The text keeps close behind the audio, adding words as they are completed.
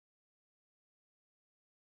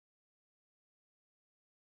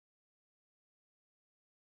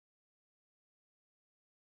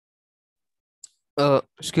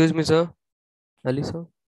Excuse me, sir. Ali, sir.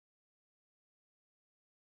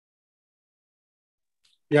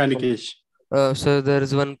 Yeah, Nikesh. Sir, there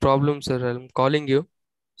is one problem, sir. I'm calling you,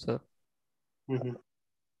 sir. Mhm.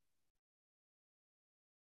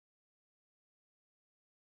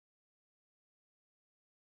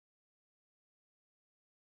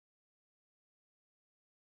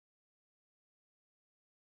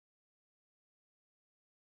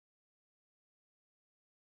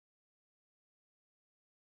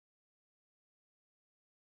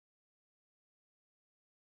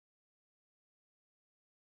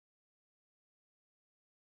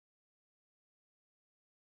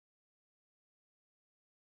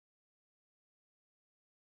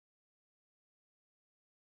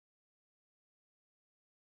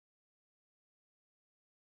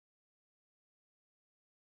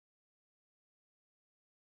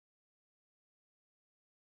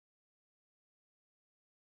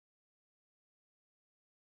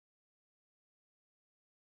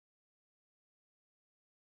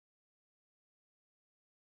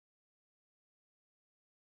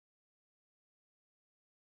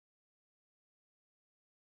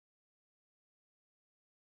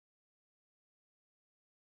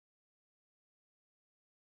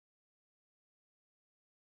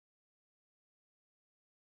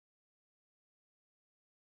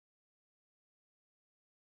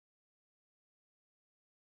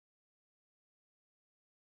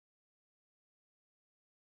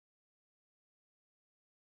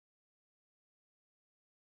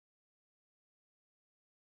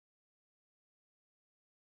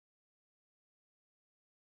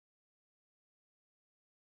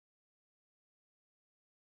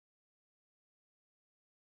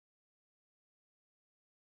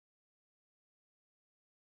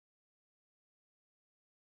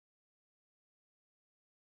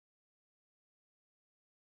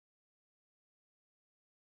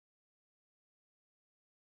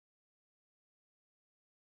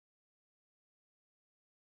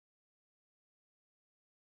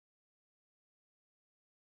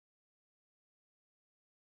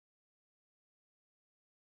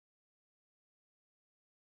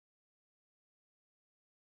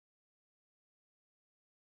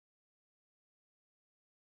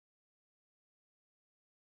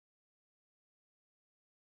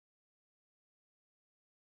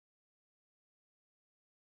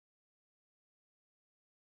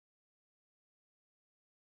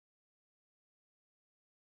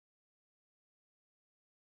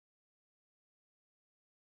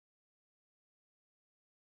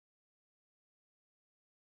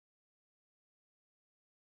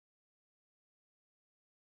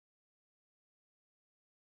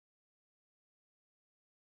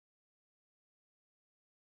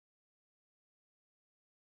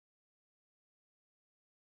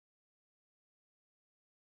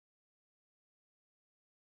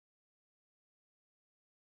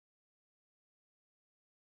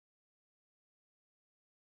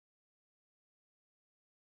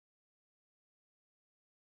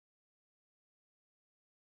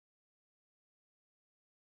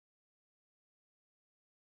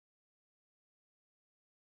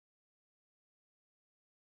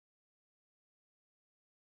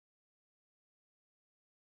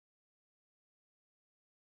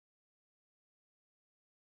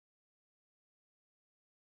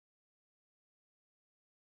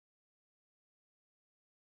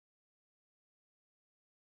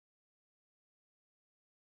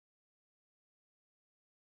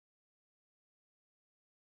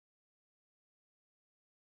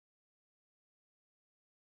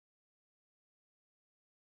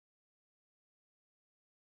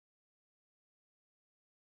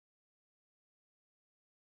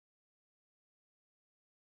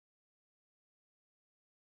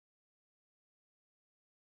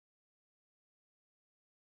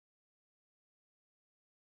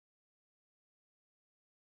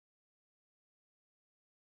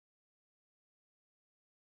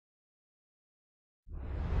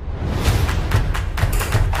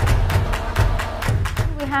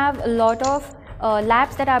 We have a lot of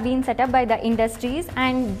labs that are being set up by the industries,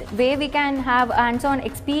 and where we can have hands-on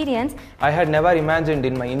experience. I had never imagined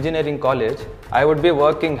in my engineering college I would be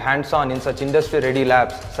working hands-on in such industry-ready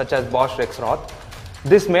labs such as Bosch Rexroth.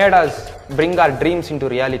 This made us bring our dreams into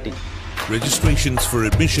reality. Registrations for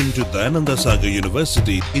admission to Dayananda Sagar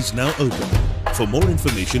University is now open. For more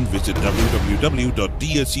information, visit www.dsu.edu.in.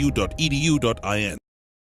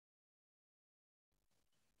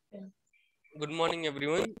 Good morning,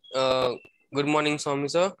 everyone. Good morning, Swami,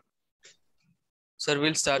 sir. Sir,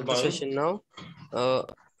 we'll start the session now.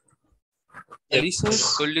 Ali, sir,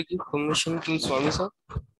 could you give permission to Swami, sir?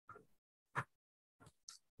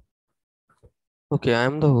 Okay, I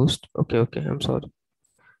am the host. Okay, okay. I'm sorry.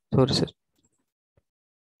 Sorry, sir.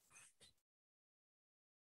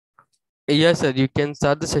 Yes, sir. You can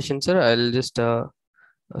start the session, sir. I'll just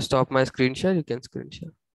stop my screen share. You can screen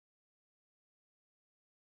share.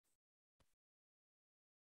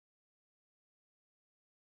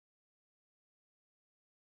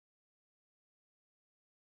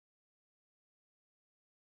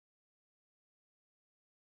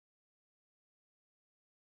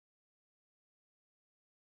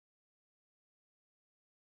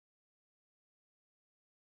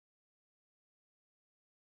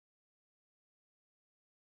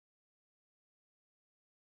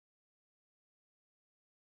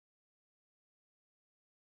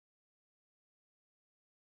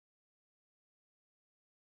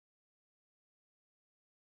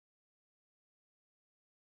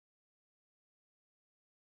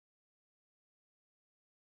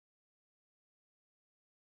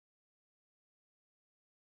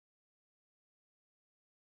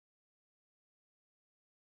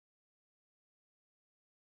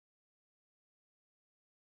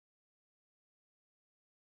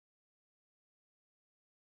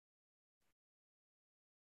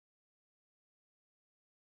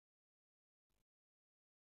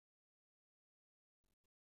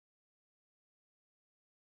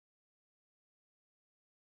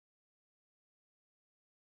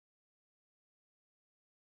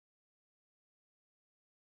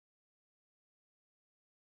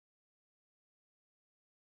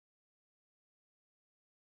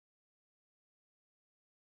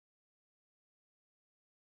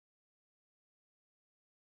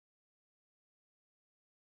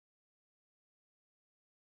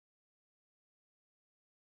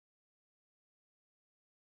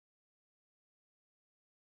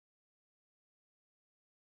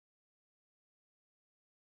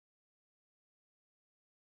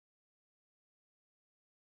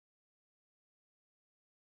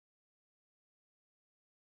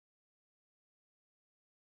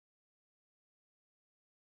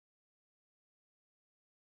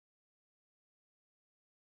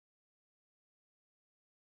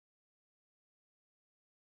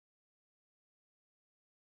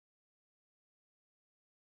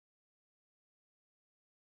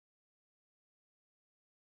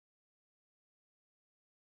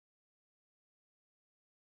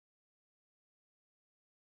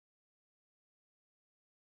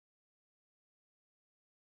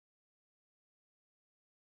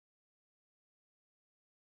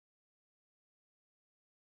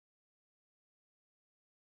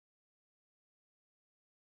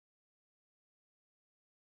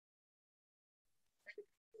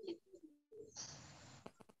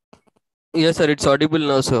 Yes, sir. It's audible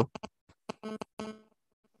now, sir.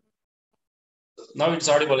 Now it's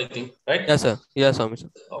audible, I think, right? Yes, sir. Yes, Swami, sir.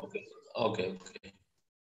 Okay. Okay.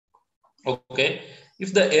 Okay.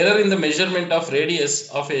 If the error in the measurement of radius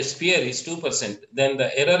of a sphere is 2%, then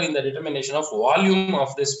the error in the determination of volume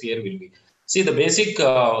of the sphere will be. See, the basic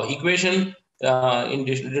equation in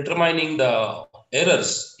determining the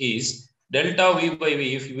errors is delta V by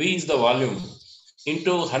V. If V is the volume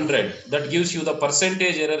into 100, that gives you the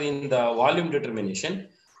percentage error in the volume determination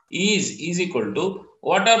is equal to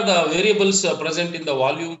what are the variables present in the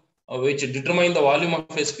volume which determine the volume of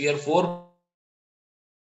a sphere 4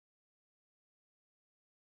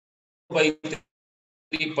 by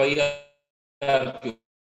 3 pi r cube.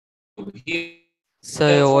 Sir,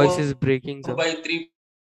 Here your voice 4 is breaking, sir. by 3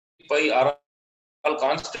 pi are all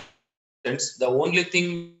constants. The only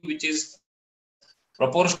thing which is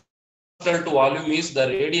proportional to volume is the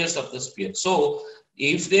radius of the sphere. So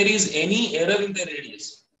if there is any error in the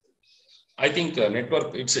radius, I think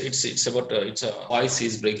network it's about it's a voice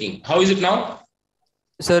is breaking. How is it now?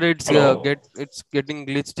 Sir, it's Hello. it's getting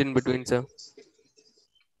glitched in between, sir.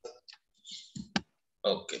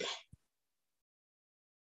 Okay.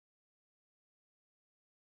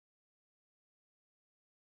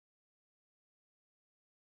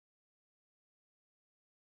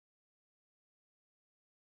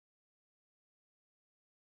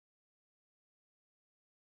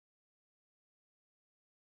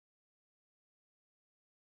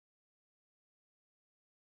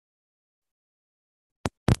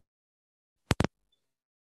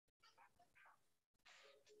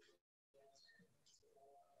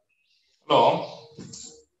 Hello.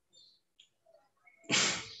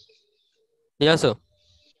 Yes, sir.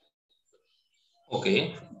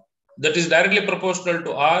 Okay. That is directly proportional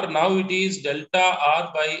to R. Now it is delta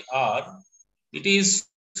R by R. It is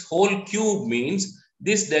whole cube means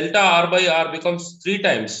this delta R by R becomes 3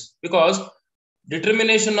 times because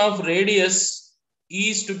determination of radius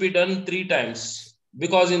is to be done 3 times.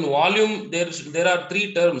 because in volume there are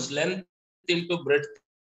three terms: length into breadth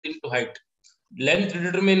into height. Length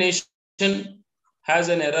determination has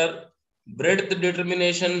an error, breadth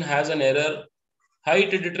determination has an error,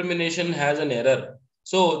 height determination has an error.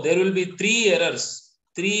 So there will be three errors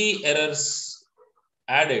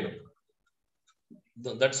added.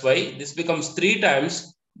 That's why this becomes 3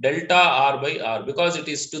 times delta r by r, because it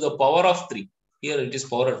is to the power of 3. Here it is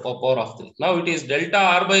power of 3. Now it is delta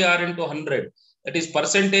r by r into 100. That is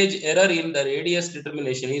percentage error in the radius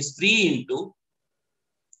determination is 3 into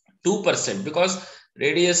 2%, because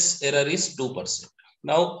radius error is 2%.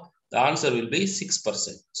 Now the answer will be 6%.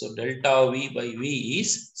 So delta v by v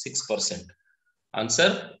is 6%.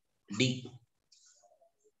 Answer D.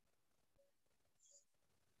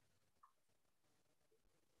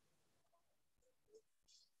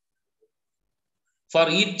 For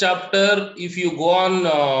each chapter, if you go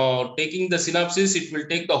on taking the synopsis, it will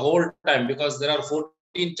take the whole time, because there are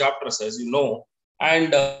 14 chapters, as you know.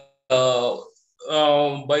 And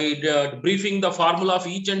by briefing the formula of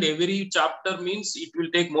each and every chapter means it will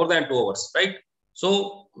take more than 2 hours, right?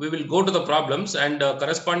 So we will go to the problems and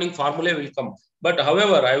corresponding formula will come. But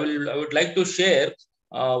however, I would like to share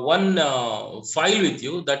one file with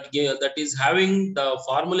you that is having the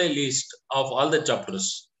formula list of all the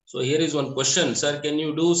chapters. So here is one question, sir. Can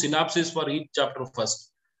you do synopsis for each chapter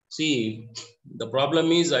first? See, the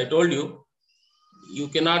problem is, I told you, you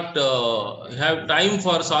cannot have time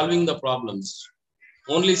for solving the problems.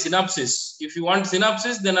 Only synopsis. If you want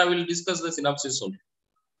synopsis, then I will discuss the synopsis only.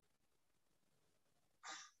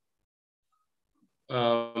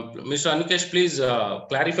 Mr. Anikesh, please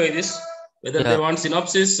clarify this, whether they want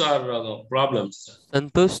synopsis or problems.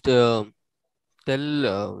 Santosh,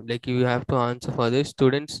 tell like you have to answer for the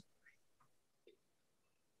students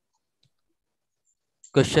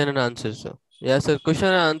question and answer, sir. Yeah, sir, question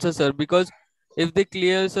and answer, sir, because if they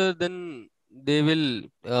clear, sir, then they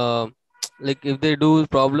will like if they do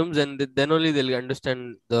problems, and then only they'll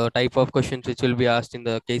understand the type of questions which will be asked in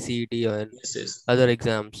the KCET and other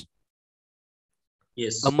exams.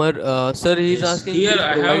 Yes. Amar, sir, he is asking, here please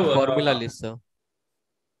I provide have formula list, sir.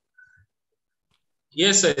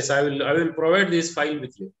 Yes, I will provide this file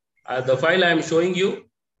with you. The file I am showing you,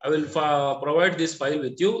 I will provide this file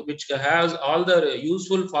with you, which has all the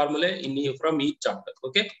useful formula from each chapter.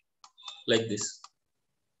 Okay, like this.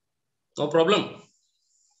 No problem.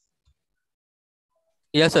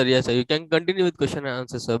 Yes, sir. Yes, sir. You can continue with question and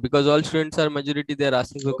answer, sir, because all students are majority. They are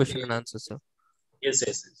asking for question and answer, sir. Yes.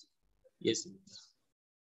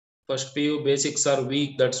 First PU basics are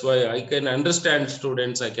weak. That's why I can understand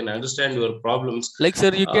students. I can understand your problems. Like,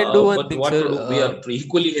 sir, you can do one but thing, what sir. to do? We are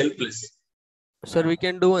equally helpless. Sir, we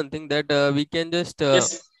can do one thing, that we can just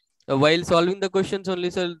while solving the questions only,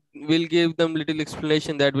 sir, we'll give them little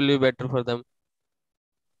explanation that will be better for them.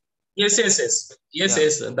 Yes.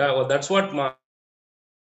 That's what my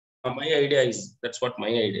idea is. That's what my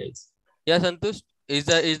idea is. Yeah, Santosh, is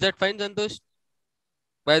that fine, Santosh?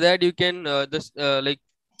 By that you can just like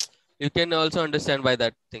you can also understand by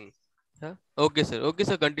that thing. Yeah. Okay, sir. Okay,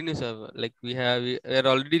 sir. Continue, sir. Like we are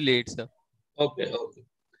already late, sir. Okay.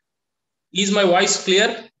 Is my voice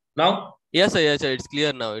clear now? Yes, sir. Yes, sir. It's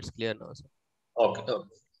clear now. It's clear now, sir. Okay.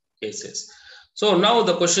 Yes. So now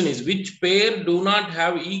the question is, which pair do not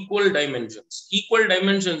have equal dimensions? Equal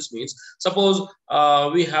dimensions means, suppose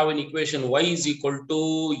we have an equation y is equal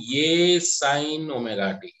to a sine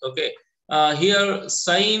omega t. Okay. Here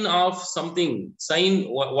sine of something, sine,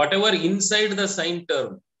 whatever inside the sine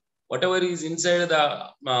term, whatever is inside the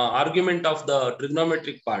argument of the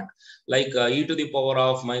trigonometric part, like e to the power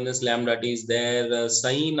of minus lambda t is there,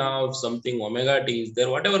 sine of something omega t is there,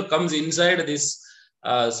 whatever comes inside this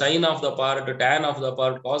sine of the part, tan of the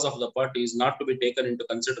part, cos of the part is not to be taken into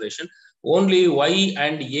consideration. Only y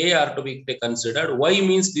and a are to be considered. Y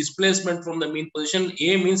means displacement from the mean position,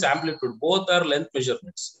 a means amplitude. Both are length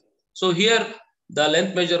measurements. So here the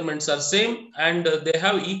length measurements are same and they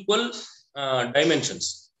have equal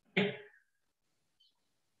dimensions.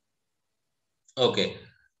 Okay.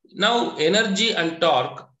 Now energy and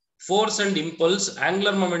torque, force and impulse,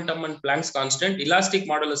 angular momentum and Planck's constant, elastic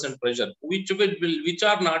modulus and pressure, which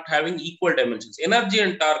are not having equal dimensions. Energy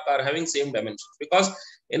and torque are having same dimensions, because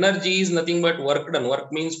energy is nothing but work done.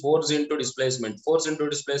 Work means force into displacement. Force into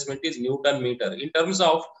displacement is Newton meter. In terms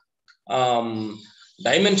of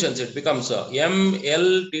dimensions, it becomes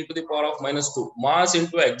ml t to the power of minus 2, mass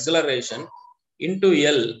into acceleration into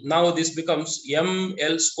L. Now this becomes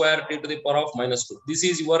ml square t to the power of minus 2. This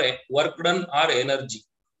is your work done or energy.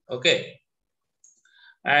 Okay.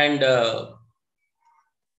 And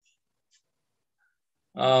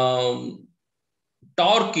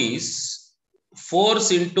torque is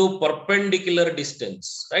force into perpendicular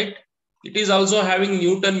distance, right? It is also having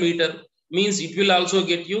Newton meter, means it will also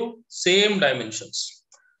get you same dimensions.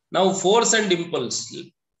 Now force and impulse.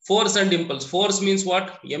 Force means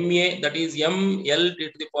what? MA, that is ML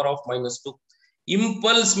to the power of -2.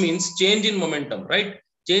 Impulse means change in momentum, right?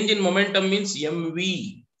 Change in momentum means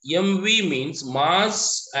MV. MV means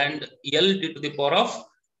mass and L to the power of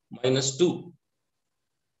 -2.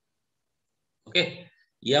 Okay.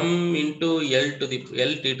 M into L to the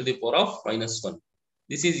LT to the power of -1.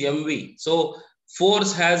 This is MV. So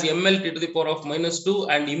force has MLT to the power of -2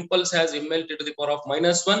 and impulse has MLT to the power of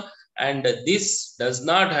 -1, and this does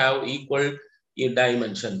not have equal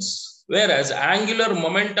dimensions. Whereas angular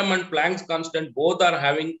momentum and Planck's constant both are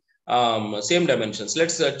having same dimensions.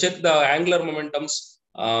 Let's check the angular momentums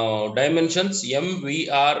dimensions. M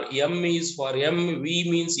is for M,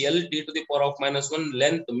 V means LT to the power of -1,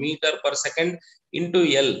 length meter per second into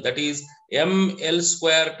L, that is ML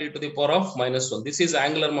square T to the power of -1. This is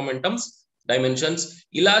angular momentums dimensions.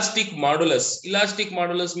 Elastic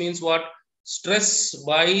modulus means what? Stress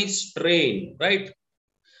by strain, right?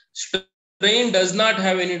 Strain does not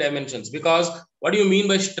have any dimensions, because what do you mean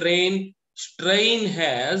by strain? Strain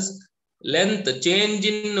has length, change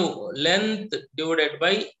in length divided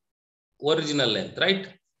by original length, right?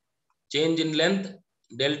 Change in length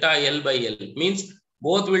delta L by L means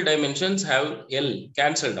both will dimensions have L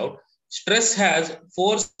cancelled out. Stress has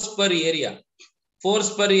force per area. Force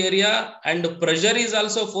per area and pressure is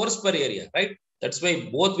also force per area, right? That's why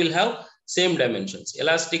both will have same dimensions.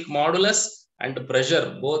 Elastic modulus and pressure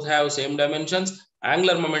both have same dimensions.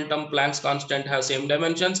 Angular momentum, Planck's constant have same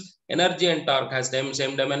dimensions. Energy and torque has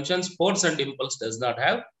same dimensions. Force and impulse does not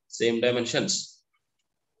have same dimensions.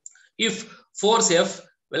 If force F,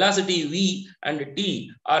 velocity V and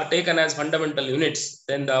T are taken as fundamental units,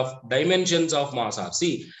 then the dimensions of mass are,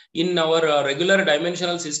 see, in our regular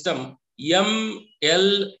dimensional system, M, L,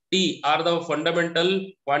 T are the fundamental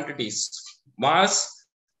quantities. Mass,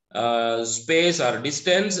 space or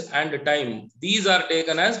distance and time. These are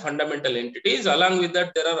taken as fundamental entities. Along with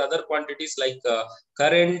that, there are other quantities like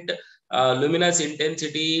current, luminous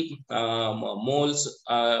intensity, moles,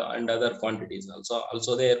 and other quantities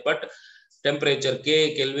also there. But temperature,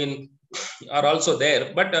 K, Kelvin are also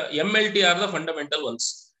there. But MLT are the fundamental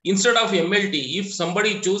ones. Instead of MLT, if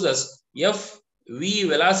somebody chooses F, V,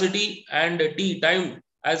 velocity, and T, time,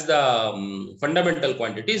 as the fundamental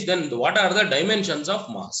quantities, then what are the dimensions of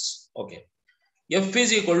mass? Okay. F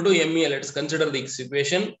is equal to MA. Let's consider this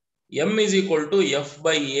equation. M is equal to F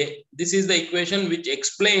by A. This is the equation which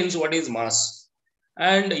explains what is mass.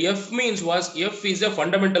 And F means was F is a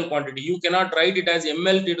fundamental quantity. You cannot write it as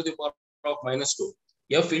MLT to the power of -2.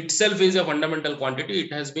 F itself is a fundamental quantity.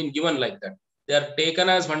 It has been given like that. They are taken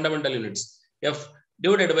as fundamental units. F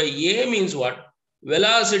divided by A means what?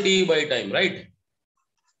 Velocity by time, right?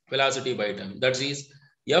 Velocity by time. That is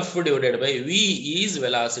F divided by V is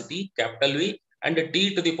velocity, capital V, and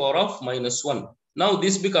T to the power of -1. Now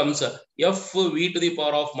this becomes F V to the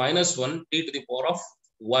power of -1, T to the power of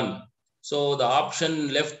 1. So the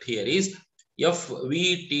option left here is F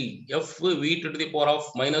V T, F V to the power of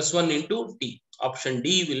 -1 into T. Option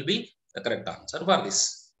D will be the correct answer for this.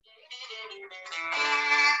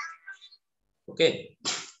 Okay.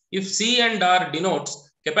 If C and R denotes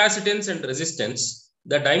capacitance and resistance,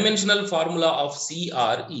 the dimensional formula of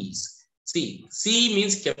CR is, C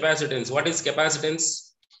means capacitance. What is capacitance?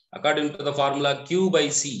 According to the formula, Q by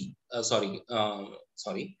V.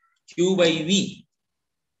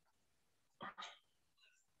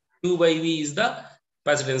 Q by V is the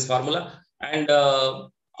capacitance formula. And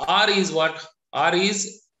R is what? R is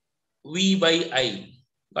V by I.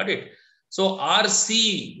 Got it? So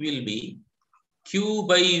RC will be Q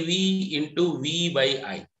by V into V by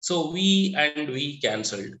I. So V and V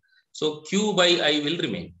cancelled. So Q by I will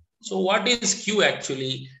remain. So what is Q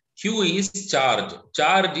actually? Q is charge.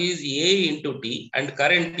 Charge is A into T and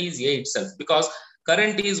current is A itself, because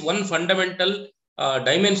current is one fundamental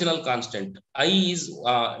dimensional constant. I is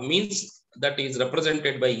means that is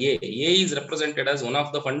represented by A. A is represented as one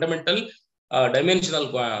of the fundamental dimensional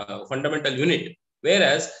fundamental unit,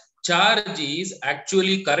 whereas charge is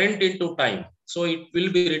actually current into time. So it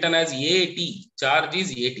will be written as AT. Charge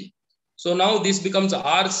is AT. So now this becomes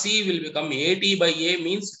RC will become AT by A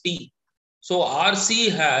means T. So RC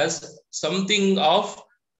has something of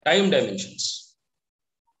time dimensions.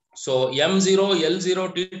 So M0,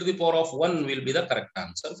 L0, T to the power of 1 will be the correct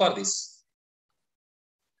answer for this.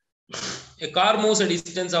 A car moves a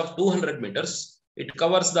distance of 200 meters. It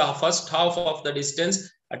covers the first half of the distance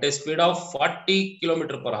at a speed of 40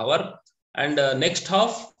 km per hour and next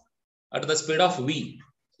half at the speed of V.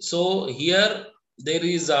 So here there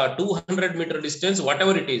is a 200-meter distance,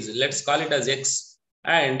 whatever it is, let's call it as X,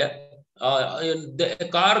 and the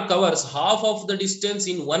car covers half of the distance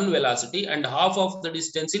in one velocity and half of the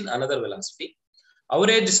distance in another velocity.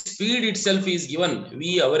 Average speed itself is given.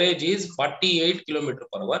 V average is 48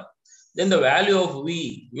 km/h. Then the value of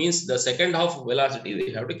V means the second half velocity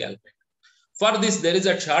we have to calculate. For this, there is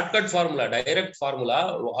a shortcut formula, direct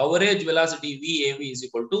formula. Average velocity VAV is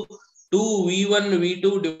equal to 2V1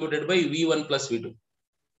 V2 divided by V1 plus V2.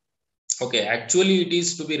 Okay, actually it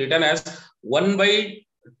is to be written as 1 by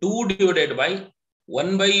 2 divided by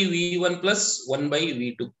 1 by V1 plus 1 by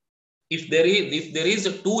V2. If there is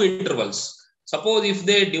two intervals, suppose if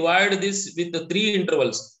they divide this with the three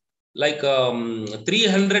intervals, like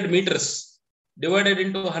 300 meters divided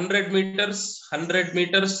into 100 meters, 100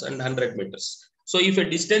 meters, and 100 meters. So if a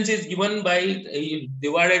distance is given by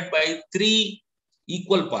divided by three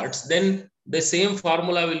equal parts, then the same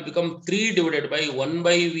formula will become 3 divided by 1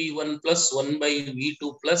 by V1 plus 1 by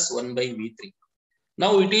V2 plus 1 by V3.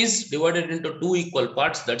 Now it is divided into two equal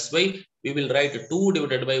parts. That's why we will write 2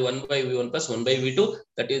 divided by 1 by V1 plus 1 by V2.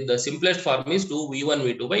 That is the simplest form is 2V1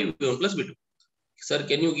 V2 by V1 plus V2. Sir,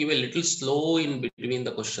 can you give a little slow in between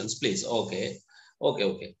the questions, please? Okay.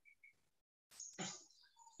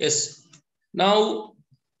 Yes. Now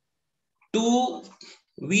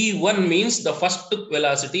 2V1 means the first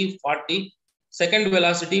velocity 40, second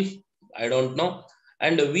velocity I don't know,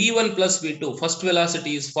 and V1 plus V2, first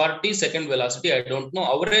velocity is 40, second velocity I don't know,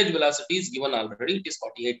 average velocity is given already, it is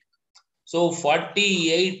 48. So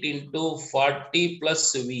 48 into 40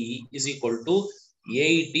 plus V is equal to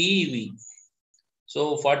 80V.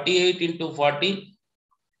 So 48 into 40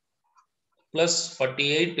 plus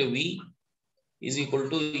 48V is equal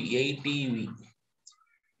to 80V.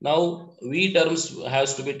 Now V terms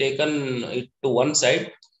has to be taken to one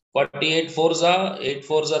side. 48 4s are 8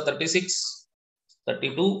 4s are 36,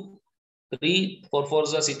 32, 3 4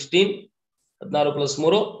 4s are 16, 16 plus 3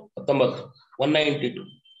 19, 192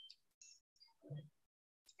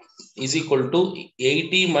 is equal to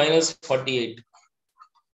 80 minus 48.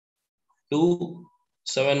 2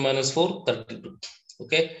 7 minus 4 32.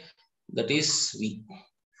 Okay, that is V.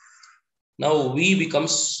 Now V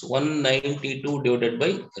becomes 192 divided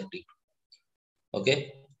by 30.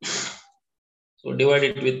 Okay, so divide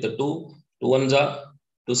it with the 2 1s are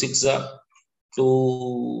 2 6s are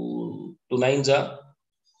 2 9s are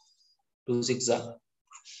 2 6s are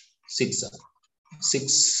 6 are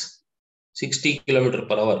 6 60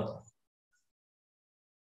 km/h.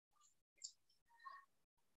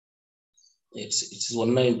 Yes, it's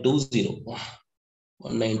 1920.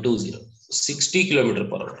 1920. 60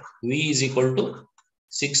 km/h. V is equal to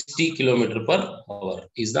 60 km/h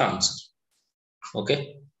is the answer.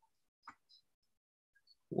 Okay.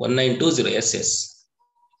 1920. Yes.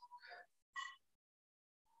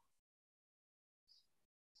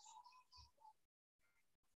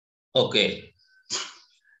 Okay.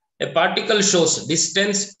 A particle shows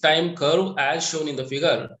distance time curve as shown in the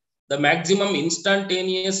figure. The maximum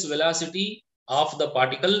instantaneous velocity of the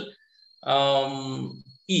particle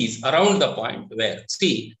is around the point where,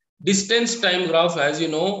 see, distance time graph, as you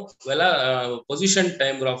know, position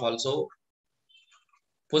time graph also.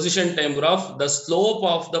 Position time graph, the slope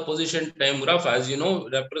of the position time graph, as you know,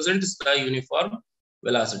 represents the uniform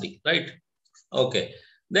velocity, right? Okay.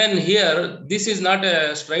 Then here, this is not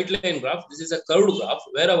a straight line graph. This is a curved graph.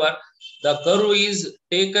 Wherever the curve is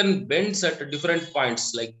taken bends at different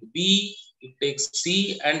points, like B, it takes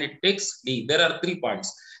C, and it takes D. There are 3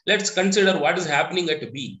 points. Let's consider what is happening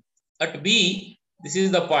at B. At B, this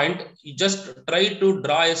is the point. You just try to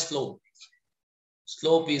draw a slope.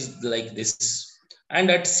 Slope is like this. And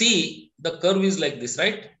at C, the curve is like this,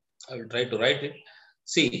 right? I will try to write it.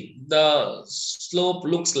 See, the slope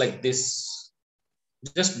looks like this.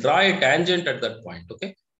 Just draw a tangent at that point,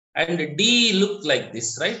 okay? And D look like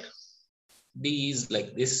this, right? D is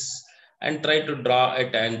like this. And try to draw a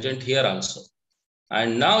tangent here also.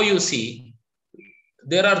 And now you see,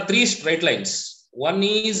 there are 3 straight lines. One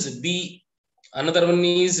is B, another one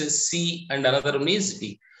is C, and another one is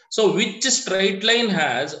D. So which straight line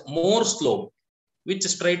has more slope? Which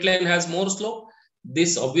straight line has more slope?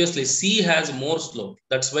 This obviously C has more slope.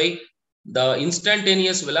 That's why the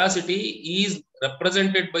instantaneous velocity is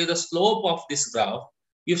represented by the slope of this graph.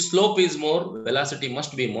 If slope is more, velocity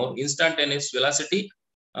must be more. Instantaneous velocity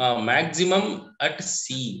maximum at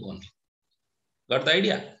C only. Got the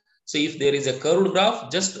idea? So if there is a curved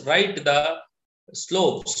graph, just write the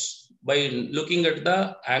slopes by looking at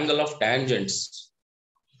the angle of tangents.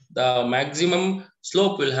 The maximum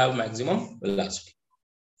slope will have maximum velocity.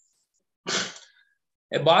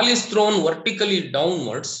 A ball is thrown vertically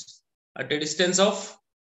downwards at a distance of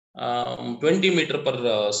 20 meters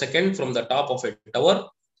per second from the top of a tower.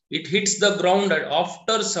 It hits the ground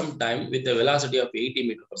after some time with a velocity of 80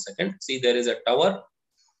 meters per second. See, there is a tower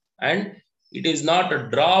and it is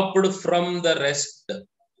not dropped from the rest.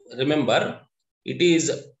 Remember, it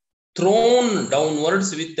is thrown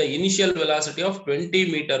downwards with the initial velocity of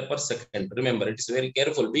 20 meters per second. Remember, it is very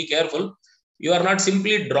careful. Be careful. You are not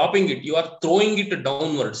simply dropping it. You are throwing it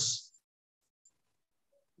downwards.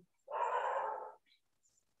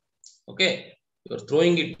 Okay. You are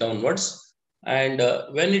throwing it downwards. And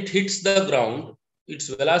when it hits the ground, its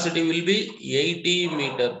velocity will be 80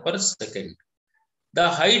 meters per second. The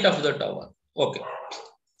height of the tower. Okay.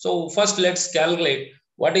 So first let's calculate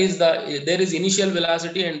what is there is initial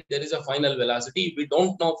velocity and there is a final velocity. We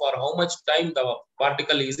don't know for how much time the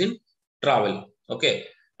particle is in travel. Okay.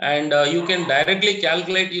 And you can directly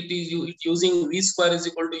calculate it using v square is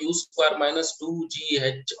equal to u square minus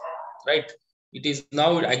 2gh, right? It is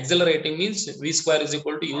now accelerating means v square is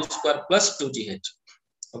equal to u square plus 2gh.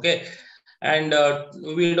 Okay. And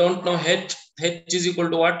we don't know h is equal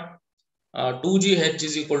to what? 2gh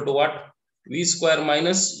is equal to what? V square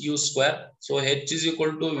minus u square. So h is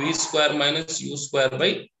equal to v square minus u square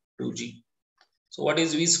by 2g. So what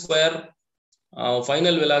is v square?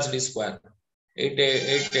 Final velocity square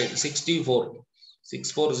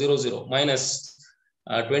 6400 minus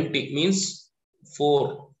 20 means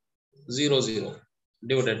 400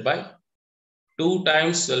 divided by 2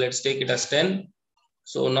 times. So let's take it as 10.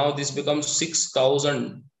 So now this becomes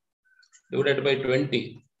 6000 divided by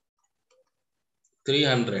 20.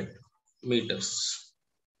 300 meters.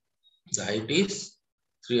 The height is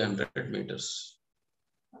 300 meters.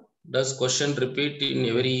 Does question repeat in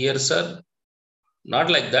every year, sir?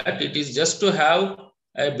 Not like that. It is just to have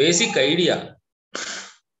a basic idea.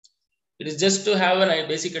 It is just to have a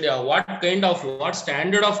basic idea. What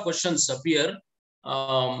standard of questions appear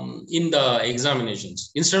in the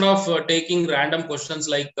examinations. Instead of taking random questions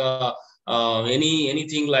like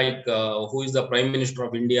anything like who is the Prime Minister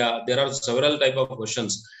of India, there are several type of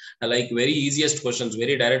questions, like very easiest questions,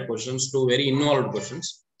 very direct questions to very involved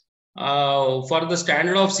questions. For the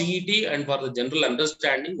standard of CET and for the general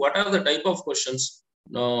understanding, what are the type of questions,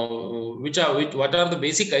 what are the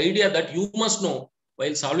basic idea that you must know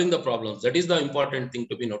while solving the problems? That is the important thing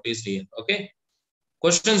to be noticed here. Okay.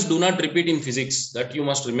 Questions do not repeat in physics, that you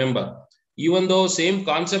must remember. Even though same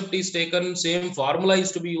concept is taken, same formula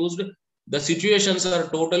is to be used, the situations are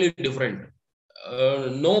totally different.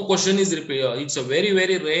 No question is repeated. It's a very,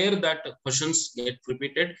 very rare that questions get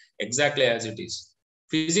repeated exactly as it is.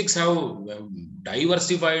 Physics have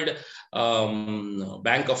diversified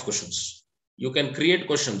bank of questions. You can create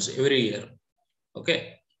questions every year.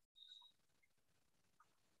 Okay.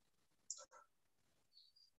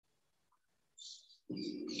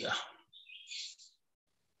 Yeah.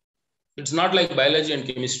 It's not like biology and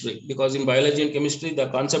chemistry, because in biology and chemistry the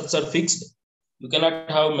concepts are fixed. You cannot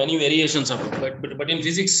have many variations of it. But in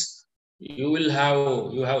physics, you will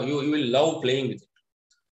love playing with it.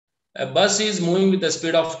 A bus is moving with a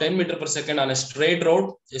speed of 10 meters per second on a straight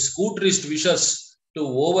road. A scooterist wishes to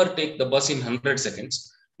overtake the bus in 100 seconds.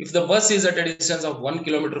 If the bus is at a distance of 1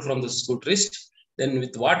 kilometer from the scooterist, then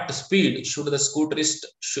with what speed should the scooterist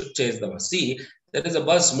chase the bus? See, there is a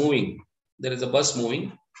bus moving. There is a bus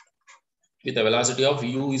moving with a velocity of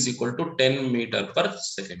u is equal to 10 meters per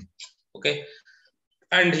second. Okay.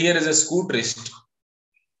 And here is a scooterist.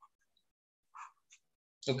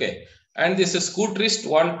 Okay. And this scooterist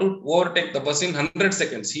want to overtake the bus in 100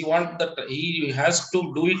 seconds. He has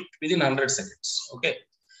to do it within 100 seconds. Okay.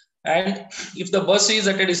 And if the bus is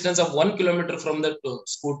at a distance of 1 kilometer from the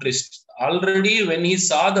scooterist, already when he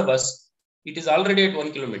saw the bus, it is already at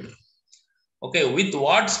 1 kilometer. Okay. With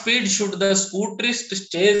what speed should the scooterist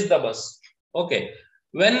chase the bus? Okay.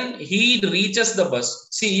 When he reaches the bus,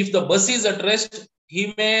 see, if the bus is at rest,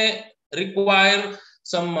 he may require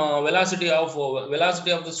some velocity of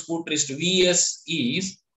the scooterist. Vs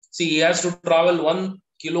is, see, he has to travel 1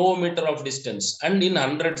 kilometer of distance and in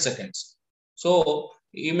 100 seconds. So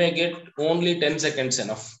he may get only 10 seconds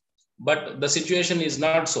enough. But the situation is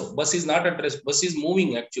not so. Bus is not at rest. Bus is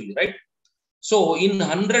moving actually, right? So in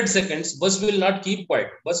 100 seconds, bus will not keep quiet.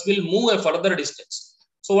 Bus will move a further distance.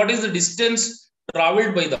 So what is the distance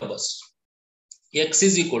traveled by the bus? X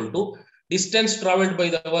is equal to distance traveled by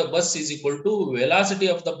the bus is equal to velocity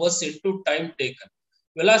of the bus into time taken.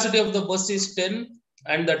 Velocity of the bus is 10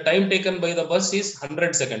 and the time taken by the bus is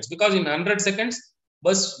 100 seconds. Because in 100 seconds,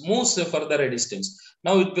 bus moves a further distance.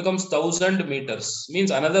 Now it becomes 1000 meters,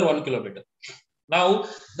 means another 1 kilometer. Now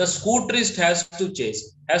the scooterist has to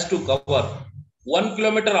chase, has to cover 1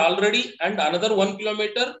 kilometer already and another 1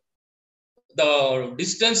 kilometer the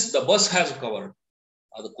distance the bus has covered.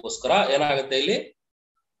 ಅದಕ್ಕೋಸ್ಕರ ಏನಾಗುತ್ತೆ ಇಲ್ಲಿ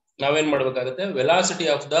ನಾವೇನ್ ಮಾಡಬೇಕಾಗುತ್ತೆ, velocity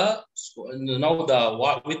of the now the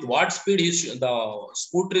with what speed the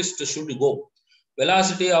scooterist should go.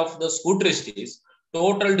 Velocity of the scooterist is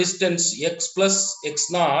total distance x plus x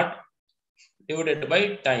naught divided by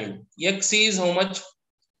time. X is how much?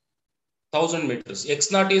 1000 meters. X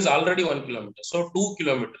naught is already 1 kilometer. So 2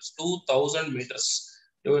 kilometers, 2000 meters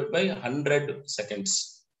divided by 100 seconds.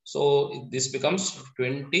 So this becomes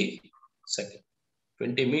 20 seconds,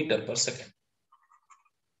 20 meter per second.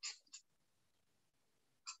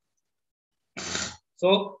 So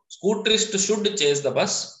scooterist should chase the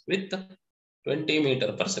bus with 20 meter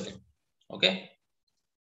per second. Okay.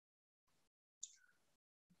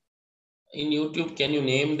 In YouTube, can you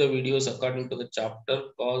name the videos according to the chapter?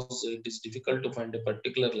 Because it is difficult to find a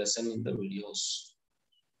particular lesson in the videos.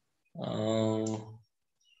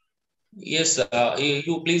 Yes,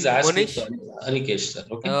 you please ask Monish? Anikesh, sir.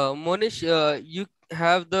 Okay. Monish, you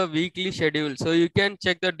have the weekly schedule, so you can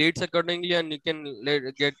check the dates accordingly and you can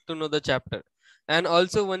get to know the chapter. And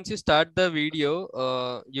also once you start the video,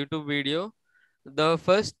 YouTube video, the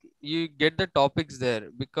first you get the topics there,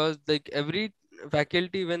 because like every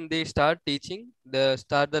faculty when they start teaching, they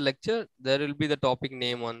start the lecture, there will be the topic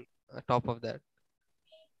name on top of that.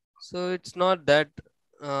 So it's not that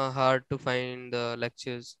hard to find the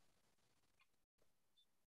lectures,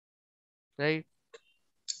 right?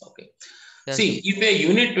 Okay. Yes. See, if a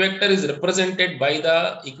unit vector is represented by the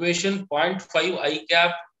equation 0.5 I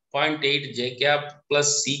cap 0.8 j cap plus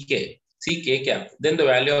ck cap, then the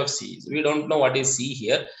value of c is, we don't know what is c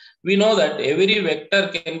here. We know that every vector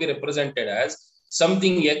can be represented as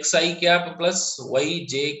something xi cap plus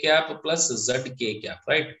yj cap plus zk cap,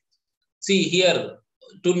 right? See here,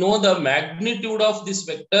 to know the magnitude of this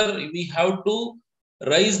vector, we have to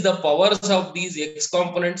raise the powers of these x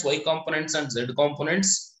components, y components and z components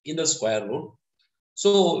in the square root. So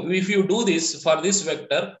if you do this for this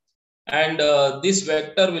vector, and this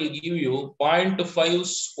vector will give you 0.5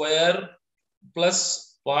 square plus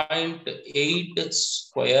 0.8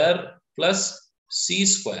 square plus c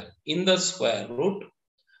square in the square root,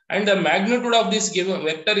 and the magnitude of this given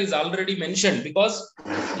vector is already mentioned because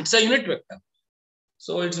it's a unit vector,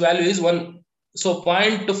 so its value is 1. So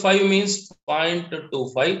 0.5 means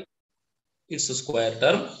 0.25, it's a square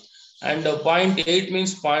term, and 0.8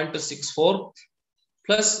 means 0.64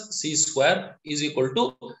 plus c square is equal to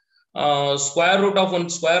square root of 1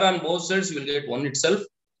 square on both sides, you will get 1 itself.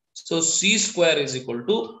 So c square is equal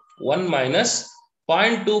to 1 minus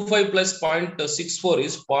 0.25 plus 0.64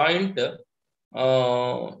 is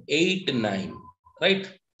 0.89, right?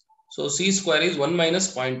 So c square is 1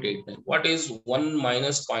 minus 0.89. What is 1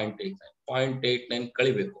 minus 0.89? 0.89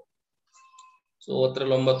 ಕಳಿಬೇಕು. So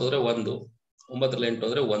 9 ಹೋದ್ರೆ 1, 9 8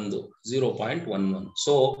 ಹೋದ್ರೆ 1, 0.11.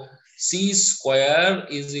 So c square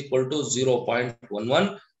is equal to 0.11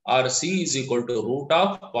 or c is equal to root of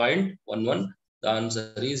 0.11. The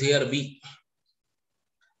answer is here B.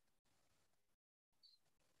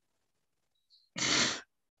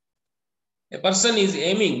 A person is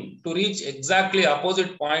aiming to reach exactly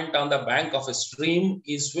opposite point on the bank of a stream,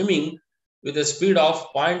 is swimming with a speed of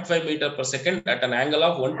 0.5 meter per second at an angle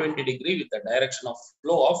of 120 degree with the direction of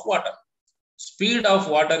flow of water. Speed of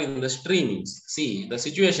water in the stream is, see, the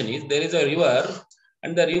situation is there is a river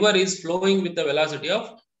and the river is flowing with the velocity of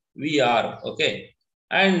VR, okay?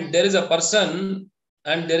 And there is a person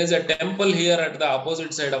and there is a temple here at the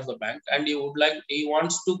opposite side of the bank, and he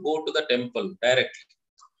wants to go to the temple directly.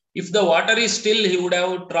 If the water is still, he would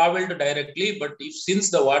have traveled directly, but if since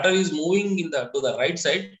the water is moving to the right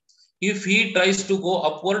side, if he tries to go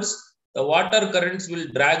upwards, the water currents will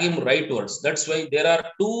drag him rightwards. That's why there are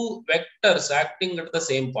two vectors acting at the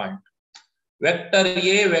same point. Vector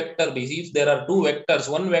A, vector B. If there are two vectors,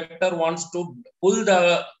 one vector wants to pull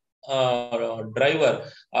the driver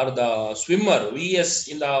or the swimmer Vs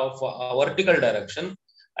in the vertical direction,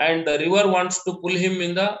 and the river wants to pull him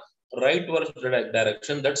in the rightward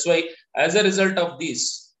direction. That's why as a result of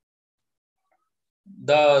this,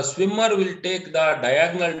 the swimmer will take the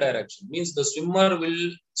diagonal direction, means the swimmer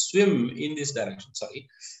will swim in this direction. Sorry,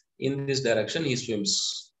 in this direction he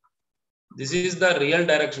swims. This is the real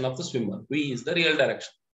direction of the swimmer. V is the real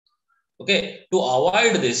direction. Okay, to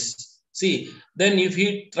avoid this, see, then if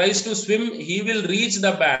he tries to swim, he will reach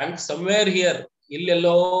the bank somewhere here.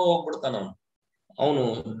 Illello hogbidtana avanu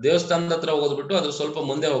devasthanada hatra hogodbiಟ್ಟು adu ಸ್ವಲ್ಪ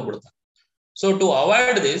ಮುಂದೆ ಹೋಗ್ಬಿಡ್ತಾನೆ. So to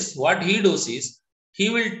avoid this, what he does is he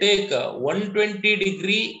will take a 120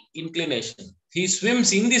 degree inclination. He swims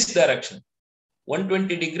in this direction,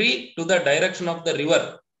 120 degree to the direction of the river.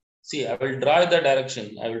 See, I will draw the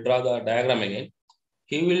direction. I will draw the diagram again.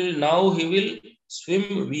 He will swim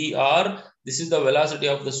VR. This is the velocity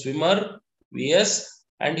of the swimmer Vs,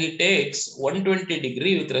 and he takes 120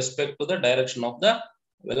 degree with respect to the direction of the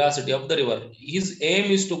velocity of the river. His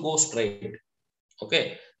aim is to go straight.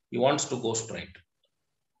 Okay, he wants to go straight.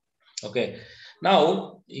 Okay,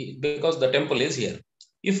 now because the temple is here,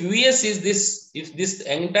 if Vs is this, if this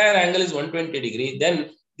entire angle is 120 degree,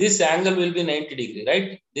 then this angle will be 90 degree,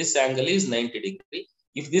 right? This angle is 90 degree.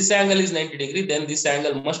 If this angle is 90 degree, then this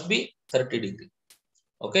angle must be 30 degree.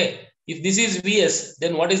 Okay, if this is Vs,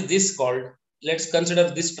 then what is this called? Let's consider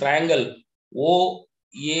this triangle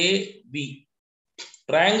OAB.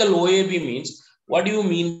 Triangle OAB means, what do you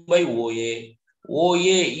mean by OA? OA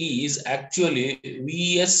is actually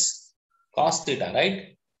Vs cos theta,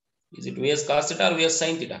 right? Is it Vs cos theta or Vs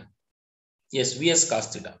sin theta? Yes, Vs cos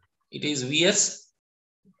theta. It is Vs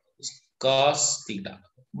cos theta.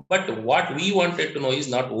 But what we wanted to know is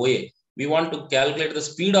not OA. We want to calculate the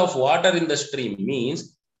speed of water in the stream.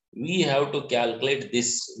 Means we have to calculate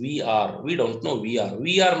this VR. We don't know VR.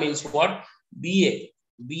 VR means what? BA.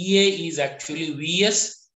 BA is actually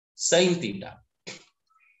Vs sin theta.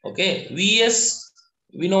 Okay, Vs,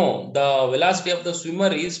 we know the velocity of the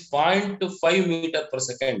swimmer is 0.5 meter per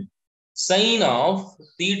second. Sin of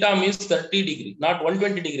theta means 30 degree, not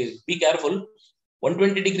 120 degrees. Be careful.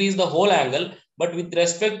 120 degrees is the whole angle, but with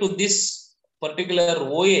respect to this particular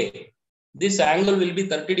OA, this angle will be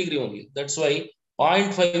 30 degree only. That's why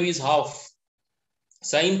 0.5 is half.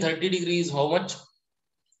 Sin 30 degrees is how much?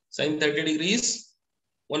 Sin 30 degrees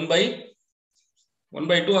 1 by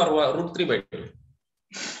 2 or root 3 by 2.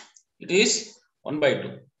 It is 1 by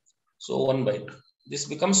 2. So 1 by 2. This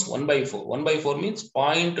becomes 1 by 4. 1 by 4 means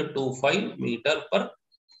 0.25 meter per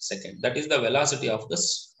second. That is the velocity of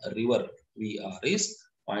this river. VR is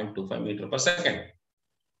 0.25 meter per second.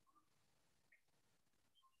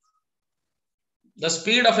 The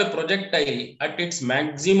speed of a projectile at its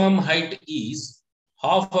maximum height is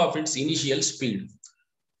half of its initial speed.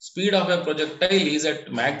 Speed of a projectile is at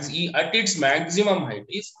its maximum height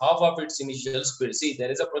is half of its initial speed. See, there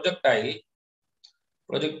is a projectile.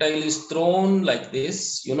 Projectile is thrown like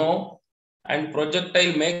this, you know, and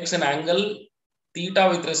projectile makes an angle theta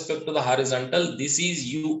with respect to the horizontal. This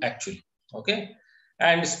is U actually. Okay,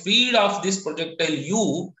 and speed of this projectile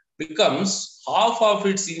U becomes half of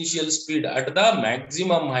its initial speed at the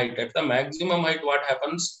maximum height. At the maximum height, what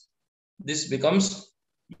happens? This becomes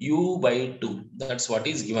U by 2. That's what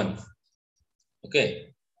is given.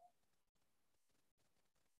 Okay.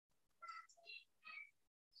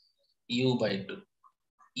 U by 2.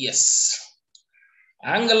 Yes.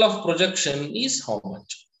 Angle of projection is how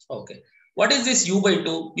much? Okay. What is this U by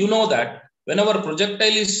 2? You know that whenever projectile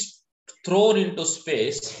is thrown into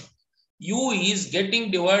space, U is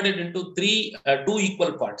getting divided into two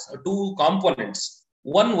equal parts, two components.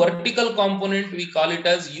 One vertical component, we call it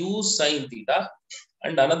as U sin theta,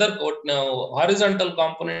 and another horizontal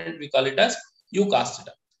component, we call it as U cos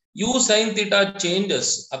theta. U sin theta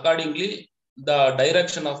changes accordingly the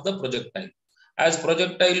direction of the projectile. As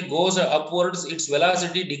projectile goes upwards, its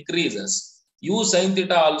velocity decreases. U sin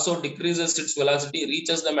theta also decreases its velocity,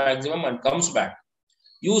 reaches the maximum and comes back.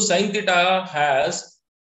 U sin theta has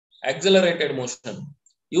accelerated motion.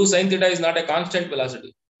 U sin theta is not a constant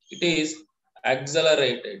velocity. It is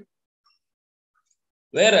accelerated.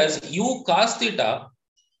 Whereas U cos theta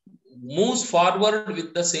moves forward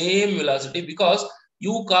with the same velocity because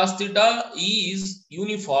U cos theta is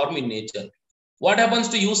uniform in nature. What happens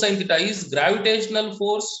to U sin theta is gravitational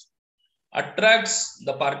force attracts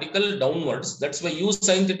the particle downwards. That's why U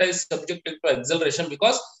sin theta is subjected to acceleration,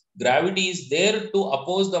 because gravity is there to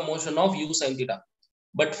oppose the motion of U sin theta.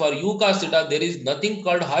 But for U cos theta, there is nothing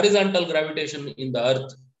called horizontal gravitation in the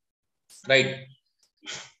earth, right?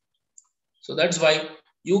 So that's why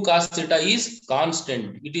U cos theta is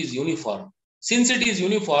constant. It is uniform. Since it is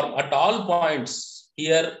uniform at all points,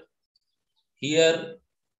 here,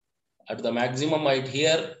 at the maximum height,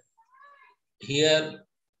 here,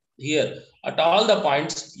 at all the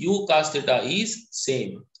points, U cos theta is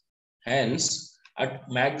same. Hence,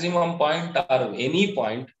 at maximum point or any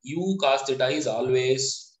point, U cos theta is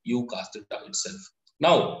always U cos theta itself.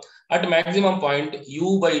 Now, at maximum point,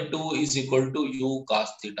 U by 2 is equal to U cos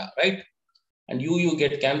theta, right? And U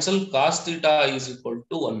get cancelled. Cos theta is equal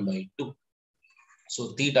to 1 by 2.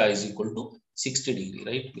 So, theta is equal to 60 degree,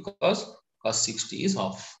 right? Because cos 60 is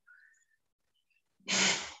half.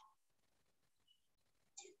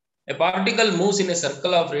 A particle moves in a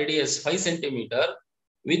circle of radius 5 centimeter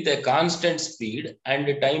with a constant speed and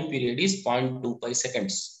the time period is 0.25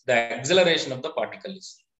 seconds. The acceleration of the particle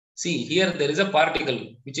is. See, here there is a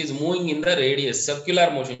particle which is moving in the radius,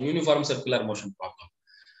 circular motion, uniform circular motion problem.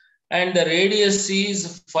 And the radius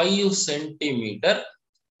is 5 centimeter.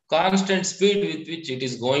 Constant speed with which it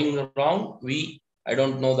is going around, I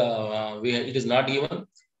don't know it is not given.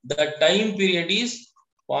 The time period is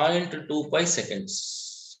 0.25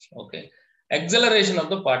 seconds. Okay. Acceleration of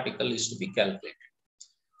the particle is to be calculated.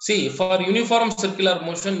 See, for uniform circular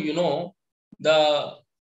motion, the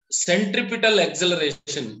centripetal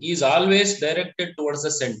acceleration is always directed towards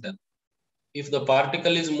the center. If the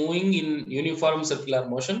particle is moving in uniform circular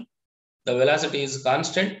motion, the velocity is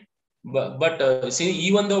constant. But see,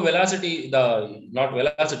 even though even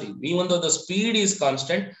though the speed is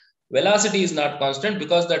constant, velocity is not constant,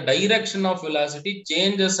 because the direction of velocity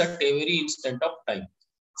changes at every instant of time.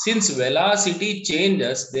 Since velocity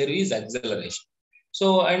changes, there is acceleration.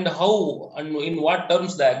 So, and how and in what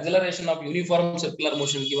terms the acceleration of uniform circular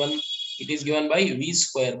motion given? It is given by v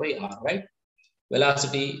square by r, right?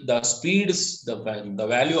 Velocity, the speeds, the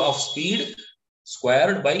value of speed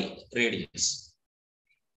squared by radius.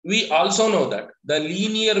 We also know that the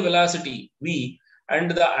linear velocity v and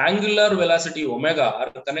the angular velocity omega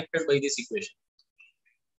are connected by this equation.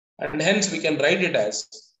 And hence we can write it as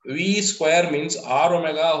v square means r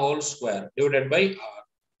omega whole square divided by r.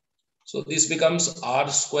 So this becomes r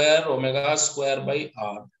square omega square by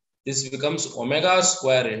r. This becomes omega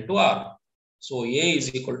square into r. So a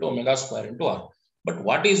is equal to omega square into r. But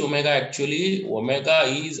what is omega actually? Omega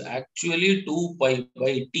is actually 2 pi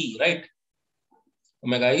by t, right?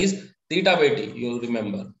 Omega is theta by t, you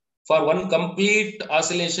remember. For one complete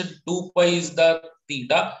oscillation, 2 pi is the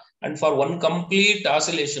theta. And for one complete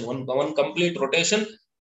oscillation, one complete rotation,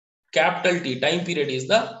 capital T, time period is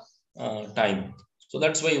the time. So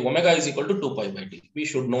that's why omega is equal to 2 pi by t. We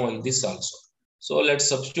should know this also. So let's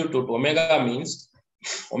substitute omega means,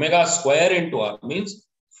 omega square into r means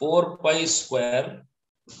 4 pi square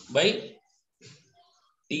by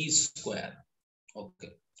t square.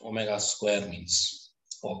 Okay, omega square means.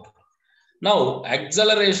 Okay. Now,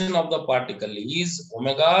 acceleration of the particle is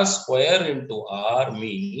omega square into r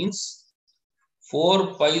means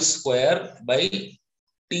 4 pi square by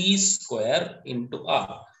t square into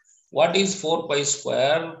r. What is 4 pi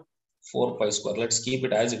square? 4 pi square. Let's keep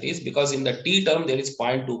it as it is, because in the t term there is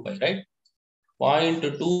 0.2 pi, right?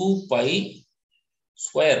 0.2 pi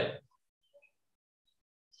square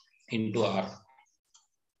into r.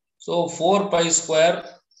 So 4 pi square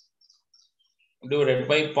divided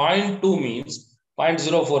by 0.2 means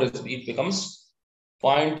 0.04, it becomes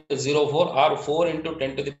 0.04 or 4 into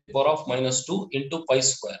 10 to the power of minus 2 into pi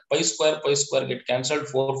square. Pi square get cancelled.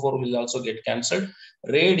 4 will also get cancelled.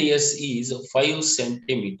 Radius is 5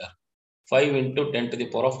 centimeter. 5 into 10 to the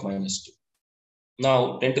power of minus 2.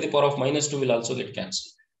 Now 10 to the power of minus 2 will also get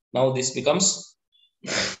cancelled. Now this becomes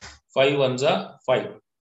 5 ones are 5.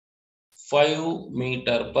 5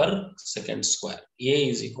 meter per second square. A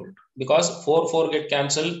is equal to, because 4 get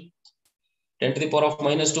cancelled, 10 to the power of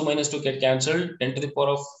minus 2 get cancelled, 10 to the power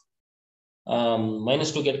of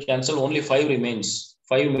minus 2 get cancelled, only 5 remains.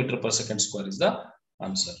 5 meter per second square is the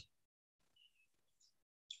answer.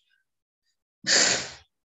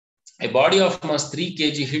 A body of mass 3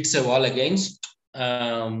 kg hits a wall against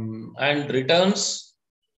and returns.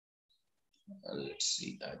 Let's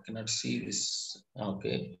see, I cannot see this.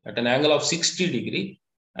 Okay, at an angle of 60 degree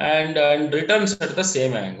and returns at the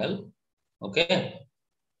same angle. Okay,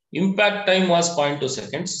 impact time was 0.2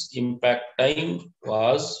 seconds. Impact time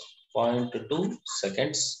was 0.2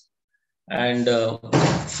 seconds, and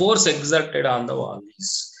force exerted on the wall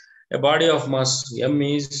is a body of mass m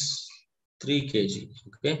is 3 kg.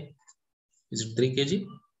 Okay, is it 3 kg?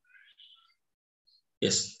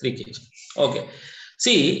 Yes, 3 kg. Okay.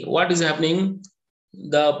 See what is happening.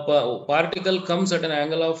 The particle comes at an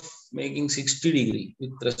angle of making 60 degree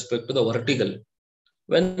with respect to the vertical.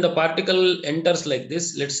 When the particle enters like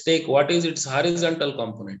this, let's take what is its horizontal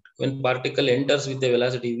component. When particle enters with the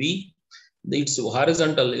velocity v, its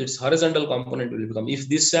horizontal component will become, if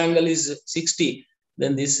this angle is 60,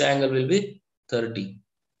 then this angle will be 30.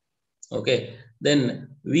 Okay, then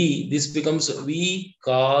this becomes v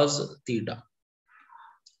cos theta.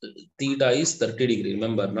 Theta is 30 degree.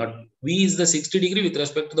 Remember, not v is the 60 degree with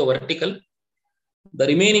respect to the vertical. The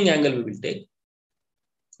remaining angle we will take.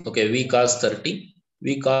 Okay, v cos 30,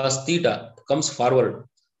 v cos theta comes forward.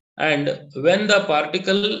 And when the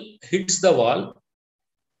particle hits the wall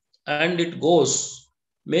and it goes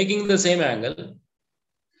making the same angle,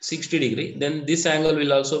 60 degree, then this angle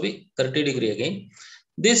will also be 30 degree again.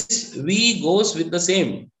 This v goes with the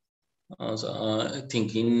same. I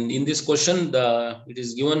think in this question it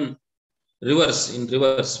is given reverse. In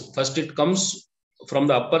reverse, first it comes from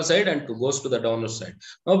the upper side and goes to the downward side.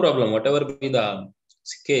 No problem, whatever be the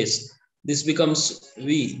case, this becomes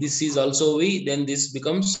V. This is also V, then this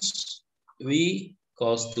becomes V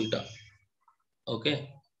cos theta. Okay.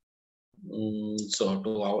 So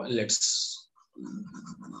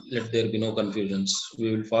let there be no confusions.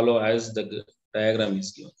 We will follow as the diagram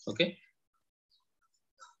is given. Okay.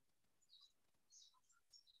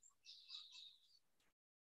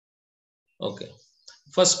 Okay.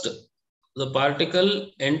 First, the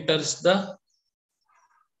particle hits the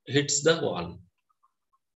wall.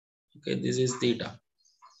 Okay, this is theta.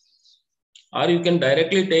 Or you can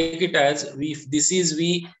directly take it as V. If this is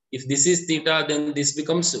V, if this is theta, then this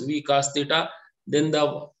becomes V cos theta. Then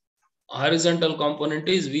the horizontal component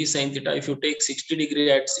is V sin theta. If you take 60 degree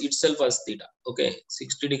itself as theta, okay,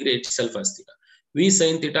 60 degree itself as theta. V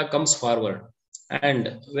sin theta comes forward,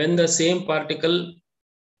 and when the same particle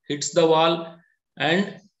hits the wall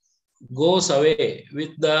and goes away with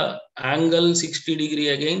the angle 60 degree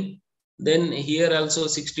again, then here also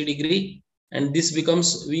 60 degree, and this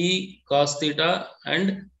becomes V cos theta,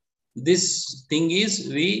 and this thing is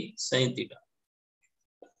V sin theta.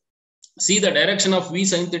 See the direction of V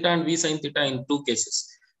sin theta and V sin theta in two cases.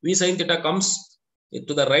 V sin theta comes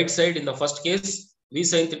to the right side in the first case, V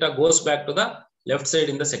sin theta goes back to the left side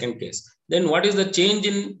in the second case. Then what is the change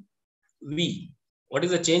in V? What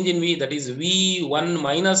is the change in V? That is V1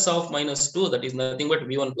 minus of minus 2, that is nothing but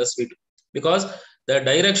V1 plus V2. Because the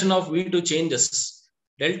direction of V2 changes.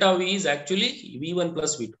 Delta V is actually V1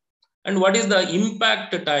 plus V2. And what is the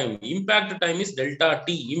impact time? Impact time is delta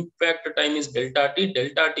T. Impact time is delta T.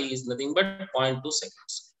 Delta T is nothing but 0.2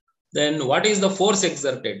 seconds. Then what is the force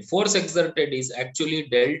exerted? Force exerted is actually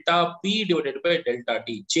delta P divided by delta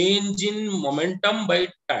T. Change in momentum by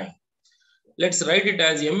time. Let's write it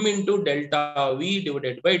as m into delta V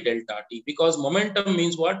divided by delta T, because momentum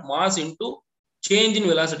means what? Mass into change in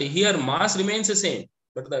velocity. Here mass remains the same,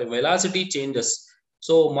 but the velocity changes.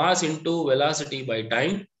 So mass into velocity by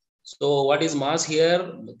time. So what is mass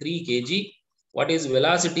here? 3 kg. What is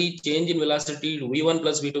velocity? Change in velocity V1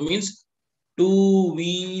 plus V2 means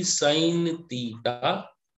 2V sin theta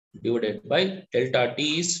divided by delta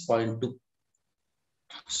T is 0.2.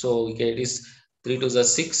 So okay, it is 3 to the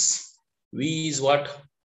 6. V is what?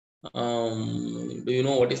 Do you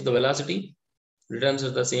know what is the velocity? Returns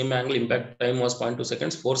at the same angle. Impact time was 0.2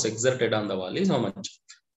 seconds. Force exerted on the wall is how much?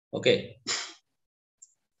 Okay.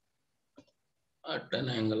 At an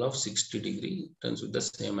angle of 60 degree, turns with the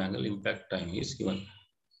same angle. Impact time is given.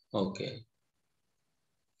 Okay.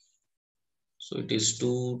 So it is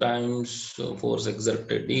 2 times force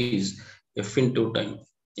exerted is F into time.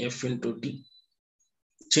 F into T.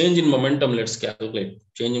 Change in momentum, let's calculate.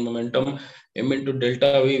 Change in momentum, m into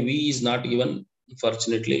delta V. V is not given,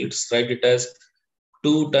 unfortunately. Let's write it as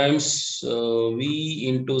 2 times V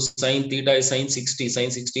into sin theta is sin 60.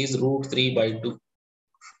 Sin 60 is root 3 by 2.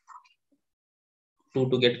 2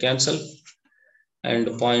 to get cancelled and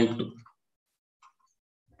 0.2.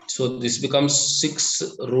 So this becomes 6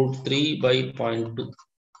 root 3 by 0.2.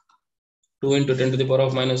 2 into 10 to the power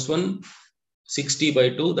of minus 1. 60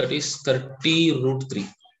 by 2, that is 30 root 3.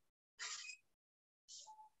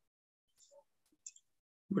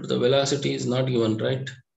 But the velocity is not given, right?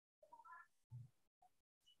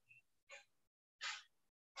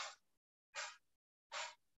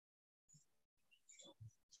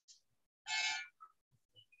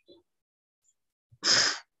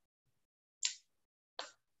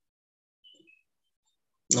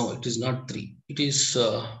 No, it is not 3. It is,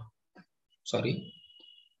 sorry,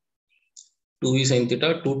 2v sin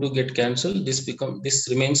theta, 2 to get cancelled. This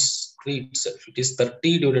remains 3 itself. It is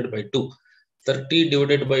 30 divided by 2. 30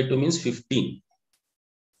 divided by 2 means 15.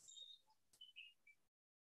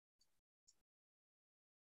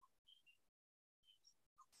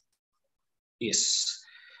 Yes.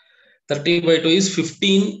 30 by 2 is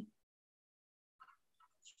 15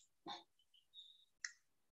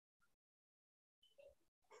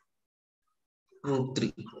 root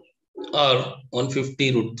 3 or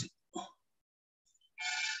 150 root 3.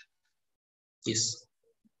 Yes.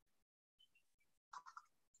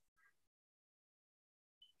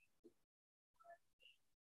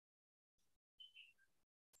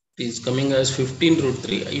 It is coming as 15 root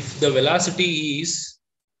 3. If the velocity is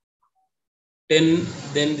 10,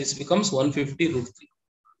 then this becomes 150 root 3.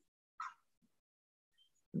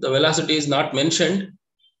 The velocity is not mentioned.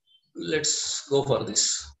 Let's go for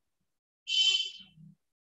this.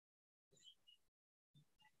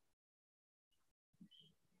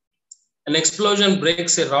 An explosion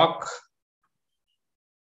breaks a rock.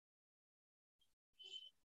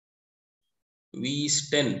 V is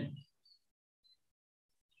 10.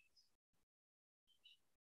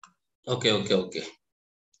 Okay.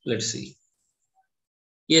 Let's see.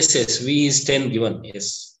 Yes, V is 10 given.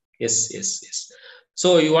 Yes.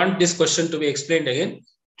 So you want this question to be explained again?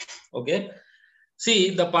 Okay.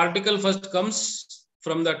 See, the particle first comes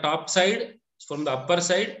from the top side, from the upper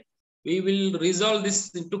side. We will resolve this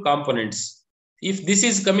into components. If this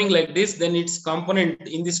is coming like this, then its component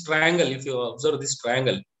in this triangle, if you observe this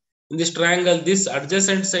triangle, in this triangle, this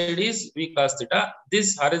adjacent side is V cos theta,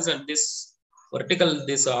 this horizontal, this vertical,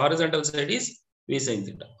 this horizontal side is V sin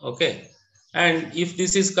theta. Okay. And if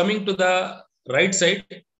this is coming to the right side,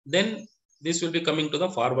 then this will be coming to the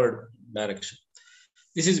forward direction.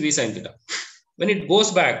 This is V sin theta. When it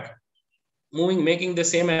goes back, making the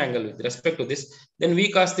same angle with respect to this, then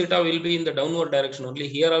V cos theta will be in the downward direction only.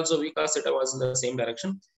 Here also V cos theta was in the same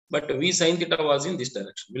direction, but V sin theta was in this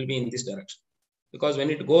direction, will be in this direction. Because when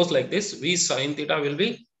it goes like this, V sin theta will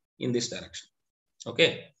be in this direction.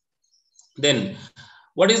 Okay. Then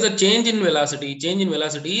what is the change in velocity? Change in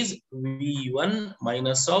velocity is V1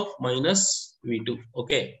 minus of minus V2.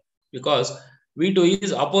 Okay. Because V2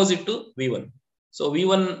 is opposite to V1. So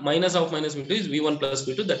V1 minus of minus V2 is V1 plus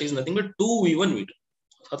V2. That is nothing but 2V1 V2.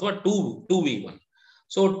 Or 2V1.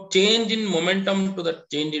 So change in momentum to the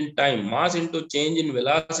change in time. Mass into change in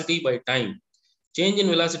velocity by time. Change in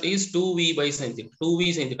velocity is 2V by sin theta.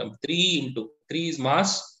 2V sin theta. 3 into 3 is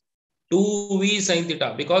mass. 2V sin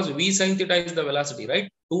theta, because V sin theta is the velocity,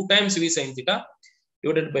 right? 2 times V sin theta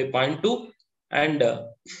divided by 0.2, and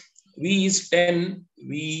V is 10.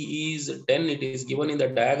 V is 10. It is given in the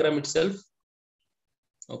diagram itself.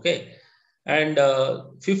 Okay. And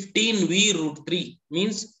 15V root 3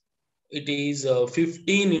 means it is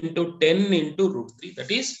 15 into 10 into root 3.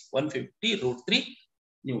 That is 150 root 3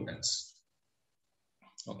 newtons.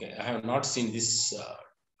 Okay. I have not seen this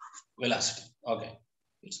velocity. Okay.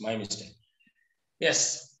 It's my mistake.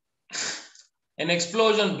 Yes. An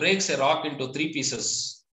explosion breaks a rock into 3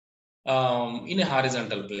 pieces in a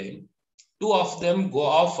horizontal plane. 2 of them go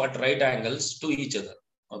off at right angles to each other.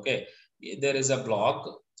 Okay. There is a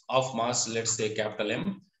block of mass, let's say capital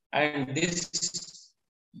M, and this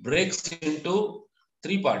breaks into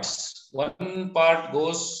 3 parts. One part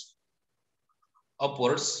goes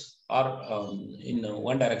upwards or in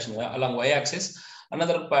one direction along y-axis.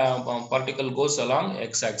 Another particle goes along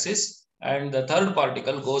x-axis, and the third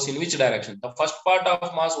particle goes in which direction? The first part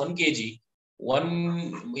of mass 1 kg,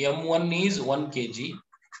 m1 is 1 kg,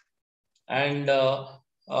 and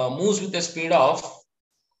moves with a speed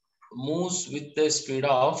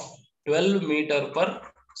of 12 meter per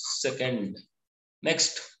second.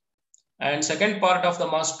 Next, and second part of the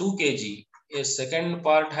mass 2 kg. A second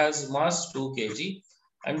part has mass 2 kg,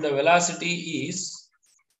 and the velocity is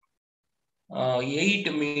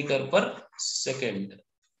 8 meter per second.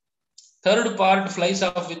 Third part flies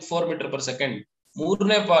off with 4 meter per second.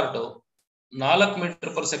 ಮೂರನೇ part 4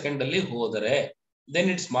 metre per second ಅಲ್ಲಿ ಹೋದರೆ then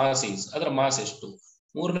its mass is, ಅದರ mass ಎಷ್ಟು?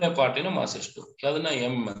 ಮೂರನೇ ಪಾರ್ಟಿನ mass ಎಷ್ಟು? ಅದನ್ನ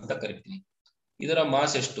m ಅಂತ ಕರಿತೀವಿ. ಇದರ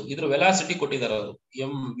ಮಾಸ್ ಎಷ್ಟು? ಇದರ ವೆಲಾಸಿಟಿ ಕೊಟ್ಟಿದ್ದಾರೆ ಅವರು,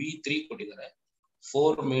 mv3 ಕೊಟ್ಟಿದ್ದಾರೆ,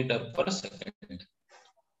 4 ಮೀಟರ್ ಪರ್ ಸೆಕೆಂಡ್.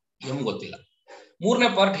 m ಗೊತ್ತಿಲ್ಲ. ಮೂರನೇ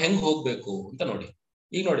ಪಾರ್ಟ್ ಹೆಂಗ್ ಹೋಗ್ಬೇಕು ಅಂತ ನೋಡಿ.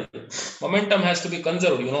 ಈಗ ನೋಡಿ, momentum has to B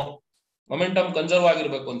conserved, you know. Momentum conserve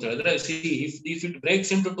ಆಗಿರಬೇಕು ಅಂತ ಹೇಳಿದ್ರೆ, if it breaks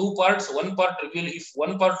into 2 parts, one part will, if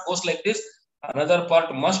one part goes like this, another part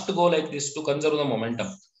must go like this to conserve the momentum.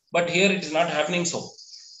 But here it is not happening so.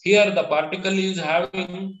 Here the particle is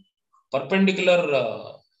having perpendicular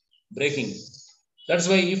breaking. That's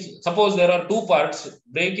why if suppose there are 2 parts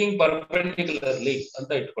breaking perpendicularly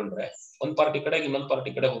anta itkondre, one part ಈ ಕಡೆ ಇನ್ನೊಂದು part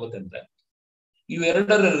ಈ ಕಡೆ ಹೋಗುತ್ತೆ ಅಂದ್ರೆ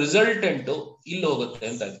ಇವೆರಡರ resultant ಇಲ್ಲಿ ಹೋಗುತ್ತೆ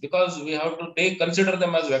ಅಂತ, because we have to consider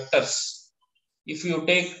them as vectors. If you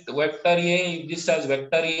take vector A, if this has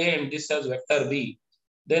vector A and this has vector B,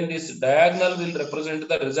 then this diagonal will represent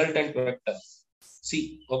the resultant vector C.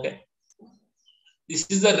 Okay, this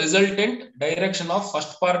is the resultant direction of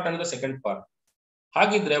first part and the second part.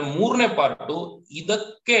 ಹಾಗಿದ್ರೆ ಮೂರನೇ part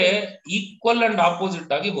ಇದಕ್ಕೆ equal and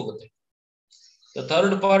opposite ಆಗಿ ಹೋಗುತ್ತೆ. The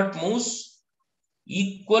third part moves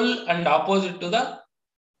equal and opposite to the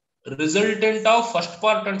resultant of first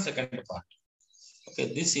part and second part. Okay,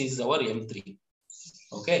 this is our M3.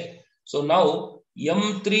 Okay, so now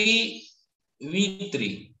M3 V3,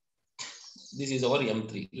 this is our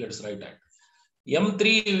M3. Let's write that. M3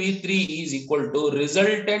 V3 is equal to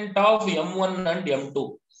resultant of M1 and M2.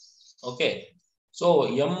 Okay, so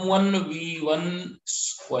M1 V1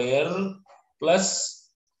 square plus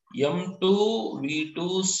M2 V2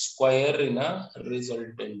 square in a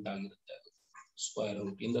resultant ಆಗಿರುತ್ತೆ, square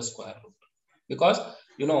root, in the square root, because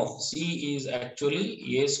you know C is actually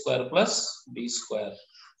A square plus B square.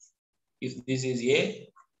 If this is A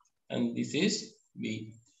and this is B,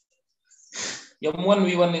 M1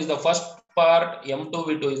 V1 is the first part, M2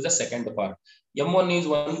 V2 is the second part. M1 is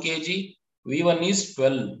 1 kg, V1 is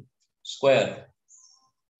 12 square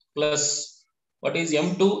plus what is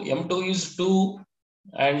M2? M2 is 2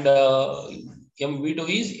 and V2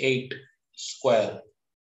 is 8 square.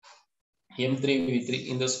 M3 V3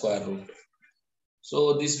 in the square root.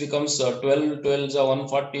 So this becomes 12 is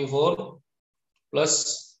 144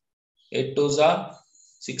 plus 8 2s are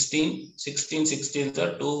 16, 16 16s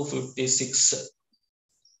are 256.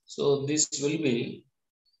 So this will be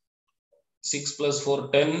 6 plus 4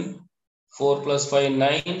 10, 4 plus 5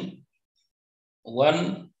 9,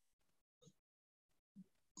 1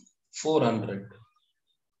 400.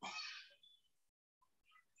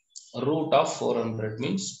 Root of 400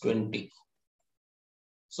 means 20.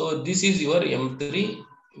 So this is your M3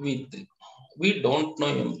 V3. We don't know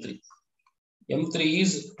M3. M3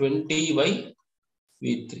 is 20 by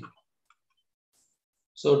V3.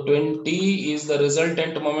 So 20 is the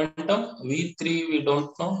resultant momentum. V3 we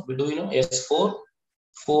don't know. We do know S4,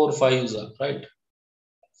 4 5s are right.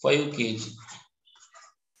 5 kg.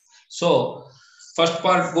 So first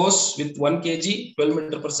part goes with 1 kg, 12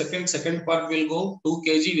 meter per second. Second part will go 2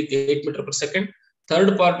 kg with 8 meter per second.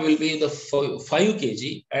 Third part will be the 5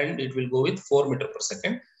 kg and it will go with 4 meter per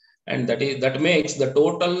second. And that makes the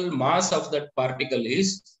total mass of that particle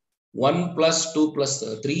is 1 plus 2 plus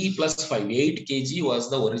 3 plus 5. 8 kg was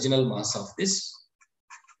the original mass of this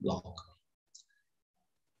block.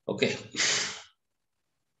 Okay.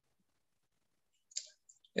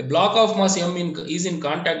 A block of mass M is in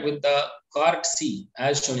contact with the cart C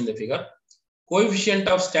as shown in the figure. Coefficient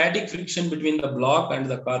of static friction between the block and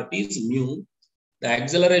the cart is mu. The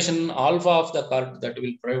acceleration alpha of the cart that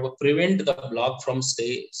will prevent the block from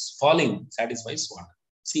falling satisfies what?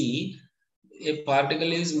 See, a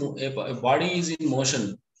particle is a body is in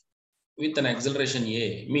motion with an acceleration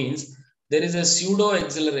A means there is a pseudo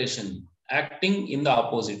acceleration acting in the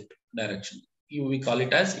opposite direction. We call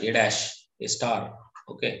it as A dash, A star.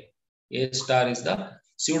 Okay, A star is the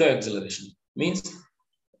pseudo acceleration. Means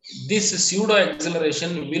this pseudo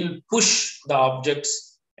acceleration will push the objects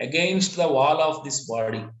against the wall of this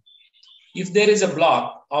body. If there is a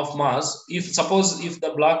block of mass, suppose if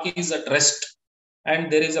the block is at rest and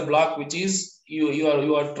there is a block which is you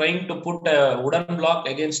are trying to put a wooden block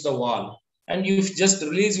against the wall and you just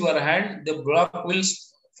release your hand, the block will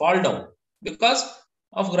fall down because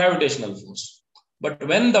of gravitational force. But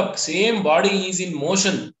when the same body is in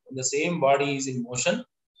motion,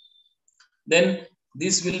 then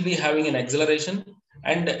this will be having an acceleration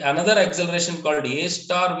and another acceleration called A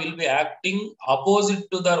star will be acting opposite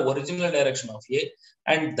to the original direction of A,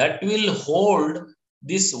 and that will hold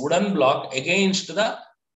this wooden block against the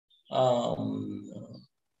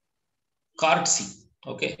cart C.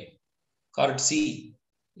 Okay, cart C.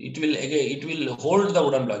 It will hold the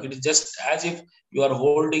wooden block. It is just as if you are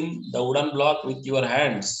holding the wooden block with your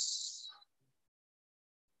hands.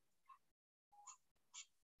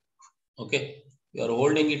 Okay, you are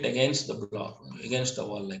holding it against the block, against the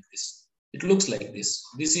wall like this. It looks like this.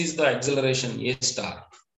 This is the acceleration A star.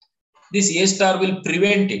 This A star will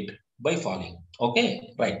prevent it by falling.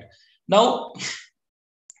 Okay, right. Now,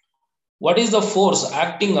 what is the force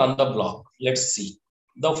acting on the block? Let's see.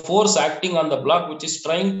 The force acting on the block which is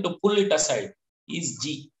trying to pull it aside is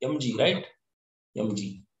mg, right?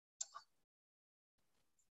 Mg.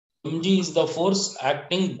 Mg is the force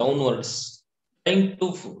acting downwards, trying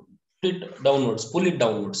to pull it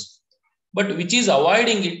downwards. But which is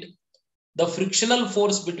avoiding it, the frictional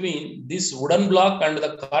force between this wooden block and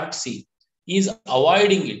the cart C is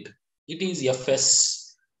avoiding it. It is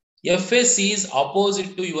Fs. Fs is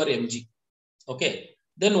opposite to your mg. Okay.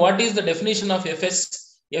 Then what is the definition of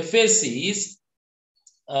Fs? Fs is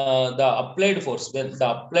the applied force. When the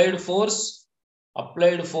applied force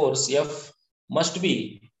F must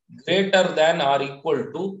be greater than or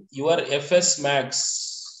equal to your Fs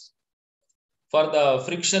max for the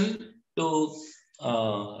friction to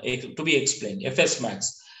be explained. Fs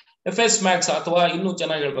max. Fs max ಅಥವಾ ಇನ್ನೂ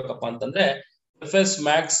ಚೆನ್ನಾಗಿ ಹೇಳಬೇಕಪ್ಪ ಅಂತಂದ್ರೆ Fs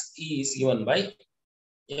max is given by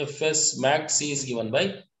Fs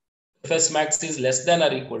max is less than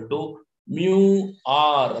or equal to mu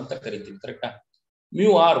r ಅಂತ ಕರೀತೀವಿ, ಕರೆಕ್ಟಾ? Mu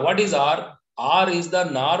r, what is r? R is the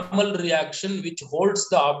normal reaction which holds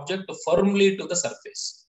the object firmly to the surface.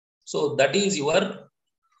 So that is your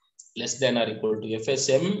less than or equal to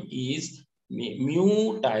Fsm is mu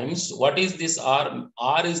times, what is this r?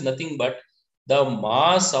 R is nothing but the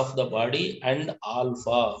mass of the body and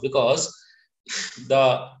alpha, because the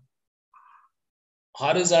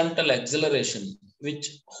horizontal acceleration which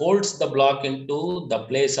holds the block into the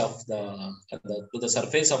place of to the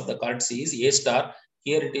surface of the cart C is A star,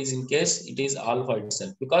 Here it is in case it is alpha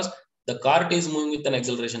itself, because the cart is moving with an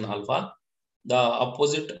acceleration alpha. The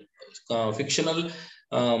opposite fictional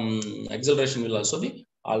acceleration will also be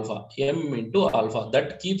alpha, m into alpha. That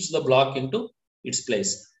keeps the block into its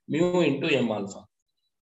place, mu into m alpha.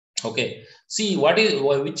 Okay, see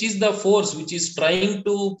which is the force which is trying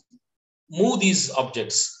to move these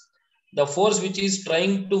objects. The force which is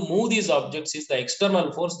trying to move these objects is the external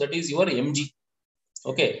force, that is your mg.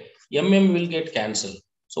 Okay, mm will get cancelled.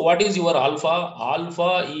 So what is your alpha?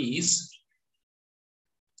 Alpha is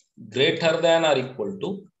greater than or equal to,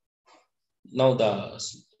 now the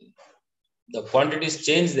quantities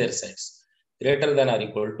change their sides, greater than or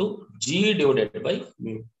equal to g divided by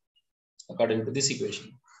mu, according to this equation.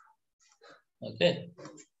 Okay,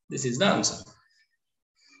 this is the answer.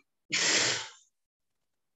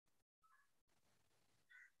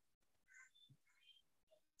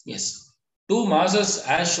 Yes, two masses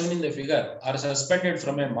as shown in the figure are suspended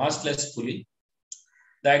from a massless pulley.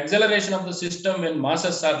 The acceleration of the system when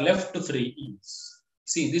masses are left free is,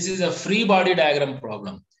 see, this is a free body diagram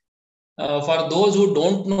problem. For those who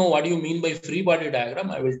don't know what you mean by free body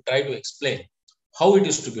diagram, I will try to explain how it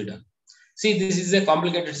is to be done. See, this is a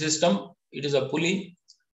complicated system. It is a pulley,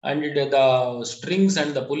 and the strings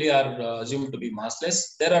and the pulley are assumed to be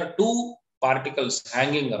massless. There are two particles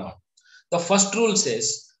hanging around. The first rule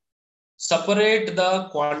says, separate the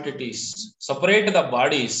quantities, separate the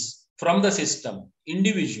bodies from the system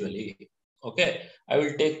individually. Okay, I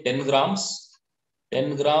will take 10 grams.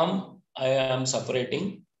 10 gram I am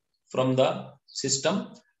separating from the system,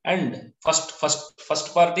 and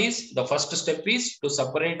first part is, the first step is to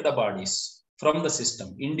separate the bodies from the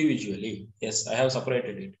system individually. Yes, I have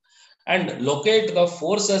separated it, and locate the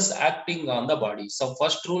forces acting on the body. So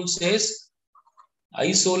first rule says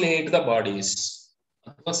isolate the bodies,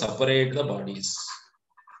 separate the bodies.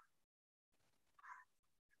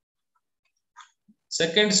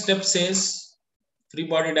 Second step says, free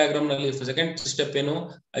body diagram nalli second step eno,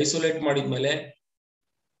 isolate madidmele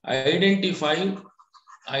identify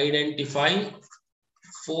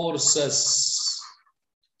forces.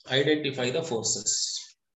 Identify the forces.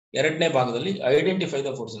 ಎರಡನೇ ಭಾಗದಲ್ಲಿ identify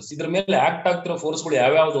the forces. ಇದ್ರ ಮೇಲೆ act ಆಗ್ತಿರೋ ಫೋರ್ಸ್ಗಳು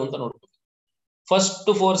ಯಾವ್ಯಾವುದು ಅಂತ ನೋಡ್ಬೇಕು. First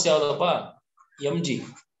force ಯಾವ್ದಪ್ಪ? mg.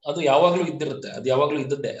 ಅದು ಯಾವಾಗ್ಲೂ ಇದ್ದಿರುತ್ತೆ, ಅದು ಯಾವಾಗ್ಲೂ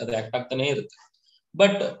ಇದ್ದದ್ದೇ, ಅದು ಆಕ್ಟ್ ಆಗ್ತಾನೆ ಇರುತ್ತೆ.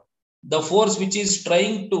 But the force which is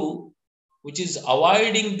trying to, which is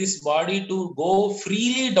avoiding this body to go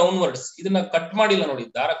freely downwards, ಇದನ್ನ ಕಟ್ ಮಾಡಿಲ್ಲ ನೋಡಿ,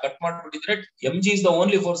 ದಾರ cut ಮಾಡಿಬಿಟ್ಟಿದ್ರೆ mg is the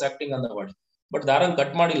only force acting on the body, but ದಾರನ್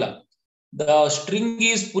cut ಮಾಡಿಲ್ಲ. The string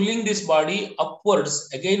is pulling this body upwards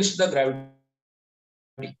against the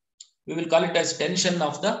gravity. We will call it as tension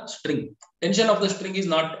of the string. Tension of the string is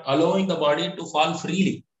not allowing the body to fall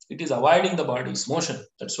freely, it is avoiding the body's motion.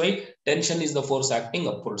 That's why tension is the force acting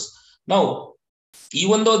upwards. Now,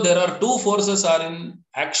 even though there are two forces are in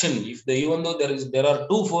action, even though there are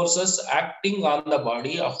two forces acting on the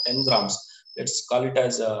body of 10 grams, let's call it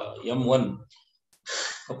as m1.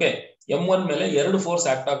 Okay, m1 mele ಎರಡು force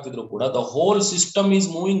act ಆಗ್ತಿದ್ರು ಕೂಡ, the whole system is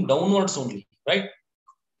moving downwards only, right?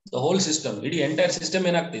 The whole system, ಇಡೀ entire system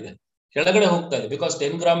ಏನಾಗ್ತಿದೆ, ಕೆಳಗಡೆ ಹೋಗ್ತಾ ಇದೆ, because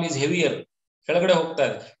 10 gram is heavier. ಕೆಳಗಡೆ ಹೋಗ್ತಾ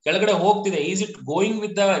ಇದೆ, ಕೆಳಗಡೆ ಹೋಗ್ತಿದೆ. Is it going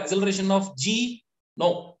with the acceleration of g? No,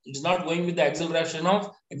 it is not going with the acceleration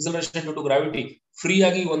due to gravity. Free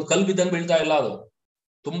ಆಗಿ ಒಂದು ಕಲ್ಲು ಬಿದ್ದಂಗೆ ಬೀಳ್ತಾ ಇಲ್ಲ, ಅದು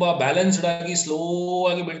ತುಂಬಾ ಬ್ಯಾಲೆನ್ಸ್ಡ್ ಆಗಿ ಸ್ಲೋ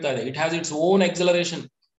ಆಗಿ ಬೀಳ್ತಾ ಇದೆ. It has its own acceleration.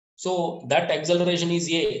 So that acceleration is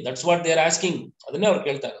a, that's what they are asking, ಅದನ್ನೇ ಅವ್ರು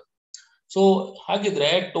ಕೇಳ್ತಾ ಇರೋದು. ಸೊ ಹಾಗಿದ್ರೆ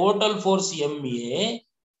total force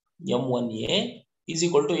m1a is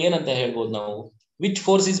equal to ಏನಂತ ಹೇಳ್ಬೋದು ನಾವು? Which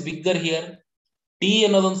force is bigger here? t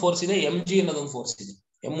ಅನ್ನೋದೊಂದು ಫೋರ್ಸ್ ಇದೆ, mg ಅನ್ನೋದೊಂದು ಫೋರ್ಸ್ ಇದೆ,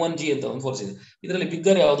 m1g ಅಂತ ಒಂದು ಫೋರ್ಸ್ ಇದೆ. ಇದರಲ್ಲಿ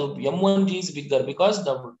ಬಿಗ್ಗರ್ ಯಾವುದು? m1g is bigger because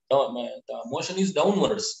the motion is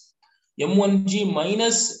downwards. m1g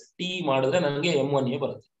minus t ಮಾಡಿದ್ರೆ ನನಗೆ m1a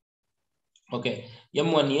ಬರುತ್ತೆ. Okay,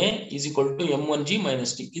 m1a is equal to m1g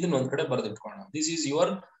minus t. ಇದನ್ನ ಒಂದ್ ಕಡೆ ಬರೆದಿಟ್ಕೊಳ್ಳೋಣ. This is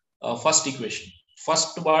your first equation.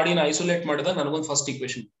 First ಬಾಡಿನ ಐಸೋಲೇಟ್ ಮಾಡಿದಾಗ ನನಗೊಂದು ಫಸ್ಟ್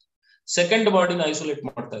ಇಕ್ವೇಶನ್. ಸೆಕೆಂಡ್ ಬಾಡಿನ ಐಸೋಲೇಟ್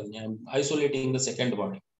ಮಾಡ್ತಾ ಇದ್ದೀನಿ. I am isolating the second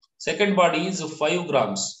body. Second body is 5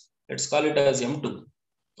 grams. Let's call it as m2.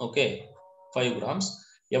 Okay, 5 grams.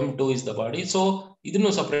 m2 is the body. So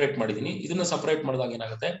ಇದನ್ನು separate ಮಾಡಿದೀನಿ. ಇದನ್ನ separate ಮಾಡಿದಾಗ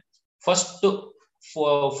ಏನಾಗುತ್ತೆ? First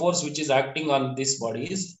force which is acting on this body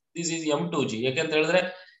is m2g. ಯಾಕೆಂತ ಹೇಳಿದ್ರೆ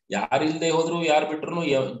ಯಾರು ಇಲ್ಲದೆ ಹೋದ್ರು, ಯಾರು ಬಿಟ್ರು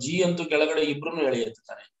g ಅಂತೂ ಕೆಳಗಡೆ ಇಬ್ರು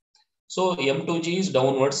ಎಳೆಯುತ್ತಾರೆ. So m2g is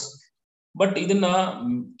downwards. But ಇದನ್ನ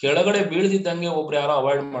ಕೆಳಗಡೆ ಬೀಳದಿದ್ದಂಗೆ ಒಬ್ರು ಯಾರೋ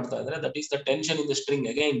ಅವಾಯ್ಡ್ ಮಾಡ್ತಾ ಇದ್ರೆ, that is the tension in the string.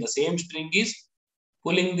 Again the same string is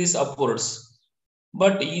pulling this upwards.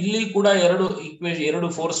 But ಇಲ್ಲಿ ಕೂಡ ಎರಡು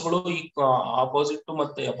ಫೋರ್ಸ್ಗಳು ಆಪೋಸಿಟ್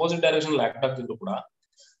ಮತ್ತೆ ಅಪೋಸಿಟ್ ಡೈರೆಕ್ಷನ್ ಆಕ್ಟ್ ಆಗ್ತಿದ್ರು ಕೂಡ,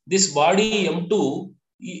 this body m2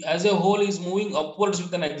 as A hole is moving upwards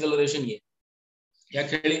with an acceleration a. ಯಾಕೆ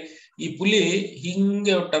ಹೇಳಿ? ಈ ಪುಲಿ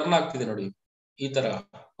ಹಿಂಗೆ ಟರ್ನ್ ಆಗ್ತಿದೆ ನೋಡಿ, ಈ ತರ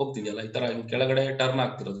ಹೋಗ್ತಿದೆಯಲ್ಲ, ಈ ತರ ಕೆಳಗಡೆ ಟರ್ನ್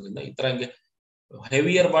ಆಗ್ತಿರೋದ್ರಿಂದ ಈ ತರ ಹಿಂಗೆ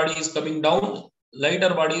heavier body is coming down, lighter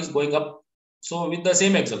body is going up, so with the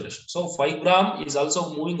same acceleration. So 5 gram is also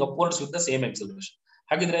moving upwards with the same acceleration.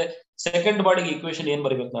 ಹಾಗಿದ್ರೆ ಸೆಕೆಂಡ್ ಬಾಡಿಗೆ ಇಕ್ವೇಶನ್ ಏನ್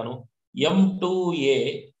ಬರೀಬೇಕು ನಾನು? m2a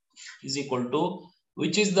is equal to,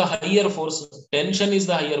 which is the higher force? Tension is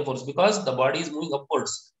the higher force because the body is moving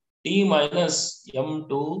upwards. T minus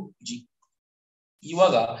m2g.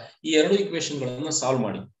 ಇವಾಗ ಈ ಎರಡು equation ಗಳನ್ನ solve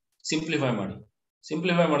ಮಾಡಿ, ಸಿಂಪ್ಲಿಫೈ ಮಾಡಿ.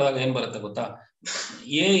 ಸಿಂಪ್ಲಿಫೈ ಮಾಡಿದಾಗ ಏನ್ ಬರುತ್ತೆ ಗೊತ್ತಾ?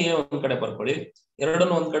 ಎ ಒಂದ್ ಕಡೆ ಬರ್ಕೊಳ್ಳಿ,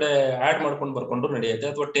 ಎರಡನ್ನು ಒಂದ್ ಕಡೆ ಆಡ್ ಮಾಡ್ಕೊಂಡು ಬರ್ಕೊಂಡ್ರು ನಡೆಯುತ್ತೆ,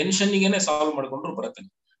 ಅಥವಾ ಟೆನ್ಷನ್ ಗೆನೆ ಸಾಲ್ವ್ ಮಾಡ್ಕೊಂಡ್ರು ಬರುತ್ತೆ.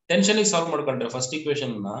 ಟೆನ್ಷನ್ ಗೆ ಸಾಲ್ವ್ ಮಾಡ್ಕೊಂಡ್ರೆ ಫಸ್ಟ್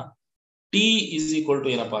ಇಕ್ವೇಶನ್ ನ ಟಿ ಇಸ್ ಈಕ್ವಲ್ ಟು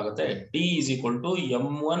ಏನಪ್ಪಾ ಆಗುತ್ತೆ? T is equal to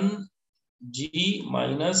m1g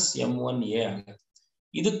minus m1a ಆಗುತ್ತೆ.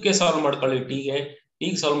 ಇದಕ್ಕೆ ಸಾಲ್ವ್ ಮಾಡ್ಕೊಳ್ಳಿ,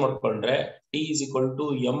 ಟಿಗೆ ಸಾಲ್ವ್ ಮಾಡ್ಕೊಂಡ್ರೆ T is equal to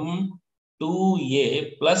m2a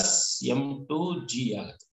plus m2g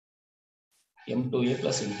ಆಗುತ್ತೆ. m2a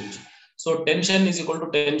plus m2g. So tension is equal to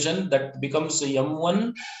tension, that becomes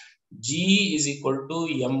m1g is equal to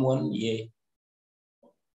m1a.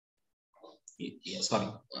 Sorry,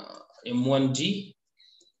 m1g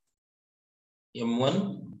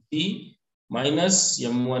minus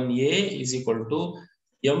m1a is equal to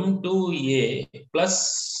m2a plus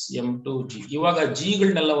m2g. ಇವಾಗ g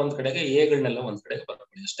ಗಳನ್ನೆಲ್ಲ ಒಂದ್ ಕಡೆಗೆ, a ಗಳನ್ನೆಲ್ಲ ಒಂದ್ ಕಡೆಗೆ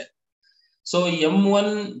ಬರ್ಕೊಳ್ಳಿ ಅಷ್ಟೇ. So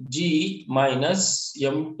m1g minus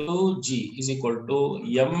m2g is equal to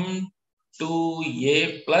m2a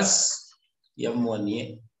plus m1a,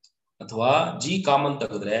 ಅಥವಾ g common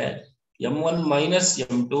ತೆಗೆದ್ರೆ m1 minus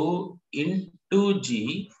m2 into g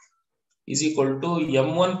is equal to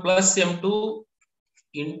m1 plus m2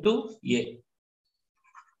 into a.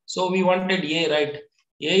 So we wanted a, right?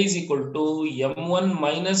 A is equal to m1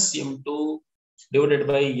 minus m2 divided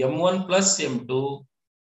by m1 plus m2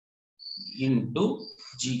 into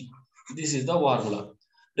g. This is the formula.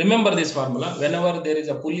 Remember this formula. Whenever there is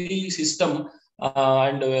a pulley system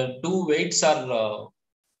and two weights are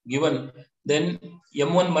given, then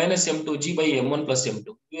m1 minus m2 g by m1 plus m2.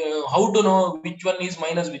 How to know which one is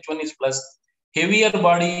minus, which one is plus? Heavier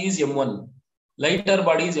body is m1, lighter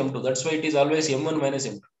body is m2. That's why it is always m1 minus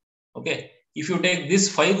m2. Okay. If you take this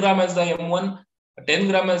 5 gram as the m1, 10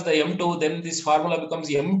 gram as the m2, then this formula becomes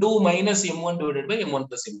m2 minus m1 divided by m1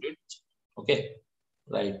 plus m2. Okay,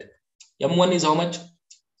 right. M1 is how much?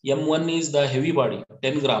 M1 is the heavy body,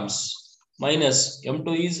 10 grams, minus M2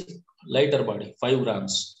 is lighter body, 5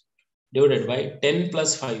 grams, divided by 10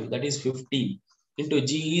 plus 5, that is 15, into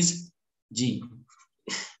G is G.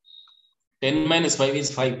 10 minus 5 is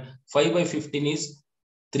 5. 5 by 15 is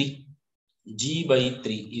 3. G by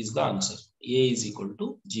 3 is the answer. A is equal to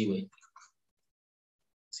G by 3.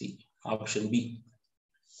 See, option B.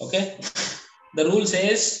 Okay. The rule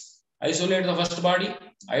says, isolate the first body,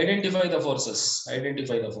 identify the forces.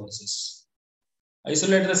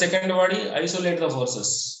 Isolate the second body, isolate the forces.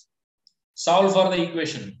 Solve for the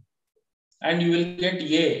equation, and you will get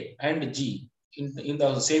A and G in the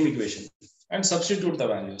same equation, and substitute the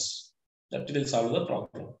values. That will solve the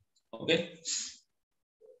problem. Okay.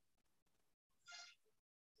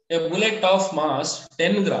 A bullet of mass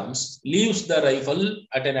 10 grams leaves the rifle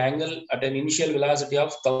at an angle at an initial velocity of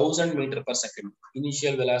 1000 meter per second.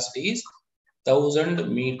 Initial velocity is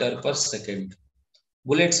 1000 meter per second.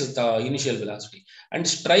 Bullets the initial velocity, and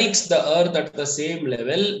strikes the earth at the same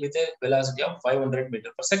level with a velocity of 500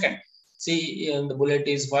 meter per second. See, the bullet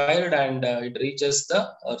is fired and it reaches the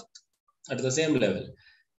earth at the same level,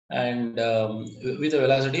 and with a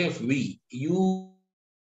velocity of v.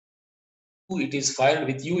 It is fired,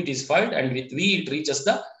 with u it is fired, and with v it reaches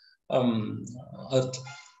the earth.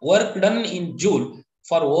 Work done in joule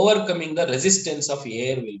for overcoming the resistance of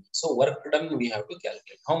air will be. So work done, we have to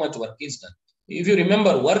calculate how much work is done. If you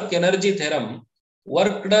remember work energy theorem,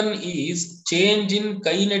 work done is change in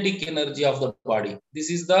kinetic energy of the body. This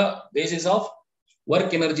is the basis of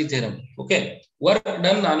work energy theorem. Okay, work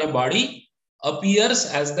done on a body appears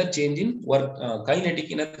as the change in work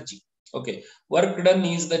kinetic energy. Okay, work done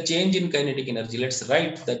is the change in kinetic energy. Let's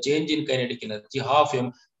write the change in kinetic energy. Half m,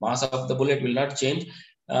 mass of the bullet will not change.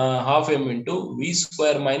 Half m into v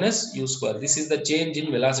square minus u square. This is the change in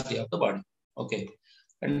velocity of the body. Okay,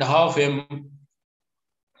 and half m,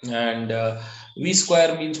 and v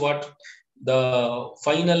square means what? The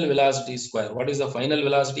final velocity square. What is the final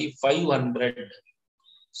velocity? 500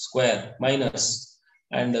 square minus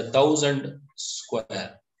and 1000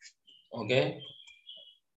 square. Okay.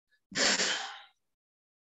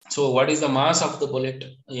 So what is the mass of the bullet?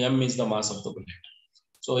 M is the mass of the bullet.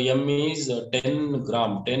 So M is 10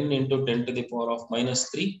 gram. 10 into 10 to the power of minus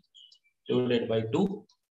 3 divided by 2.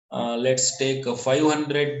 Let's take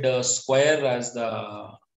 500 square as the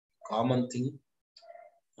common thing,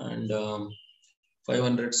 and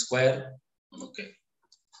 500 square. Okay,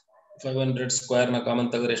 500 square na common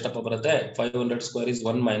tagre estappa barutte. 500 square is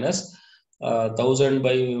 1 minus 1000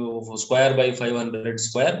 by square by 500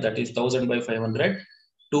 square, that is 1000 by 500.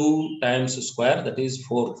 2 times square, that is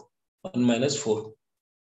 4. 1 minus 4.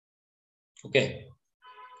 Okay,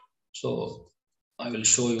 so I will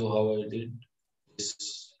show you how I did this.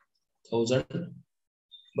 1000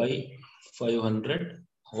 by 500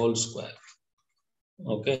 whole square.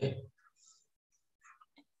 Okay,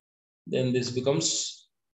 then this becomes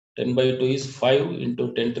 10 by 2 is 5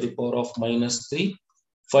 into 10 to the power of minus 3.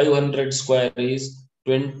 500 square is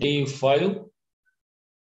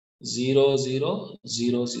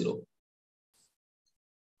 25,00,00.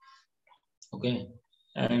 Okay,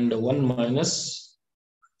 and 1 minus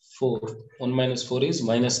 4. 1 minus 4 is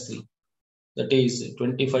minus 3. That is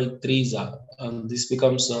 25 threes are, and this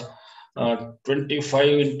becomes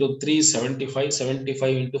 25 into 3, 75.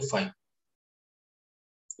 75 into 5.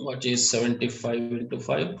 What is 75 into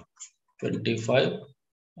 5? 25.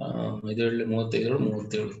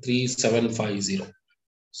 3750.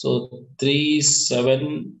 So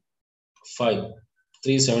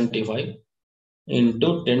 375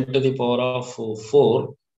 into 10 to the power of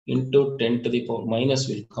 4 into 10 to the power minus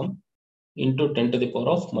will come into 10 to the power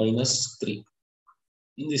of minus 3.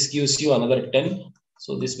 This gives you another 10.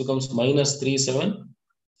 So this becomes minus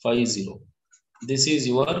 3750. This is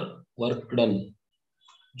your work done,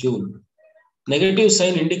 Joule. Negative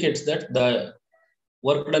sign indicates that the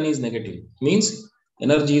work done is negative, means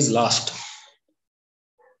energy is lost.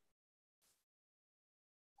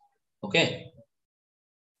 Okay.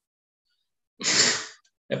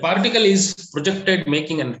 A particle is projected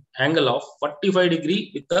making an angle of 45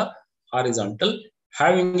 degree with the horizontal,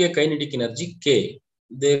 having a kinetic energy K.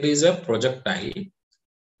 There is a projectile.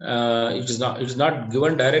 It is not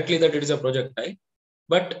given directly that it is a projectile,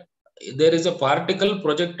 but there is a particle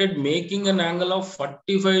projected making an angle of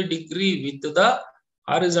 45 degree with the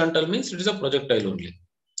horizontal, means it is a projectile only.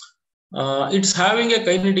 It's having a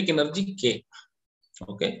kinetic energy K.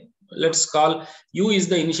 Okay, let's call U is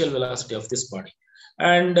the initial velocity of this body,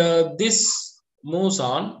 and this moves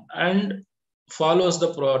on and follows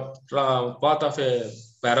the path of a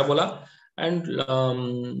parabola, and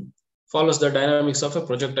follows the dynamics of a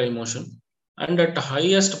projectile motion. And at the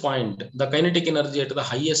highest point, the kinetic energy at the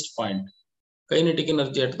highest point,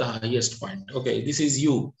 okay, this is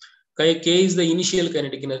U. K is the initial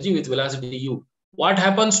kinetic energy with velocity U. What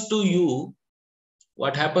happens to U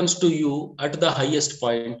at the highest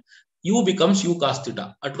point? U becomes U cos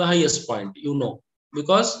theta at the highest point,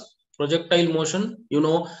 because projectile motion,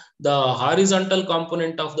 the horizontal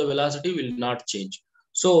component of the velocity will not change.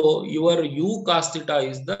 So your U cos theta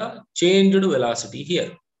is the changed velocity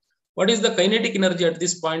here. What is the kinetic energy at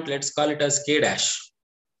this point? Let's call it as K dash.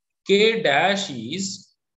 K dash is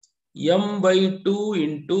m by 2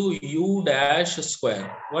 into U dash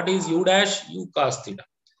square. What is U dash? U cos theta.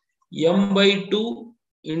 M by 2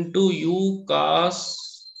 into U cos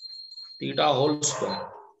theta whole square.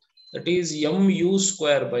 That is mu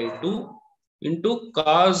square by 2 into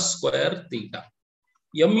cos square theta.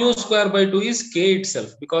 Mu square by 2 is K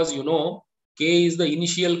itself, because K is the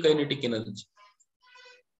initial kinetic energy.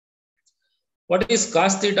 What is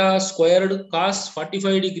cos theta squared? Cos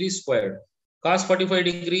 45 degrees squared. Cos 45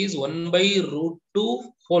 degrees 1 by root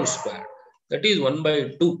 2 whole square. That is 1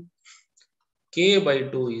 by 2. K by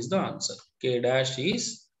 2 is the answer. K dash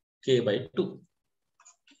is K by 2.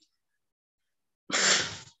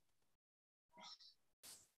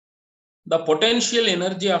 The potential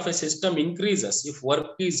energy of a system increases if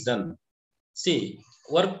work is done. See,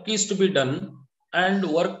 work is to be done, and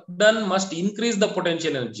work done must increase the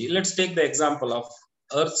potential energy. Let's take the example of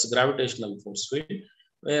Earth's gravitational force field,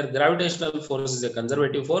 where gravitational force is a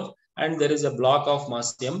conservative force, and there is a block of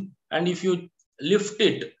mass m, and if you lift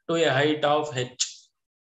it to a height of h,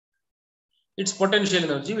 its potential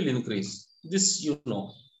energy will increase. This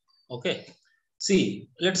okay. See,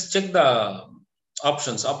 let's check the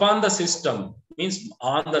options. Upon the system means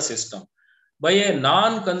on the system by a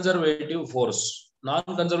non-conservative force.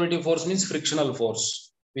 Non-conservative force means frictional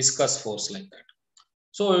force, viscous force, like that.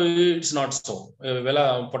 So it's not so.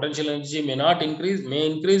 Potential energy may not increase, may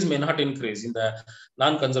increase, may not increase in the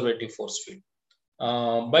non-conservative force field.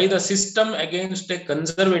 By the system against a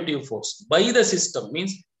conservative force. By the system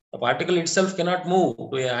means the particle itself cannot move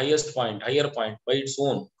to a higher point by its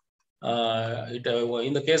own.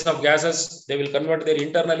 In the case of gases, they will convert their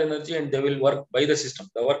internal energy and they will work by the system.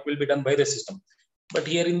 The work will be done by the system. But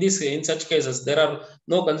here in such cases, there are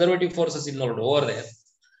no conservative forces involved over there.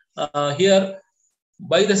 Here,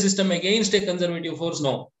 by the system against a conservative force,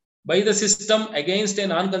 no. By the system against a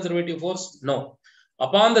non-conservative force? No.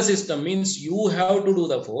 Upon the system means you have to do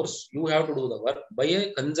the force, you have to do the work by a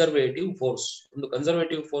conservative force. ಒಂದು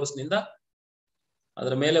conservative force ನಿಂದ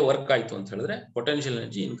ಅದರ ಮೇಲೆ work ಆಯ್ತು ಅಂತ ಹೇಳಿದ್ರೆ potential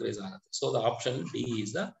energy increase ಆಗುತ್ತೆ. So the option D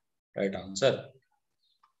is the right answer.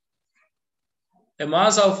 A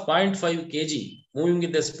mass of 0.5 kg moving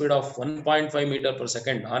with the speed of 1.5 meter per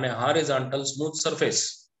second on a horizontal smooth surface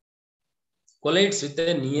collides with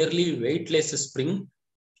a nearly weightless spring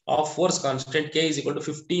of force constant K is equal to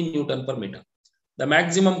 15 Newton per meter. The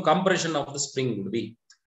maximum compression of the spring would be.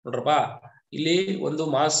 ನೋಡ್ರಪ್ಪ, ಇಲ್ಲಿ ಒಂದು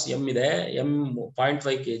mass M ಇದೆ, M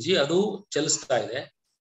 0.5 kg, ಅದು ಚಲಿಸ್ತಾ ಇದೆ.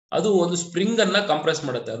 ಅದು ಒಂದು spring ಅನ್ನ compress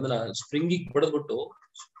ಮಾಡುತ್ತೆ. ಅದನ್ನ ಸ್ಪ್ರಿಂಗಿಗೆ ಬಡದ್ಬಿಟ್ಟು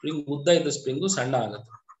ಸ್ಪ್ರಿಂಗ್ ಉದ್ದ ಇದ್ದ ಸ್ಪ್ರಿಂಗು ಸಣ್ಣ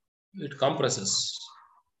ಆಗುತ್ತೆ. ಇಟ್ ಕಂಪ್ರೆಸಸ್.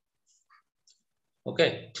 ಓಕೆ,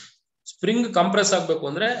 ಸ್ಪ್ರಿಂಗ್ ಕಂಪ್ರೆಸ್ ಆಗಬೇಕು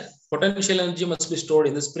ಅಂದ್ರೆ potential energy must be stored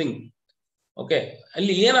in the spring. Okay,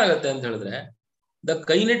 ಅಲ್ಲಿ ಏನಾಗುತ್ತೆ ಅಂತ ಹೇಳಿದ್ರೆ the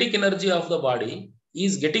kinetic energy of the body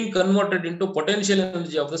is getting converted into potential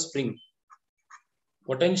energy of the spring.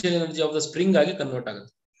 Potential energy of the spring agi convert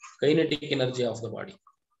agutte. Kinetic energy of the body.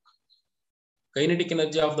 Kinetic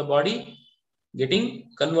energy of the body getting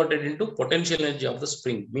converted into potential energy of the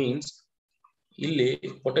spring means illi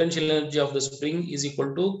potential energy of the spring is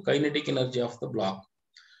equal to kinetic energy of the block.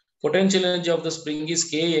 Potential energy of the spring is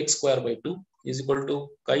kx square by 2 is equal to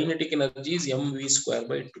kinetic energy is mv square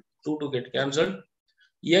by 2. 2 to get cancelled.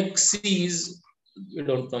 X is, we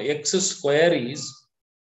don't know, x square is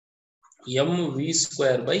mv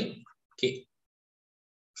square by k.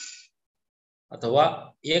 Athava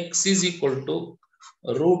x is equal to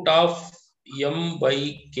root of m by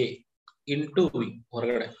k into v.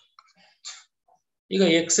 ಹೊರಗಡೆ ಈಗ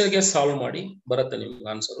x ಗೆ solve ಮಾಡಿ ಬರುತ್ತೆ ನಿಮಗೆ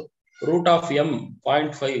answer. Root of m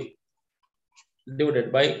 0.5 divided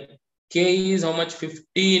by k is how much?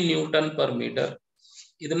 15 Newton per meter.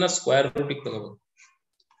 ಇದನ್ನ square root ಗೆ ತಗೋಬೇಕು.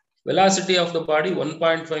 Velocity of the body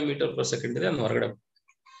 1.5 meter per second ಇದೆ, ಅದನ್ನ ಹೊರಗಡೆ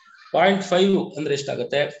 0.5 ಅಂದ್ರೆ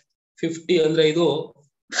ಎಷ್ಟಾಗುತ್ತೆ? 50 ಅಂದ್ರೆ ಇದು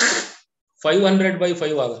 500 by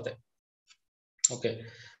 5 ಆಗುತ್ತೆ. ಓಕೆ,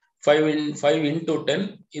 5 into 10,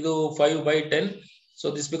 ಇದು 5 by 10, so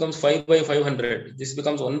this becomes 5 by 500, this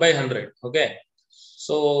becomes 1 by 100. okay,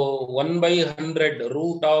 so 1 by 100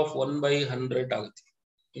 root of 1 by 100 ಆಗುತ್ತೆ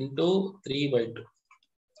into 3 by 2,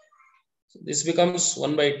 so this becomes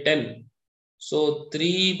 1 by 10. So 3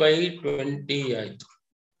 by 20 ಆಯ್ತು.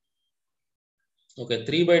 ಓಕೆ,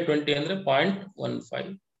 3 by 20 ಅಂದ್ರೆ 0.15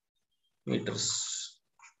 meters.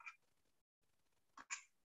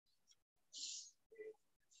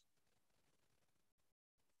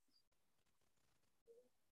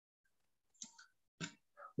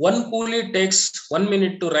 One coolie takes 1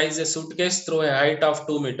 minute to raise a suitcase through a height of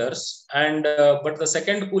 2 meters, and but the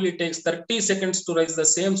second coolie takes 30 seconds to raise the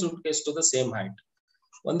same suitcase to the same height.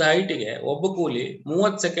 ಒಂದು ಹೈಟಿಗೆ ಒಬ್ಬ ಕೂಲಿ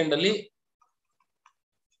 30 second ಅಲ್ಲಿ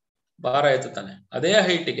ಭಾರ ಎತ್ತುತ್ತಾನೆ. ಅದೇ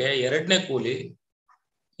ಹೈಟಿಗೆ ಎರಡನೇ ಕೂಲಿ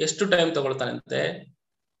ಎಷ್ಟು time ತಗೊಳ್ತಾನೆ ಅಂತೆ?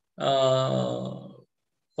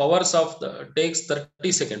 Powers of the takes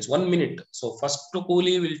 30 seconds, 1 minute. So first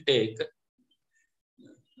ಕೂಲಿ ವಿಲ್ ಟೇಕ್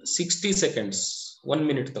 60 seconds, 1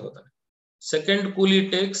 minute ತಗೋತಾನೆ. ಸೆಕೆಂಡ್ ಕೂಲಿ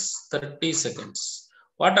takes 30 seconds.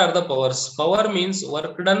 What are the powers? Power means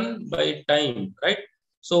work done by time, right?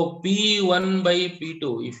 So P1 by P2,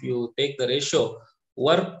 if you take the ratio,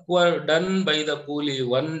 work done by the coolie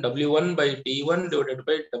W1 by T1 divided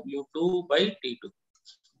by W2 by T2.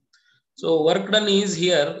 So work done is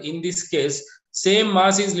here, in this case, same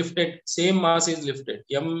mass is lifted,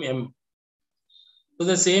 mm to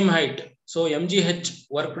the same height. So mgh,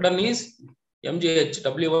 work done is mgh,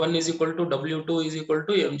 W1 is equal to W2 is equal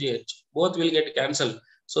to mgh. Both will get cancelled.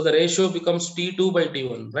 So the ratio becomes T2 by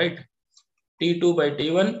T1, right? T2 by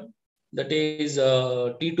T1, that is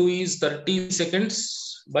T2 is 30 seconds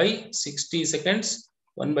by 60 seconds,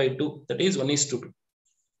 1 by 2, that is 1:2.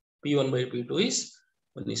 P1 by P2 is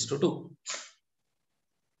 1:2.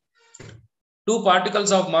 Two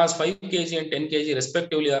particles of mass 5 kg and 10 kg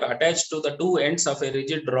respectively are attached to the two ends of a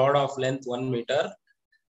rigid rod of length 1 meter.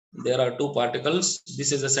 There are two particles.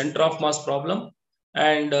 This is a center of mass problem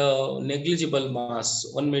and negligible mass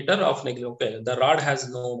 1 meter of negligible. Okay, the rod has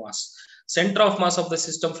no mass. Center of mass of the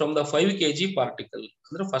system from the 5 kg particle,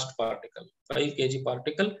 the first particle, 5 kg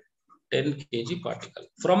particle, 10 kg particle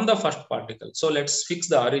from the first particle. So let's fix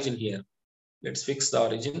the origin here. Let's fix the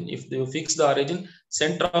origin. If you fix the origin,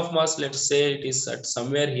 center of mass, let's say it is at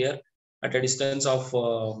somewhere here at a distance of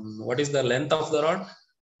what is the length of the rod?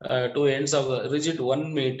 Two ends of the rigid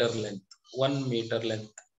 1 meter length. 1 meter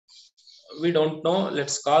length. We don't know.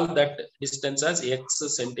 Let's call that distance as x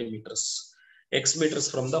centimeters. X meters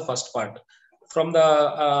from the first part. From the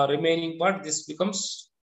remaining part, this becomes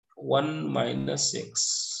 1 minus x.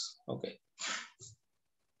 Okay.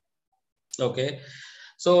 Okay.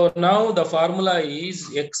 So now the formula is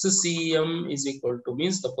XCM is equal to,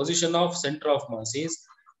 means the position of center of mass is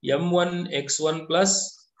M1 x1 plus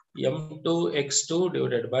M2 x2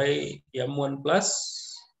 divided by M1 plus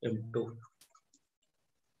M2.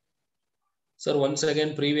 Sir, once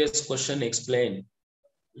again, previous question explain.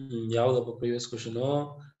 Yav previous question?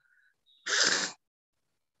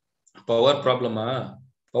 Power problem?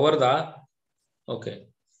 Power da? Okay.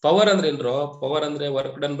 Power andre enro? Power andre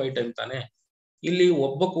work done by time tane. ಇಲ್ಲಿ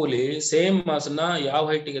ಒಬ್ಬ ಕೂಲಿ same ಮಾಸ್ನ ಯಾವ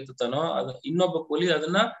ಹೈಟಿಗೆ ಎತ್ತುತ್ತಾನೋ ಅದು ಇನ್ನೊಬ್ಬ ಕೂಲಿ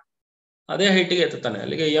ಅದನ್ನ ಅದೇ ಹೈಟಿಗೆ ಎತ್ತುತ್ತಾನೆ.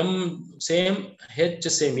 ಅಲ್ಲಿಗೆ ಎಂ ಸೇಮ್ ಹೆಚ್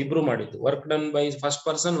ಸೇಮ್ ಇಬ್ರು ಮಾಡಿದ್ದು. Work done by first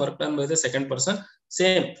person, work done by the second person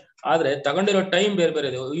same. ಆದ್ರೆ ತಗೊಂಡಿರೋ ಟೈಮ್ ಬೇರೆ ಬೇರೆ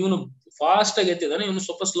ಇದೆ. ಇವನು ಫಾಸ್ಟ್ ಆಗಿ ಎತ್ತಿದ್ದಾನೆ, ಇವನು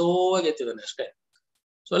ಸ್ವಲ್ಪ ಸ್ಲೋ ಆಗಿ ಎತ್ತಿದ್ದಾನೆ ಅಷ್ಟೇ.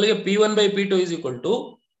 ಸೊ ಅಲ್ಲಿಗೆ P1 by P2 is equal to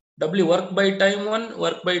W work by time 1,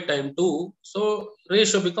 work by time 2. So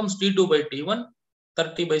ratio becomes T2 by T1,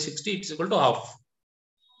 30 by 60, it's equal to half.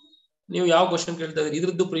 ನೀವು ಯಾವ ಕ್ವಶನ್ ಕೇಳ್ತಾ ಇದ್ದೀರಿ?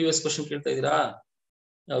 ಇದ್ರದ್ದು ಪ್ರೀವಿಯಸ್ ಕ್ವಶನ್ ಕೇಳ್ತಾ ಇದ್ದೀರಾ?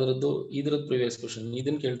 ಯಾವ್ದ್ರದ್ದು? ಇದ್ರದ್ದು ಪ್ರೀವಿಯಸ್ ಕ್ವಶನ್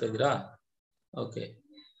ಇದನ್ನ ಕೇಳ್ತಾ ಇದ್ದೀರಾ? ಓಕೆ,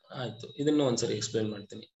 ಆಯ್ತು. ಇದನ್ನು ಒಂದ್ಸರಿ ಎಕ್ಸ್ಪ್ಲೈನ್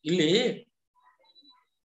ಮಾಡ್ತೀನಿ. ಇಲ್ಲಿ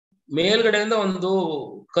ಮೇಲ್ಗಡೆಯಿಂದ ಒಂದು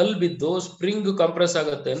ಕಲ್ ಬಿದ್ದು ಸ್ಪ್ರಿಂಗ್ ಕಂಪ್ರೆಸ್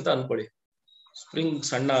ಆಗುತ್ತೆ ಅಂತ ಅನ್ಕೊಳ್ಳಿ. ಸ್ಪ್ರಿಂಗ್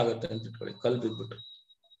ಸಣ್ಣ ಆಗುತ್ತೆ ಅಂತ ಇಟ್ಕೊಳ್ಳಿ, ಕಲ್ ಬಿದ್ಬಿಟ್ಟು.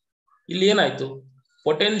 ಇಲ್ಲಿ ಏನಾಯ್ತು?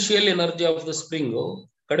 Potential energy of the spring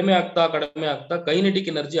ಕಡಿಮೆ ಆಗ್ತಾ ಕೈನೆಟಿಕ್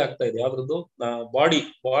ಎನರ್ಜಿ ಆಗ್ತಾ ಇದೆ. ಯಾವ್ದು?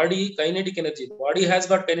 Body kinetic energy. Body has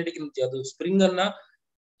got kinetic energy. ಅದು ಸ್ಪ್ರಿಂಗ್ ಅನ್ನ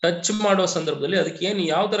ಟಚ್ ಮಾಡೋ ಸಂದರ್ಭದಲ್ಲಿ ಅದಕ್ಕೆ ಏನು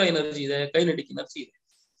ಯಾವ ತರ ಎನರ್ಜಿ ಇದೆ? ಕೈನೆಟಿಕ್ ಎನರ್ಜಿ ಇದೆ.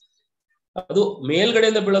 ಅದು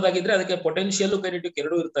ಮೇಲ್ಗಡೆಯಿಂದ ಬೀಳೋದಾಗಿದ್ರೆ ಅದಕ್ಕೆ ಪೊಟೆನ್ಶಿಯಲ್ ಕೈನೆಟಿಕ್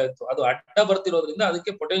ಎರಡೂ ಇರ್ತಾ ಇತ್ತು. ಅದು ಅಡ್ಡ ಬರ್ತಿರೋದ್ರಿಂದ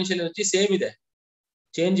ಅದಕ್ಕೆ ಪೊಟೆನ್ಶಿಯಲ್ ಎನರ್ಜಿ ಸೇಮ್ ಇದೆ,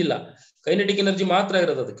 ಚೇಂಜ್ ಇಲ್ಲ. ಕೈನೆಟಿಕ್ ಎನರ್ಜಿ ಮಾತ್ರ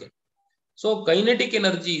ಇರೋದು ಅದಕ್ಕೆ. ಸೊ ಕೈನೆಟಿಕ್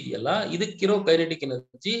ಎನರ್ಜಿ ಇದೆಯಲ್ಲ, ಇದಕ್ಕಿರೋ ಕೈನೆಟಿಕ್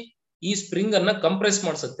ಎನರ್ಜಿ ಈ ಸ್ಪ್ರಿಂಗ್ ಅನ್ನ ಕಂಪ್ರೆಸ್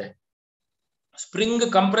ಮಾಡಿಸುತ್ತೆ. ಸ್ಪ್ರಿಂಗ್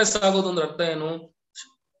ಕಂಪ್ರೆಸ್ ಆಗೋದು ಅಂದ್ರೆ ಅರ್ಥ ಏನು?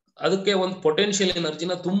 ಅದಕ್ಕೆ ಒಂದು ಪೊಟೆನ್ಶಿಯಲ್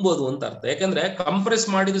ಎನರ್ಜಿನ ತುಂಬೋದು ಅಂತ ಅರ್ಥ. ಯಾಕಂದ್ರೆ ಕಂಪ್ರೆಸ್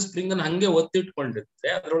ಮಾಡಿದ ಸ್ಪ್ರಿಂಗ್ ಅನ್ನ ಹಂಗೆ ಒತ್ತಿಟ್ಕೊಂಡಿರುತ್ತೆ,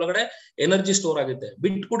 ಅದ್ರೊಳಗಡೆ ಎನರ್ಜಿ ಸ್ಟೋರ್ ಆಗುತ್ತೆ.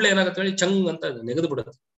 ಬಿಟ್ ಕೂಡಲೇ ಏನಾಗುತ್ತೆ ಹೇಳಿ? ಚಂಗ್ ಅಂತ ನೆಗೆದು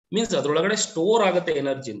ಬಿಡುತ್ತೆ. ಮೀನ್ಸ್ ಅದ್ರೊಳಗಡೆ ಸ್ಟೋರ್ ಆಗುತ್ತೆ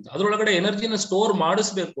ಎನರ್ಜಿ ಅಂತ. ಅದ್ರೊಳಗಡೆ ಎನರ್ಜಿನ ಸ್ಟೋರ್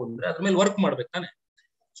ಮಾಡಿಸ್ಬೇಕು ಅಂದ್ರೆ ಅದ್ರ ಮೇಲೆ ವರ್ಕ್ ಮಾಡ್ಬೇಕು ತಾನೆ.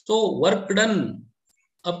 So work done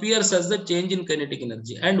appears as the change in kinetic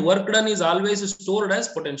energy and work done is always stored as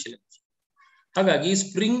potential energy. ಹಾಗಾಗಿ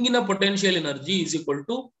ಸ್ಪ್ರಿಂಗಿನ potential energy is equal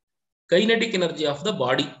to kinetic energy of the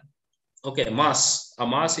body. Okay, mass. ಆ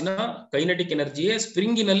ಮಾಸಿನ kinetic ಎನರ್ಜಿಯೇ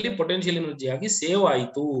ಸ್ಪ್ರಿಂಗಿನಲ್ಲಿ potential energy ಆಗಿ save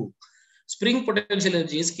ಆಯಿತು. Spring potential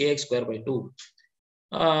energy is kx²/2.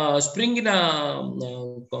 ಸ್ಪ್ರಿಂಗಿನ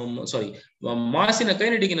ಮಾಸಿನ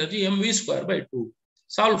kinetic energy mv²/2.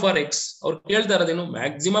 Solve for X. ಅವ್ರು ಕೇಳ್ತಾ ಇರೋದೇನು?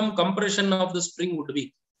 Maximum compression of the spring would be.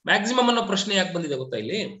 Maximum ಅನ್ನೋ ಪ್ರಶ್ನೆ ಯಾಕೆ ಬಂದಿದೆ ಗೊತ್ತಾ?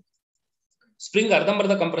 ಇಲ್ಲಿ ಸ್ಪ್ರಿಂಗ್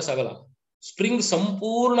ಅರ್ಧಂಬರ್ಧ ಕಂಪ್ರೆಸ್ ಆಗಲ್ಲ. ಸ್ಪ್ರಿಂಗ್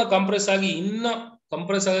ಸಂಪೂರ್ಣ ಕಂಪ್ರೆಸ್ ಆಗಿ ಇನ್ನ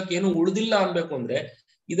ಕಂಪ್ರೆಸ್ ಆಗಕ್ಕೆ ಏನು ಉಳಿದಿಲ್ಲ ಅನ್ಬೇಕು ಅಂದ್ರೆ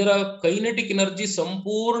ಇದರ ಕೈನೆಟಿಕ್ ಎನರ್ಜಿ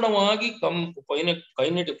ಸಂಪೂರ್ಣವಾಗಿ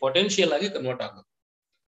ಕೈನೆಟಿಕ್ ಪೊಟೆನ್ಶಿಯಲ್ ಆಗಿ ಕನ್ವರ್ಟ್ ಆಗುತ್ತೆ.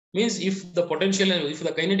 Means if the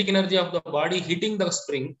kinetic energy of the body hitting the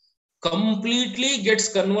spring completely gets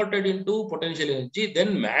converted into potential energy, then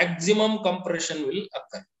maximum compression will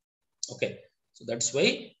occur. Okay, so that's why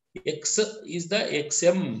X is the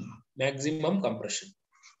XM, maximum compression.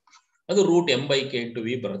 ಅದು √m/k/v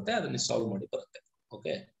ಬರುತ್ತೆ. ಅದನ್ನ solve ಮಾಡಿ ಬರುತ್ತೆ.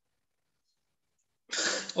 Okay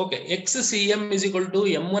okay XCM is equal to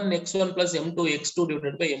m1 x1 plus m2 x2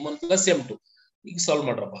 divided by m1 plus m2. ಈಗ solve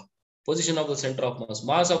ಮಾಡ್ರಪ್ಪ. Position of the center of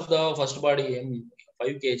mass of the first body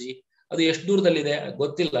 5 kg. ಅದು ಎಷ್ಟು ದೂರದಲ್ಲಿದೆ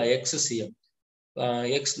ಗೊತ್ತಿಲ್ಲ. XCM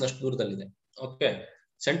x ನಷ್ಟು ದೂರದಲ್ಲಿದೆ. Okay,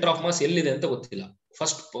 centre of mass ಎಲ್ಲಿದೆ ಅಂತ ಗೊತ್ತಿಲ್ಲ.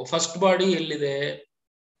 ಫಸ್ಟ್ ಬಾಡಿ ಎಲ್ಲಿದೆ?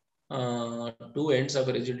 2 ends of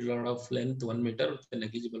a rigid rod of length 1 meter with a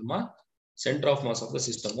negligible mass. Center of mass of the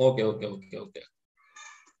system. Okay okay okay okay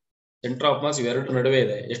centre of mass ಇವೆರಡು ನಡುವೆ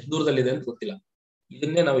ಇದೆ. ಎಷ್ಟು ದೂರದಲ್ಲಿದೆ ಅಂತ ಗೊತ್ತಿಲ್ಲ.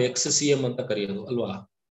 ಇದನ್ನೇ ನಾವು XCM ಅಂತ ಕರೆಯೋದು ಅಲ್ವಾ?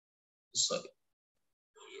 ಸಾರಿ,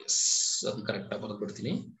 ಕರೆಕ್ಟ್ ಆಗಿ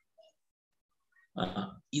ಬರೆದ್ಬಿಡ್ತೀನಿ.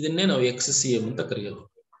 ಇದನ್ನೇ ನಾವು XCM ಅಂತ ಕರೆಯೋದು.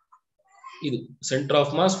 ಇದು ಸೆಂಟರ್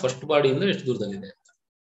ಆಫ್ ಮಾಸ್ ಫಸ್ಟ್ ಬಾಡಿಯಿಂದ ಎಷ್ಟು ದೂರದಲ್ಲಿದೆ ಅಂತ.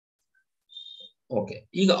 ಓಕೆ,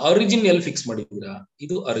 ಈಗ ಆರಿಜಿನ್ ಎಲ್ಲಿ ಫಿಕ್ಸ್ ಮಾಡಿದ್ದೀರಾ?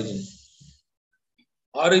 ಇದು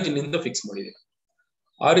ಆರಿಜಿನ್ ಇಂದ ಫಿಕ್ಸ್ ಮಾಡಿದ್ದೀರಾ.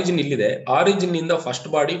 ಆರಿಜಿನ್ ಇಲ್ಲಿದೆ. ಆರಿಜಿನ್ ಇಂದ ಫಸ್ಟ್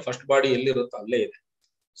ಬಾಡಿ ಎಲ್ಲಿರುತ್ತೋ ಅಲ್ಲೇ ಇದೆ.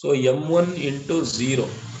 So m1 × 0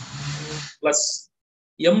 plus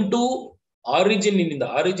m2 origin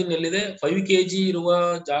ಎಲ್ಲಿದೆ? 5 kg ಇರುವ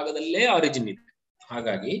ಜಾಗದಲ್ಲೇ ಆರಿಜಿನ್ ಇದೆ.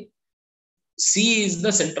 ಹಾಗಾಗಿ C is the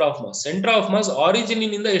centre of mass. Centre of mass origin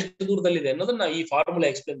ನಿಂದ ಎಷ್ಟು ದೂರದಲ್ಲಿದೆ ಅನ್ನೋದನ್ನ ಈ ಫಾರ್ಮುಲಾ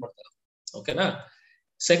ಎಕ್ಸ್ಪ್ಲೇನ್ ಮಾಡ್ತಾರೆ. ಓಕೆನಾ?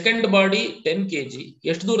 ಸೆಕೆಂಡ್ ಬಾಡಿ 10 kg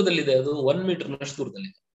ಎಷ್ಟು ದೂರದಲ್ಲಿದೆ? ಅದು 1 ಮೀಟರ್ ನಷ್ಟು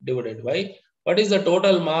ದೂರದಲ್ಲಿದೆ. Divided by what is the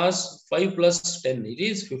total mass? 5 + 10 it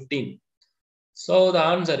is 15. So the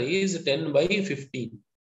answer is 10/15.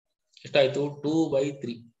 ಎಷ್ಟಾಯ್ತು?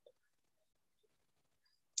 2/3.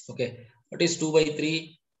 Okay, what is 2/3?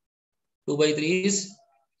 2/3 is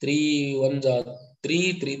 3 1s are 3,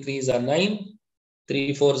 3 3s are 9,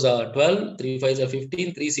 3 4s are 12, 3 5s are 15,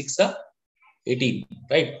 3 6 are 18.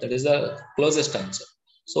 Right? That is the closest answer.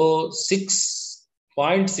 So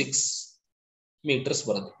 6.6 meters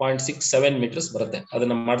ಬರುತ್ತೆ, 0.67 meters ಬರುತ್ತೆ.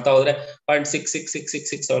 ಅದನ್ನ ಮಾಡ್ತಾ ಹೋದ್ರೆ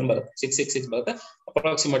 0.666667 ಬರುತ್ತೆ, 666 ಬರುತ್ತೆ.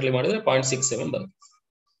 Approximately ಮಾಡಿದ್ರೆ 0.67 ಬರುತ್ತೆ.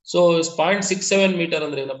 ಸೊ 0.67 ಮೀಟರ್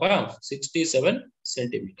ಅಂದ್ರೆ ಏನಪ್ಪಾ, 67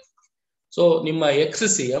 ಸೆಂಟಿಮೀಟರ್. ಸೊ ನಿಮ್ಮ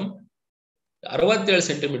XCM 67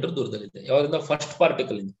 ಸೆಂಟಿಮೀಟರ್ ದೂರದಲ್ಲಿದೆ. ಯಾವ್ದ್ರಿಂದ? ಫಸ್ಟ್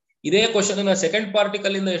ಪಾರ್ಟಿಕಲ್ ಇಂದ. ಇದೇ ಕ್ವಶನ್ ಸೆಕೆಂಡ್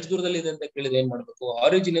ಪಾರ್ಟಿಕಲ್ ಇಂದ ಎಷ್ಟು ದೂರದಲ್ಲಿ ಇದೆ ಅಂತ ಕೇಳಿದ್ರೆ ಏನ್ ಮಾಡ್ಬೇಕು?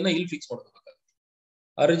 ಆರಿಜಿನ್ ಅನ್ನ ಇಲ್ಲಿ ಫಿಕ್ಸ್ ಮಾಡ್ಬೇಕಾಗುತ್ತೆ.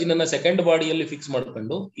 ಆರಿಜಿನ್ ಅನ್ನ ಸೆಕೆಂಡ್ ಬಾಡಿಯಲ್ಲಿ ಫಿಕ್ಸ್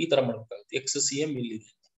ಮಾಡ್ಕೊಂಡು ಈ ತರ ಮಾಡ್ಬೇಕಾಗುತ್ತೆ. XCM ಇಲ್ಲಿದೆ.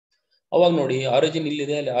 ಅವಾಗ ನೋಡಿ, ಆರಿಜಿನ್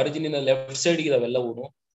ಇಲ್ಲಿದೆ, ಅಲ್ಲಿ origin left side ಇದಾವೆಲ್ಲವೂ.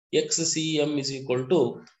 XCM is equal to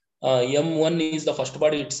M1 is the first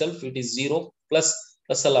body itself, it is 0 plus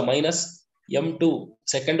ಅಲ್ಲ minus M2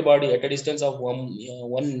 second body at a distance of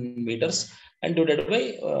 1 meters and divided by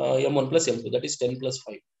M1 plus M2, that is 10 plus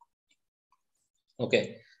 5. Okay,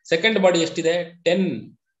 second body ಎಷ್ಟಿದೆ? 10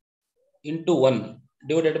 into 1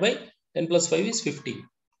 divided by 10 plus 5 is 50.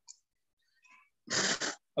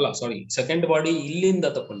 ಅಲ್ಲ ಸಾರಿ, second body ಇಲ್ಲಿಂದ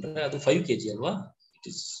ತಕೊಂಡ್ರೆ ಅದು 5 kg ಅಲ್ವಾ? It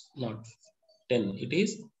is not 10, it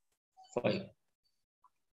is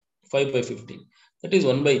 5 by 15, that is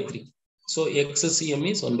 1 by 3. So XCM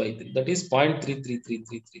is 1 by 3, that is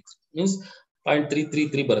 0.33333 means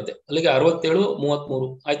 0.333 ಬರುತ್ತೆ. ಅಲ್ಲಿಗೆ 67 33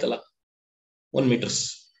 ಆಯ್ತಲ್ಲ, 1 meters.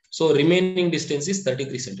 So remaining distance is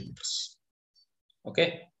 33 centimeters. Okay.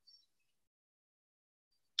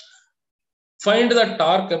 Find the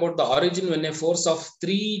torque about the origin when a force of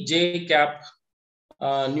 3J cap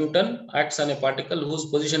Newton acts on a particle whose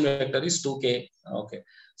position vector is 2k. Okay.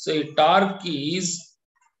 So torque is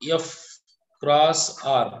F cross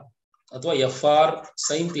R ಅಥವಾ FR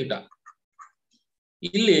sin theta.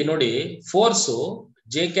 ಇಲ್ಲಿ ನೋಡಿ, force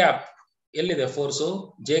J cap ಎಲ್ಲಿದೆ? Force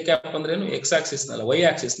J cap ಅಂದ್ರೆ ಏನು? X Axis ನಲ್ಲಿ, Y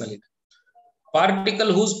Axis ನಲ್ಲಿ ಇದೆ.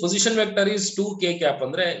 Particle whose position vector is 2k cap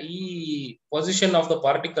ಅಂದ್ರೆ ಈ ಪೊಸಿಷನ್ ಆಫ್ ದ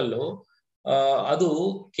ಪಾರ್ಟಿಕಲ್ ಅದು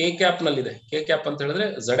ಕೆ ಕ್ಯಾಪ್ ನಲ್ಲಿದೆ. ಕೆ ಕ್ಯಾಪ್ ಅಂತ ಹೇಳಿದ್ರೆ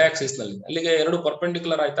Z ಆಕ್ಸಿಸ್ ನಲ್ಲಿ. ಅಲ್ಲಿಗೆ ಎರಡು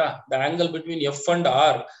ಪರ್ಪೆಂಡಿಕ್ಯುಲರ್ ಆಯ್ತಾ? The angle between F and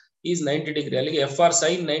R is 90 degree. ಅಲ್ಲಿಗೆ FR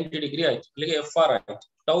ಸೈನ್ 90 ಡಿಗ್ರಿ ಆಯ್ತು. ಅಲ್ಲಿಗೆ FR ಆಯ್ತು.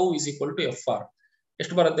 Tau is equal to FR.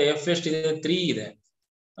 ಎಷ್ಟು ಬರುತ್ತೆ? F ಎಷ್ಟಿದೆ? 3 ಇದೆ,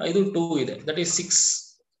 ಇದು 2 ಇದೆ, ದಟ್ ಈಸ್ 6.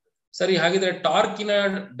 ಸರಿ, ಹಾಗಿದ್ರೆ ಟಾರ್ಕಿನ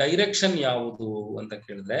ಡೈರೆಕ್ಷನ್ ಯಾವುದು ಅಂತ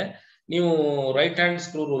ಕೇಳಿದ್ರೆ ನೀವು ರೈಟ್ ಹ್ಯಾಂಡ್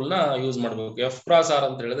ಸ್ಕ್ರೂ ರೂಲ್ ನ ಯೂಸ್ ಮಾಡಬೇಕು. F ಕ್ರಾಸ್ R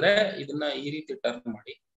ಅಂತ ಹೇಳಿದ್ರೆ ಇದನ್ನ ಈ ರೀತಿ ಟರ್ನ್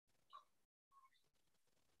ಮಾಡಿ,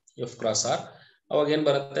 F ಕ್ರಾಸ್ R. ಅವಾಗ ಏನ್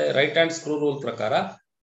ಬರುತ್ತೆ? ರೈಟ್ ಹ್ಯಾಂಡ್ ಸ್ಕ್ರೂ ರೂಲ್ ಪ್ರಕಾರ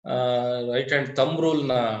ರೈಟ್ ಹ್ಯಾಂಡ್ ಥಂಬ್ ರೂಲ್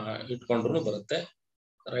ನ ಇಟ್ಕೊಂಡ್ರು ಬರುತ್ತೆ.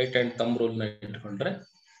 ರೈಟ್ ಹ್ಯಾಂಡ್ ಥಂಬ್ ರೂಲ್ ನ ಇಟ್ಕೊಂಡ್ರೆ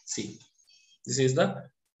C, this is the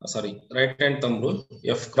sorry right hand thumb rule.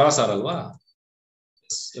 F cross R ಅಲ್ವಾ?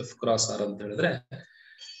 F ಕ್ರಾಸ್ R ಅಂತ ಹೇಳಿದ್ರೆ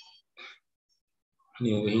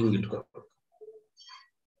ನೀವು ಹಿಂಗ್ ಇಟ್ಕೊಳ್ಬೇಕು.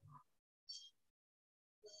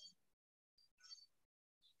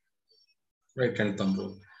 Right hand thumb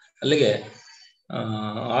rule. ಅಲ್ಲಿಗೆ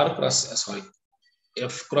ಆರ್ ಕ್ರಾಸ್ ಸಾರಿ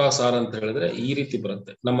F ಕ್ರಾಸ್ R ಅಂತ ಹೇಳಿದ್ರೆ ಈ ರೀತಿ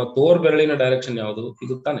ಬರುತ್ತೆ. ನಮ್ಮ ತೋರ್ ಬೆರಳಿನ ಡೈರೆಕ್ಷನ್ ಯಾವುದು?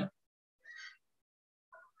 ಇದು ತಾನೆ.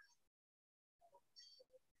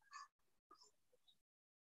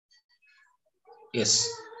 Yes,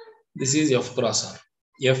 this is F cross R.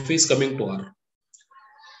 F is coming to R.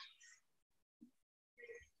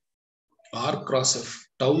 R cross F.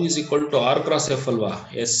 Tau is equal to R cross F alva.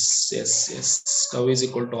 Yes, yes, yes. Tau is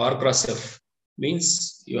equal to R cross F. Means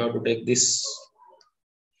you have to take this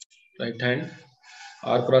right hand.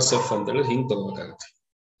 R cross F ಅಂತ ಹೇಳಿದ್ರೆ ಹಿಂಗ್ ತಗೋಬೇಕಾಗುತ್ತೆ.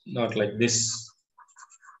 Not like this.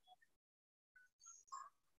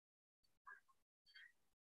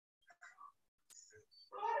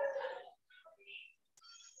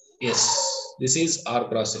 Yes, this is R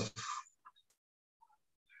cross F.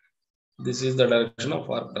 This is the direction of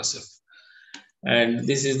R cross F. And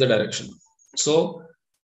this is the direction. So,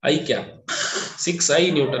 I cap, 6I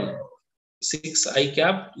Newton. 6I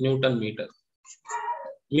cap Newton meter.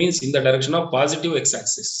 Means in the direction of positive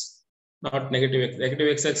x-axis, not negative. Negative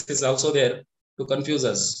x-axis is also there to confuse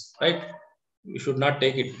us, right? We should not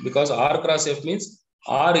take it because R cross F means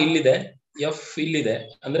R illide, F illide.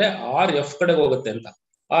 Andre R F kade hogutte anta.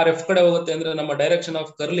 R F kade hogutte andre nama direction of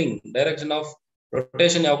curling, direction of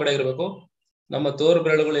rotation yav kade irbeku? ನಮ್ಮ ತೋರ್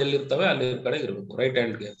ಬೆರಳುಗಳು ಎಲ್ಲಿರ್ತವೆ ಅಲ್ಲಿ ಕಡೆ ಇರಬೇಕು, right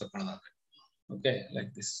hand ಗೆ ತಕೊಳ್ಳೋದಾದ್ರೆ. Okay,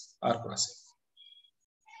 like this are cross.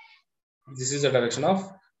 This is the direction of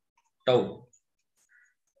tau.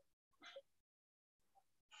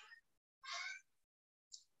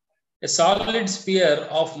 A solid sphere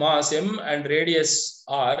of mass m and radius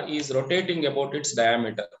r is rotating about its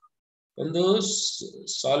diameter. ಒಂದು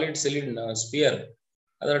solid cylinder spear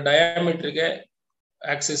ಅದರ diameter ಗೆ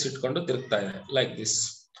Axis ಇಟ್ಕೊಂಡು ತಿರುಗ್ತಾ ಇದೆ, like this.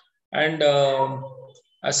 And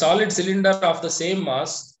a solid cylinder of the same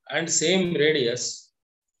mass and same radius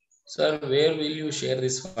Sir, where will you share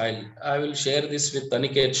this file? I will share this with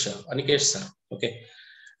Aniket sir. Okay.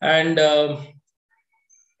 And a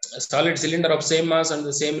solid cylinder of same mass and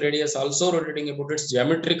the same radius also rotating about its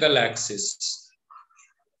geometrical axis.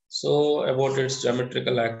 So about its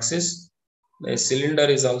geometrical axis, the cylinder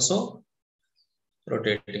is also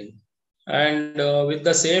rotating. And with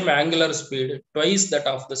the same angular speed, twice that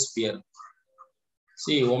of the sphere.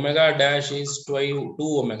 See, omega dash is 2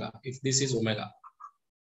 omega, if this is omega.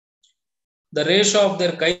 The ratio of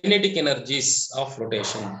their kinetic energies of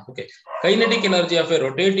rotation. Okay, kinetic energy of a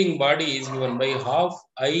rotating body is given by half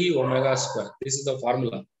I omega square. This is the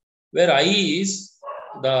formula, where I is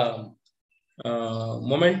the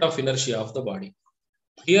moment of inertia of the body.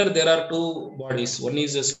 Here there are two bodies. One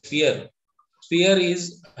is a sphere. Sphere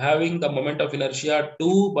is having the moment of inertia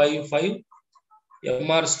 2 by 5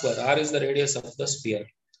 mr square. R is the radius of the sphere.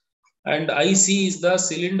 And IC is the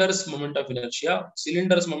cylinder's moment of inertia.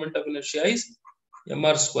 Cylinder's moment of inertia is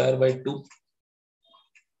mr square by 2.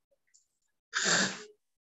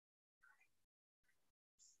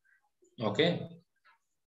 Okay.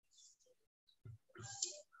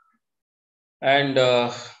 And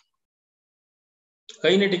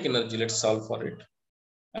kinetic energy, let's solve for it.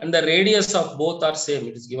 And the radius of both are same.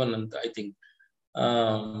 It is given, I think.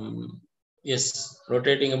 Yes,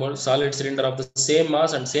 rotating about solid cylinder of the same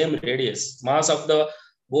mass and same radius. Mass of the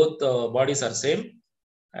both bodies are same,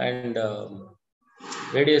 and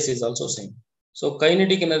radius is also same. So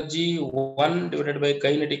kinetic energy 1 divided by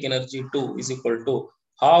kinetic energy 2 is equal to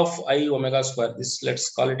half I omega square. This, let's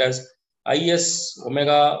call it as IS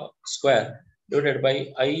omega square divided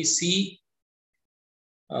by IC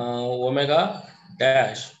omega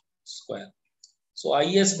dash square. So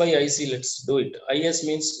IS by IC, let's do it. IS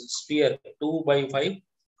means sphere 2 by 5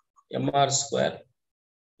 mr square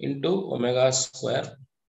into omega square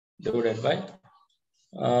divided by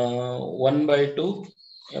 1 by 2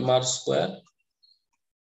 mr square.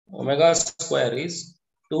 Omega square is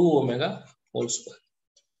 2 omega whole square.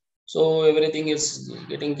 So everything is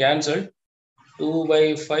getting cancelled. 2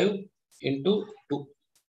 by 5 into 2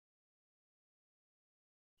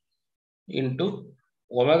 into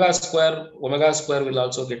omega square will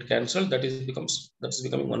also get cancelled. That is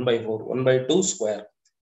becoming 1 by 4, 1 by 2 square.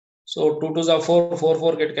 So 2 2s are 4,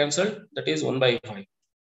 4 get cancelled. That is 1 by 5.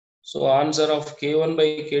 So answer of K1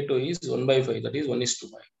 by K2 is 1 by 5. That is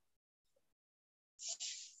 1:5.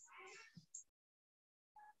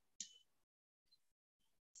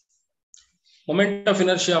 Moment of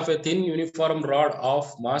inertia of a thin uniform rod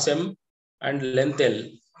of mass m and length L.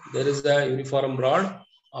 There is a uniform rod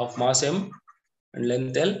of mass m and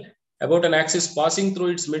length L about an axis passing through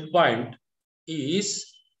its midpoint is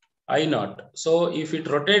I naught. So if it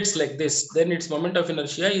rotates like this, then its moment of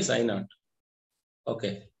inertia is I naught.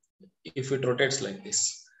 Okay, if it rotates like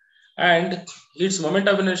this, and its moment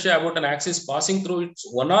of inertia about an axis passing through its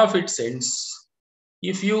one of its ends.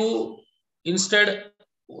 If you instead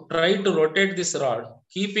try to rotate this rod,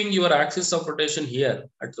 keeping your axis of rotation here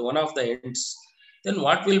at one of the ends, then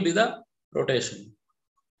what will be the rotation?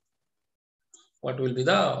 What will be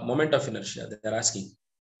the moment of inertia? They are asking.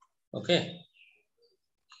 Okay.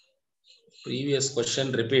 Previous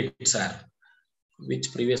question repeats, sir.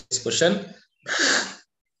 Which previous question?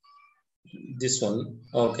 This one.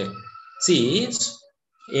 Okay. See,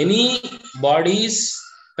 any body's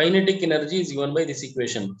kinetic energy is given by this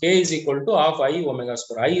equation. K is equal to half I omega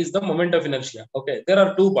square. I is the moment of inertia. Okay. There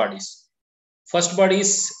are two bodies. First body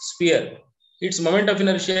is sphere. Its moment of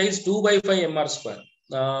inertia is 2 by 5 mr square.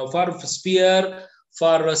 For sphere,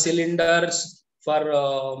 for cylinders, for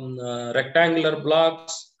rectangular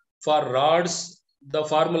blocks, for rods, the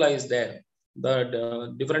formula is there.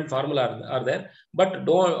 The different formula are there. But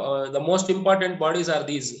the most important bodies are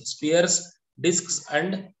these spheres, discs,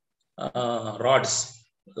 and rods.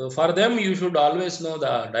 For them, you should always know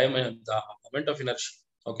the moment of inertia.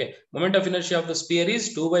 Okay, moment of inertia of the sphere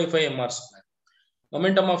is 2 by 5 mr square.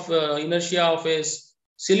 Momentum of inertia of a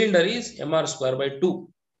cylinder is mr square by 2.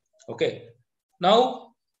 Okay.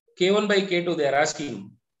 Now K1 by K2 they are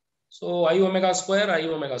asking. So I omega square,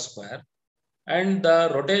 and the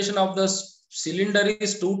rotation of the cylinder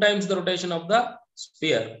is 2 times the rotation of the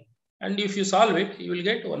sphere. And if you solve it, you will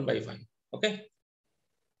get 1 by 5. Okay.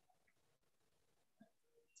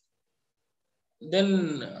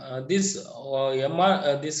 Then this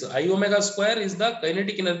I omega square is the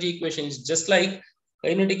kinetic energy equation. It's just like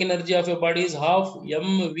kinetic energy of a body is half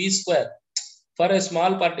mv square. For a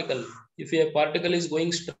small particle, if a particle is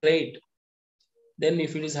going straight, then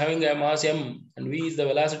if it is having a mass m and v is the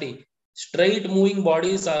velocity, straight moving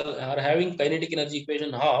bodies are having kinetic energy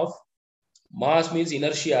equation half. Mass means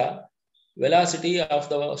inertia. velocity of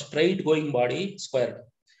the straight going body squared.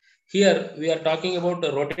 Here we are talking about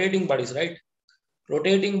the rotating bodies, right?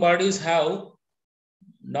 Rotating bodies have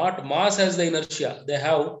not mass as the inertia, they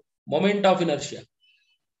have moment of inertia.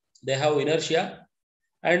 They have inertia,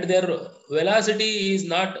 and their velocity is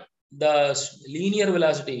not the linear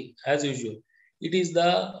velocity as usual. It is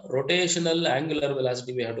the rotational angular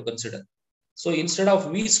velocity we have to consider. So instead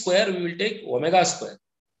of v square, we will take omega square.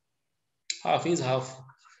 Half is half.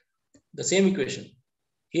 The same equation.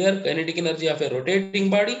 Here, kinetic energy of a rotating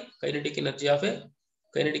body, kinetic energy of a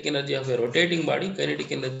rotating body,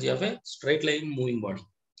 kinetic energy of a straight line moving body,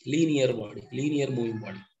 linear moving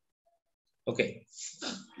body. Okay.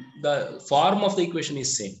 The form of the equation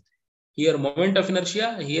is same. Here moment of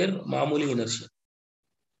inertia, here mamuli inertia.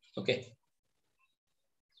 Okay.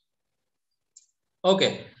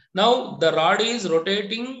 Okay. Now the rod is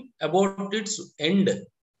rotating about its end.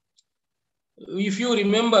 If you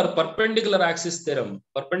remember perpendicular axis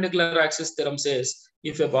theorem says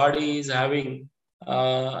if a body is having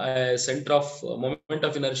a center of moment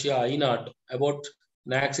of inertia I naught about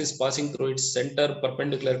an axis passing through its center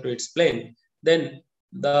perpendicular to its plane, then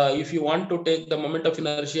if you want to take the moment of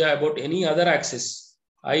inertia about any other axis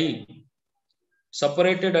I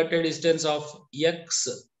separated at a distance of x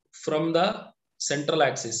from the central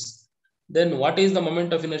axis, then what is the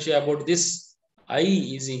moment of inertia about this? I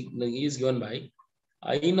is given by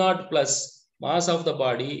I naught plus mass of the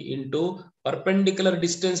body into perpendicular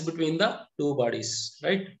distance between the two bodies,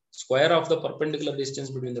 right? Square of the perpendicular distance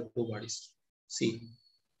between the two bodies. See,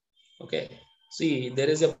 okay. See, there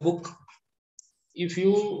is a book. If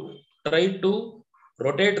you try to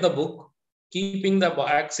rotate the book, keeping the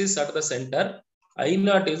axis at the center, I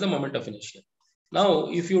naught is the moment of inertia. Now,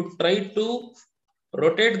 if you try to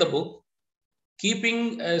rotate the book,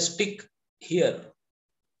 keeping a stick here,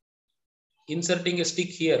 inserting a stick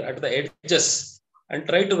here at the edges and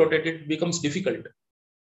try to rotate it becomes difficult.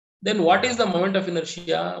 Then what is the moment of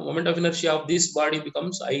inertia? Moment of inertia of this body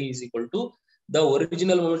becomes I is equal to the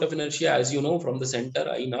original moment of inertia, as you know, from the center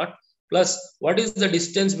I naught plus what is the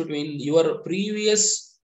distance between your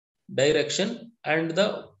previous direction and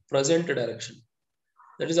the present direction.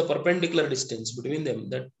 That is a perpendicular distance between them,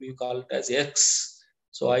 that we call it as x.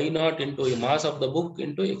 So I naught into a mass of the book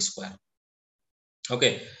into x square.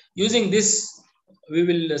 Okay, using this we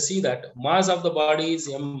will see that mass of the body is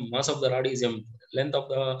m, mass of the rod is m, length of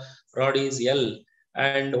the rod is L,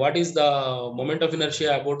 and what is the moment of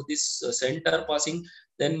inertia about this center passing,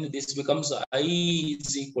 then this becomes I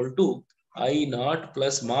is equal to I naught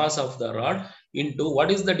plus mass of the rod into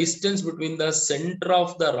what is the distance between the center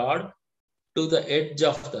of the rod to the edge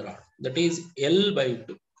of the rod, that is L by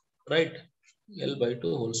 2, right? L by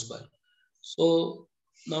 2 whole square. So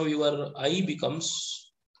now your I becomes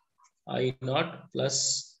I naught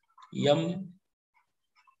plus m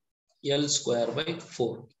L square by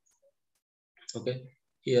 4. Okay,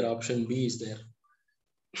 here option B is there.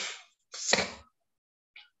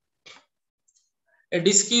 A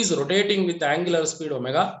disc is rotating with angular speed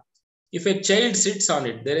omega. If a child sits on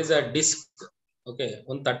it, there is a disc. Okay,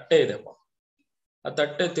 one tatte ide. A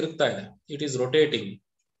tatte tirugta ide. It is rotating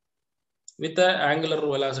with the angular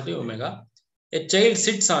velocity omega. A child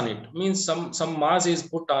sits on it, means some mass is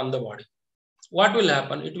put on the body. What will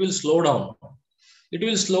happen? It will slow down. It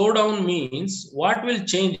will slow down means what will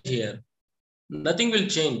change here? Nothing will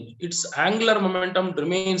change. Its angular momentum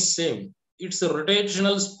remains same. Its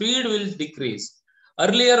rotational speed will decrease.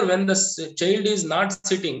 Earlier, when the child is not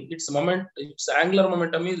sitting, its angular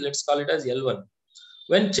momentum is, let's call it as L1.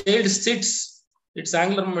 When child sits, its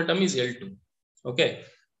angular momentum is L2. Okay.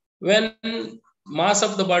 When mass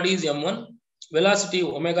of the body is M1, velocity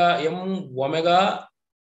omega m omega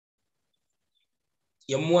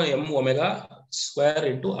square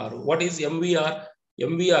into r. What is MVR?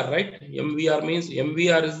 MVR, right? MVR means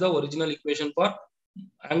MVR is the original equation for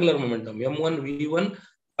angular momentum. M1 V1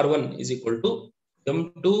 R1 is equal to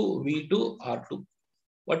M2 V2 R2.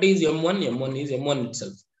 What is M1? M1 is M1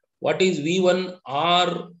 itself. What is V1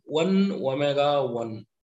 R1 omega 1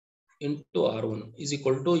 into R1 is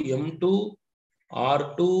equal to M2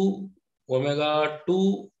 R2 omega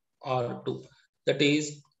 2 R2. That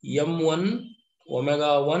is M1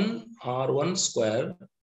 omega 1 R1 square,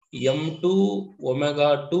 M2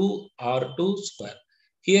 omega 2 R2 square.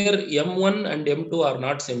 Here M1 and M2 are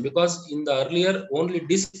not same because in the earlier only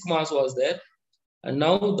disk mass was there and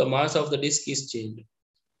now the mass of the disk is changed.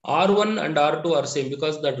 R1 and R2 are same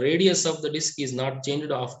because the radius of the disk is not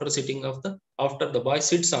changed after the boy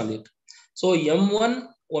sits on it. So M1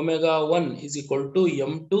 omega 1 is equal to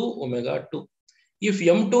M2 omega 2. If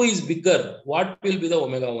M2 is bigger, what will be the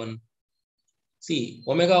omega 1? See,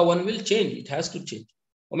 omega 1 will change. It has to change.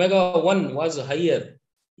 Omega 1 was higher.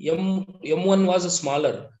 M1 was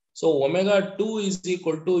smaller. So omega 2 is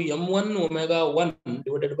equal to M1 omega 1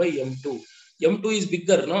 divided by M2. M2 is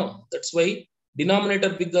bigger, no? That's why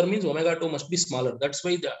denominator bigger means omega 2 must be smaller. That's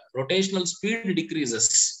why the rotational speed decreases.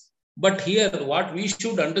 But here what we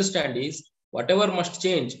should understand is whatever must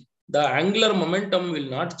change, the angular momentum will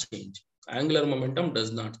not change. Angular momentum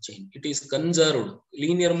does not change. It is conserved.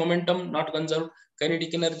 Linear momentum not conserved.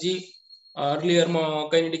 Kinetic energy, earlier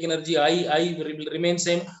kinetic energy I will remain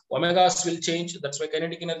same. Omegas will change. That's why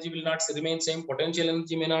kinetic energy will not remain same. Potential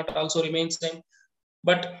energy may not also remain same.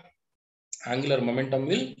 But angular momentum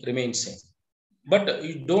will remain same. But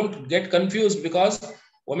you don't get confused because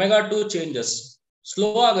omega 2 changes.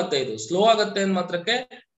 Slow ಆಗುತ್ತೆ ಇದು. Slow ಆಗುತ್ತೆ ಅಂದ ಮಾತ್ರಕ್ಕೆ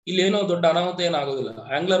ಇಲ್ಲಿ ಏನೋ ದೊಡ್ಡ ಅನಾಹುತ ಏನಾಗೋದಿಲ್ಲ.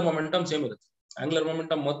 ಆಂಗ್ಯುಲರ್ ಮೊಮೆಂಟಮ್ ಸೇಮ್ ಇರುತ್ತೆ. ಆಂಗ್ಯುಲರ್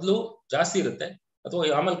ಮೊಮೆಂಟಮ್ ಮೊದಲು ಜಾಸ್ತಿ ಇರುತ್ತೆ ಅಥವಾ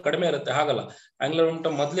ಆಮೇಲೆ ಕಡಿಮೆ ಇರುತ್ತೆ, ಹಾಗಲ್ಲ. ಆಂಗ್ಯುಲರ್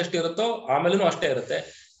ಮೊಮೆಂಟಮ್ ಮೊದಲು ಎಷ್ಟು ಇರುತ್ತೋ ಆಮೇಲೂ ಅಷ್ಟೇ ಇರುತ್ತೆ.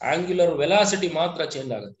 ಆಂಗ್ಯುಲರ್ ವೆಲಾಸಿಟಿ ಮಾತ್ರ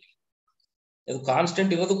ಚೇಂಜ್ ಆಗುತ್ತೆ. ಇದು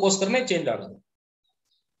ಕಾನ್ಸ್ಟೆಂಟ್ ಇರೋದಕ್ಕೋಸ್ಕರನೇ ಚೇಂಜ್ ಆಗುತ್ತೆ.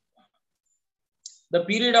 The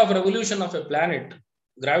period of revolution of a planet,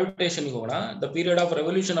 gravitation ಹೋಗೋಣ. The period of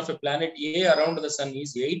revolution of a planet A around the sun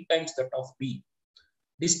is 8 times that of B.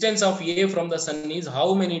 Distance of A from the sun is how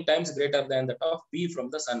many times greater than that of B from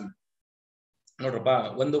the sun? ನೋಡ್ರಪ್ಪ,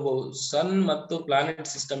 ಒಂದು ಸನ್ ಮತ್ತು planet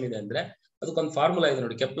system ಇದೆ ಅಂದ್ರೆ ಅದಕ್ಕೊಂದು formula ಇದೆ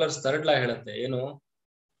ನೋಡಿ. Kepler's third ಲಾ ಹೇಳುತ್ತೆ ಏನು?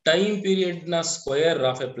 ಟೈಮ್ ಪೀರಿಯಡ್ ನ square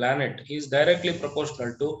of A planet is directly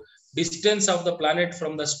proportional to distance of the planet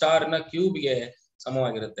from the star ನ ಕ್ಯೂಬ್ ಗೆ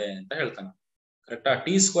ಸಮವಾಗಿರುತ್ತೆ ಅಂತ ಹೇಳ್ತಾನೆ. ಕರೆಕ್ಟಾ?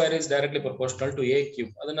 T square is directly proportional to A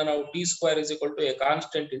cube. ಅದನ್ನ ನಾವು T square is equal to A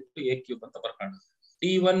constant into A cube ಅಂತ ಬರ್ಕೊಂಡು,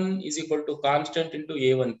 T1 is equal to constant into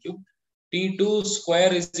A1 cube, T2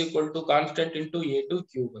 square is equal to constant into A2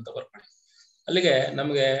 cube ಅಂತ ಬರ್ಕೊಳ್ಳಿ. ಅಲ್ಲಿಗೆ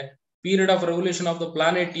ನಮಗೆ period of revolution of the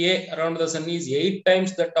planet A around the sun is 8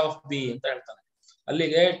 times that of B ಅಂತ ಹೇಳ್ತಾನೆ.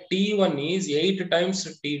 ಅಲ್ಲಿಗೆ T1 is 8 times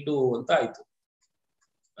T2 ಅಂತ ಆಯ್ತು.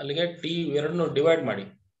 ಅಲ್ಲಿಗೆ T ಎರಡನ್ನು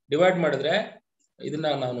ಡಿವೈಡ್ ಮಾಡಿದ್ರೆ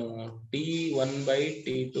ಇದನ್ನ ನಾನು T1 by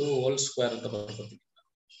T2 whole square ಅಂತ ಬರ್ಕೊತೀನಿ.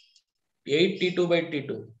 8T2 by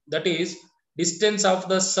T2 that is distance of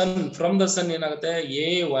the sun from the sun ಏನಾಗುತ್ತೆ?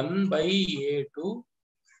 A1 by A2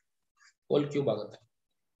 whole cube ಆಗುತ್ತೆ.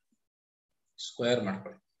 ಸ್ಕ್ವೇರ್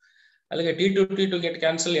ಮಾಡ್ಕೊಳ್ಳಿ. ಅಲ್ಲಿಗೆ T2 get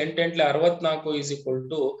cancel. 8 64 is equal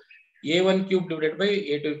to A1 cube divided by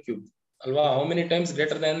A2 cube ಅಲ್ವಾ? How many times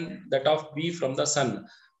greater than that of B from the sun?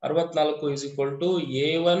 64 is equal to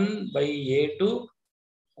A1 by A2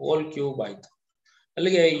 whole cube ಆಯ್ತು.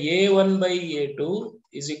 ಅಲ್ಲಿಗೆ A1 by A2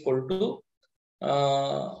 is equal to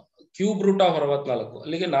cube root of 64.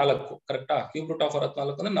 ಅಲ್ಲಿಗೆ 4. ಕರೆಕ್ಟಾ? Cube root of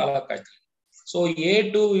 64 ಅಂದ್ರೆ 4 ಆಯ್ತು. So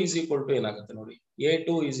A2 is equal to ಏನಾಗುತ್ತೆ ನೋಡಿ?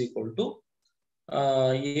 A2 is equal to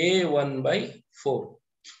A1 by 4.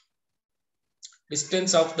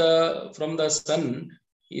 Distance of the from the sun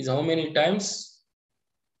is how many times?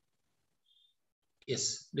 Yes,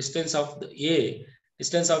 distance of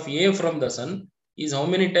A from the sun is how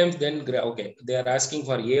many times? Then okay, they are asking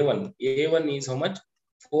for A1. A1 is how much?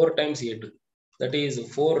 4 times A2. That is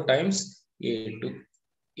 4 times A2.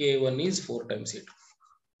 A1 is 4 times A2.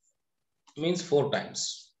 Means 4 times.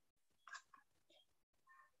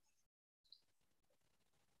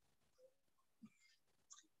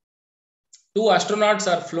 Two astronauts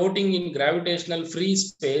are floating in gravitational free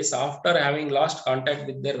space after having lost contact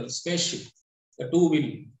with their spaceship. The two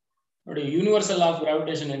will. ನೋಡಿ, universal of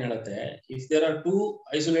gravitation ಏನ್ ಹೇಳುತ್ತೆ? If there are two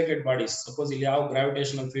isolated bodies, suppose ಇಲ್ಲಿ ಯಾವ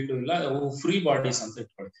gravitational field ಇಲ್ಲ, ಅವು free bodies ಅಂತ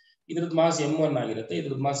ಇಟ್ಕೊಳ್ಳಿ. ಇದ್ರದ್ದು ಮಾಸ್ M1 ಆಗಿರುತ್ತೆ,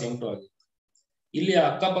 ಇದ್ರದ್ದು ಮಾಸ್ M2 ಆಗಿರುತ್ತೆ. ಇಲ್ಲಿ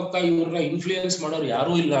ಅಕ್ಕಪಕ್ಕ ಇವ್ರನ್ನ ಇನ್ಫ್ಲೂಯೆನ್ಸ್ ಮಾಡೋರು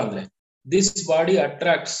ಯಾರೂ ಇಲ್ಲ ಅಂದ್ರೆ this body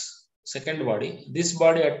attracts second body, this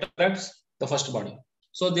body attracts the first body.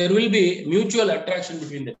 So there will be mutual attraction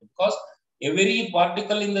between them because every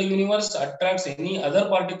particle in the universe attracts any other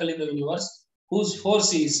particle in the universe whose force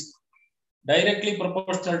is directly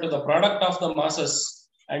proportional to the product of the masses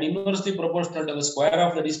and inversely proportional to the square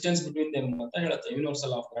of the distance between them ಅಂತ ಹೇಳುತ್ತೆ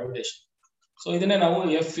universal of gravitation. So ಇದನ್ನೇ ನಾವು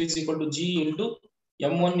F is equal to G into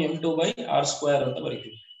M1 M2 by R square ಅಂತ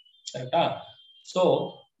ಬರೀತೀವಿ. ಕರೆಕ್ಟಾ? So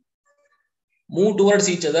move towards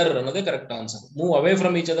each other ಅನ್ನೋದೇ correct answer. Move away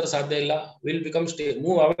from each other ಸಾಧ್ಯ ಇಲ್ಲ. Will become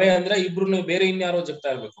move ಅವೇ ಅಂದ್ರೆ ಇಬ್ರು ಬೇರೆ ಇನ್ಯಾರೋ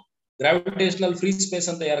ಜಗ್ತಾ ಇರ್ಬೇಕು. ಗ್ರಾವಿಟೇಷನಲ್ ಫ್ರೀ ಸ್ಪೇಸ್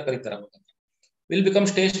ಅಂತ ಯಾರು ಕರೀತಾರ? ವಿಲ್ ಬಿಕಮ್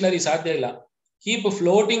ಸ್ಟೇಷನರಿ ಸಾಧ್ಯ ಇಲ್ಲ. Keep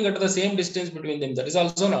floating at the same distance between them, that is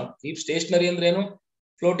also not. Keep stationery ಅಂದ್ರೆ ಏನು,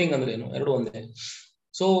 ಫ್ಲೋಟಿಂಗ್ ಅಂದ್ರೆ ಏನು, ಎರಡು ಒಂದೇ.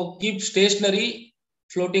 So keep stationery,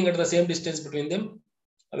 floating at the same distance between them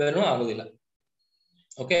ಅವೇನೂ ಆಗೋದಿಲ್ಲ.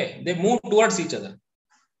 Okay, they move towards each other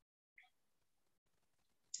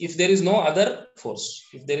if there is no other force,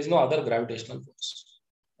 if there is no other gravitational force.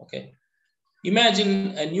 Okay, imagine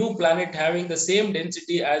a new planet having the same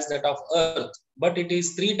density as that of Earth, but it is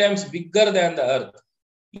 3 times bigger than the Earth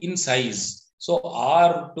in size. So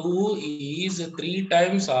R2 is 3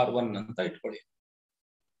 times R1 anta itkolli.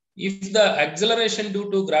 If the acceleration due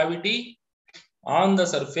to gravity on the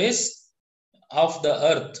surface of the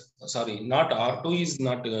earth, sorry, not R2 is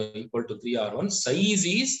not equal to 3 R1, size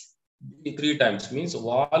is 3 times, means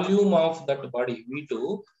volume of that body V2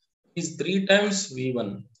 is 3 times V1.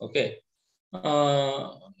 Okay.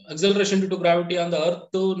 Acceleration due to gravity on the earth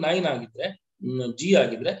 9 agidre, G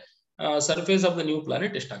agidre, surface of the new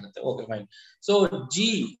planet estagutte. Okay, fine. So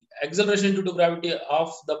G, acceleration due to gravity of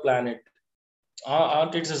the planet on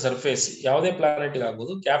its surface, ಯಾವುದೇ planet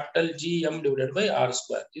ಆಗಬಹುದು, capital GM divided by R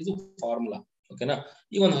square, ಇದು formula. ಓಕೆನಾ?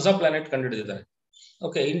 ಈ ಒಂದು ಹೊಸ planet ಕಂಡುಹಿಡಿದಿದ್ದಾರೆ.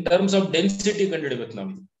 Okay, in terms of density ಕಂಡುಹಿಡಿಬೇಕು.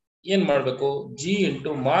 ನಾವು ಏನ್ ಮಾಡ್ಬೇಕು? G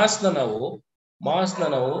ಇಂಟು ಮಾಸ್ ನ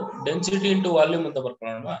ನಾವು ಡೆನ್ಸಿಟಿ ಇಂಟು ವಾಲ್ಯೂಮ್ ಅಂತ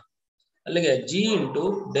ಬರ್ಕೊಳ್ಳೋಣ. ಅಲ್ಲಿಗೆ G into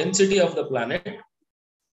density of the planet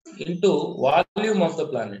into volume of the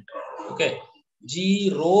planet. Okay, G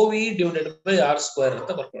rho V divided by R square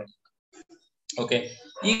ಅಂತ ಬರ್ಕೊಳ್ಳೋಣ. Okay,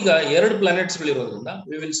 ಈಗ ಎರಡು planets ಗಳಿರೋದ್ರಿಂದ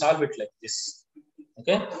we will solve it like this.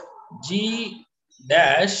 Okay, G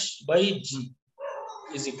dash by G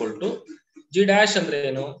is equal to, G dash ಅಂದ್ರೆ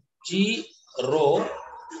ಏನು? G rho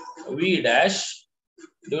V dash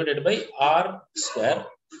divided by R square,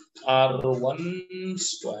 R1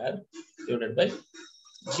 square divided by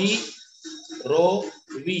G rho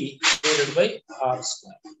V divided by R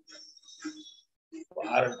square.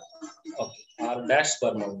 R, okay, R dash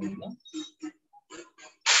square ಮಾಡೋಣ.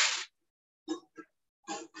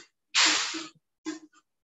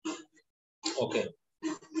 Okay,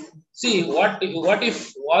 see what if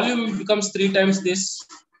volume becomes 3 times this?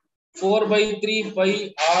 4 by 3 pi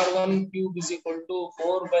R1 cube is equal to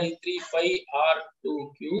 4 by 3 pi R2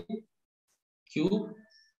 cube.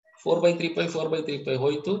 4 by 3 pi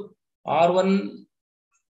hoitu. R1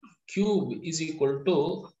 cube is equal to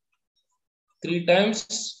 3 times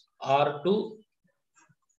R2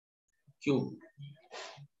 cube.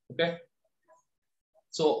 Okay,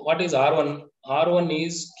 so what is R1? R1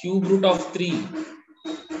 is cube root of 3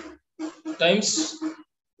 times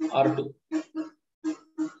R2.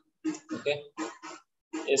 Okay,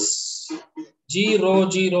 yes, G ro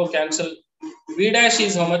cancel. V dash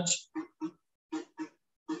is how much?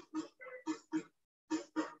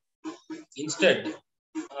 Instead,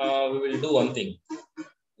 we will do one thing.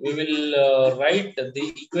 We will write the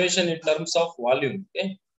equation in terms of volume. Okay,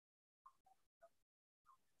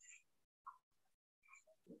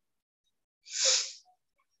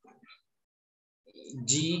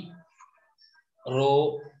 G rho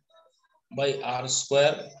by R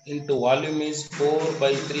square into volume is 4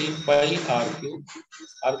 by 3 pi R cube,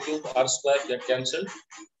 R square get cancelled,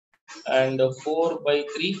 and 4 by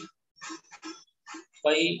 3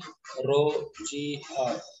 pi rho G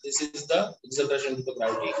R. This is the acceleration due to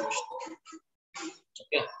gravity equation.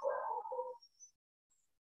 Okay,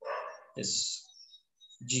 yes,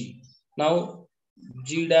 G. Now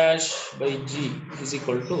G dash by G is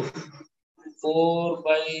equal to 4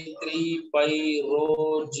 by 3 pi rho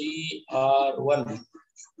G R1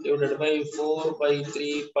 divided by 4 by 3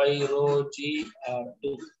 pi rho G R2.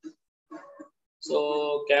 So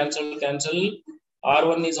cancel.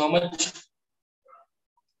 R1 is how much?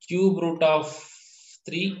 Cube root of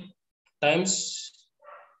 3 times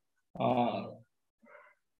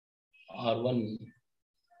R1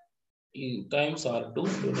 times R2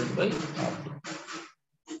 divided by R2.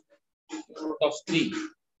 Root of 3.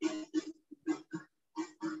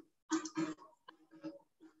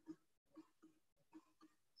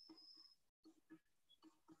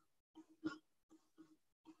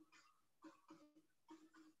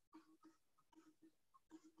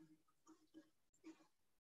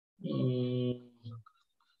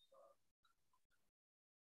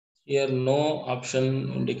 Here no option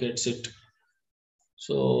indicates it.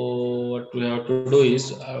 So what we have to do is,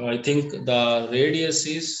 I think the radius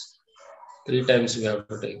is 3 times we have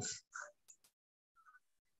to take.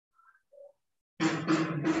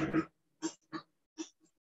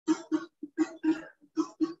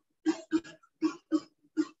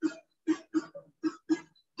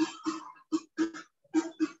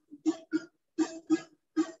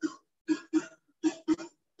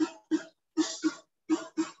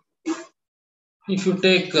 If you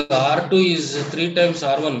take R2 is 3 times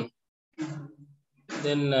R1,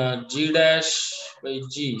 then G dash by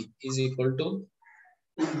G is equal to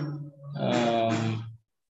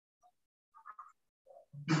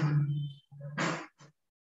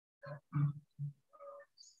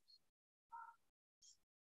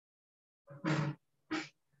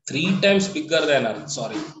 3 times bigger than Earth.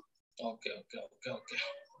 Sorry. Okay.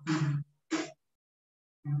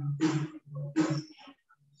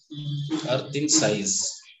 Earth in size.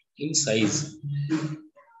 in size.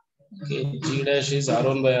 Okay, G dash is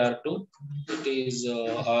R1 by R2. It is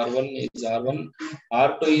R1 is R1.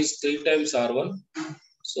 R2 is 3 times R1.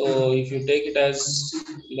 So if you take it as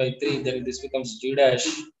by 3, then this becomes G dash.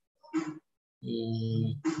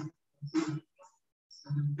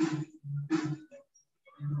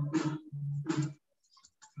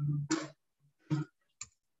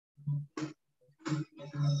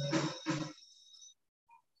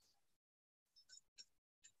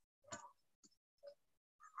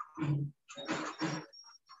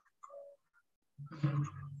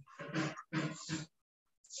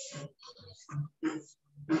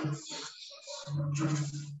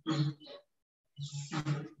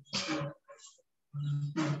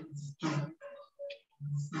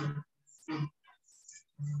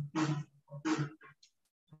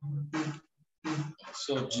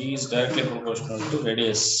 So G is directly proportional to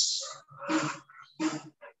radius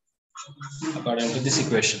according to this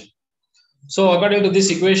equation. So according to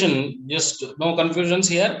this equation, just no confusions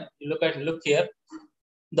here. You look here.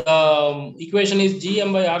 The equation is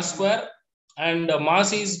Gm by R square, and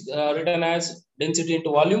mass is written as density into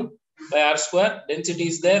volume by R square. Density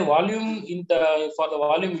is there. Volume for the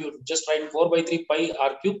volume you just write 4 by 3 pi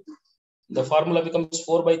R cube. The formula becomes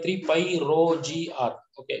 4 by 3 pi rho G R.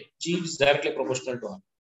 Okay, G is directly proportional to R.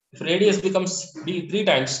 If radius becomes 3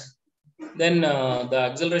 times, then the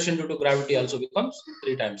acceleration due to gravity also becomes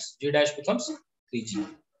 3 times. G dash becomes 3G.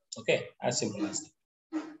 Okay, as simple as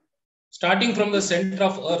that. Starting from the center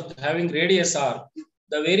of Earth having radius R,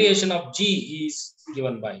 the variation of G is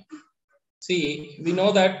given by. See, we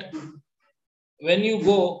know that when you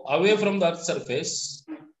go away from the Earth's surface,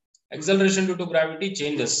 acceleration due to gravity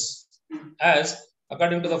changes, as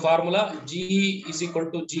according to the formula G is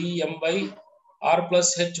equal to Gm by R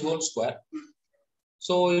plus H whole square.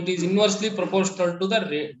 So it is inversely proportional to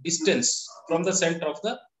the distance from the center of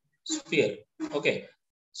the sphere. Okay.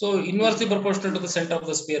 So inversely proportional to the center of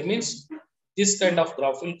the sphere means this kind of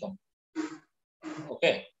graph will come.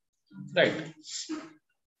 Okay. Right.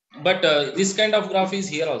 But this kind of graph is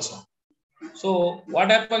here also. So what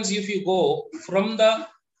happens if you go from the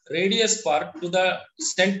radius part to the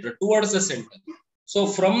center, towards the center? So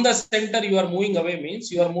from the center you are moving away means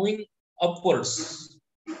you are moving upwards.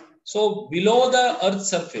 So below the Earth's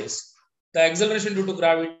surface, the acceleration due to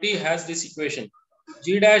gravity has this equation.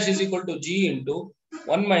 G dash is equal to G into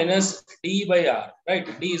 1 minus D by R, right?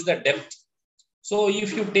 D is the depth. So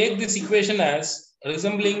if you take this equation as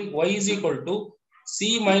resembling Y is equal to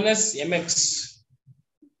C minus Mx,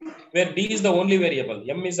 where D is the only variable,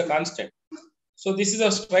 M is the constant. So this is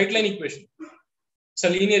a straight line equation. It's a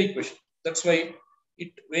linear equation. That's why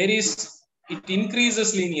it varies, it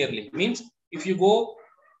increases linearly. Means if you go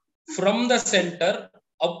from the center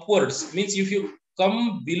upwards, means if you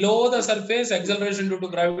come below the surface, acceleration due to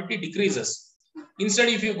gravity decreases. Instead,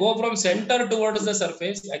 if you go from center towards the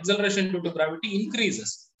surface, acceleration due to gravity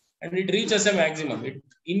increases and it reaches a maximum. It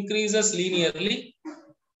increases linearly,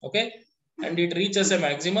 okay, and it reaches a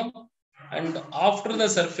maximum. And after the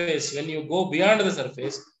surface, when you go beyond the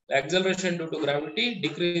surface, the acceleration due to gravity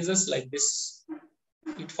decreases like this.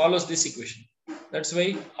 It follows this equation. That's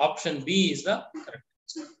why option B is the correct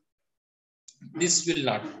answer. This will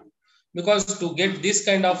not, because to get this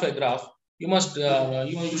kind of a graph, you must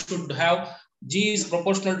you should have G is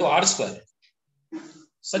proportional to R square.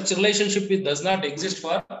 Such relationship does not exist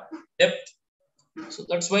for depth. So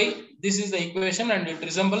that's why this is the equation and it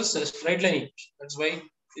resembles a straight line equation. That's why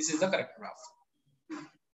this is the correct graph.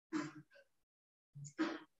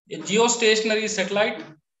 A geostationary satellite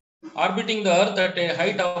orbiting the Earth at a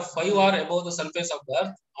height of 5r above the surface of the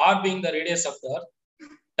Earth, r being the radius of the Earth.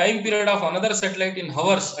 Time period of another satellite in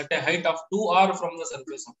hours at a height of 2r from the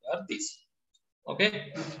surface of the Earth is.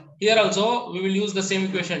 Okay. Here also we will use the same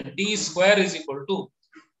equation. D square is equal to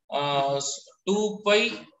 2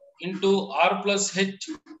 pi into r plus h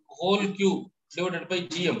whole cube divided by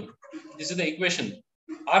gm. This is the equation.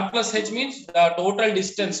 R plus h means the total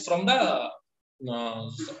distance from the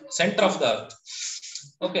center of the Earth.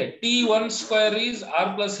 Okay, T1 square is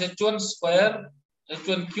R plus H1 square,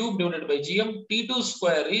 H1 cube divided by GM. T2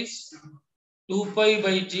 square is 2 pi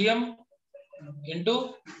by GM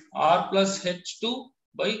into R plus H2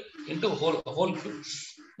 by into whole cube.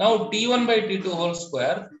 Now T1 by T2 whole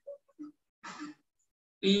square,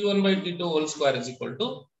 T1 by T2 whole square is equal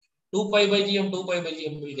to 2 pi by GM, 2 pi by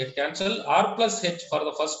GM will get cancelled. R plus H for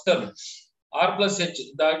the first term, R plus H,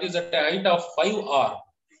 that is at a height of 5R,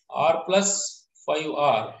 R plus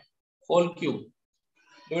 5R whole cube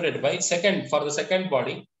divided by second, for the second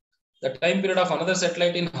body, the time period of another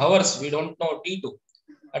satellite in hours, we don't know, T2,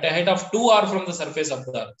 at a height of 2R from the surface of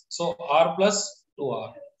the Earth. So R plus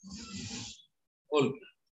 2R. whole cube.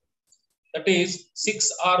 That is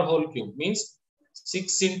 6r whole cube means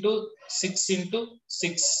 6 into 6 into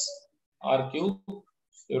 6 r cube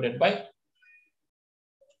divided by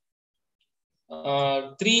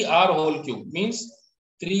 3r whole cube means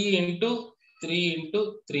 3 into 3 into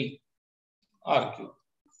 3 r cube.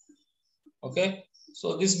 Okay,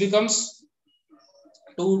 so this becomes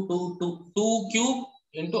 2 cube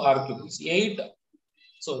into r cube is 8.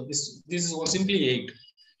 So this is simply 8.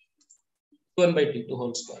 1 by t2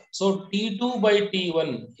 whole square. So t2 by t1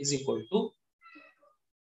 is equal to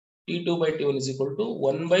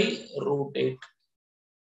 1 by root 8.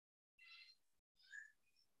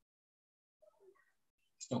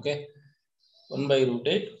 Okay, 1 by root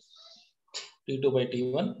 8 t2 by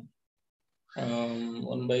t1.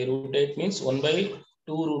 1 by root 8 means 1 by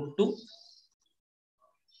 2 root 2.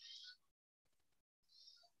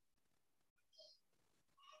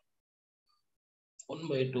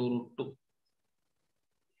 By 2 root 2.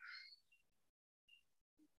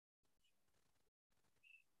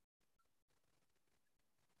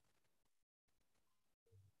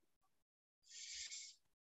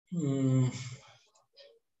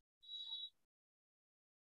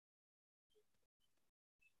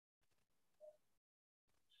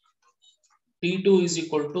 T2 is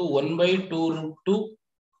equal to 1 by 2 root 2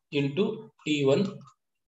 into T1.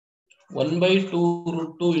 1 by 2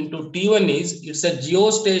 root 2 into T1 is, it's a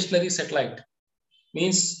geostationary satellite.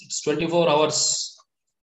 Means it's 24 hours.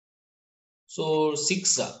 So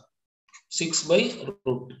 6 by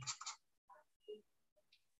root.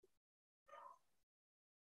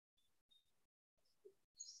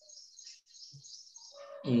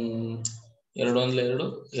 ಎರಡು ಒಂದ್ಲೆ ಎರಡು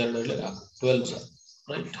 12,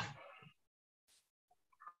 right?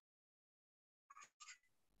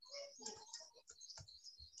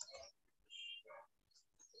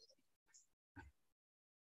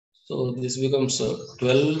 So this becomes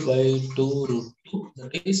 12 by 2 root 2,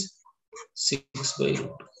 that is 6 by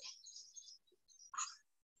root 2.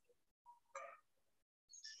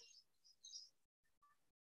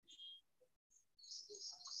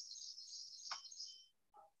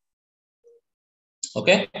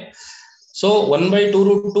 Okay, so 1 by 2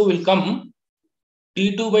 root 2 will come.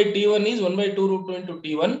 T2 by T1 is 1 by 2 root 2 into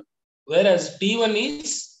T1, whereas T1 is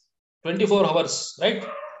 24 hours, right?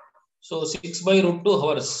 So 6 by root 2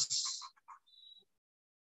 hours.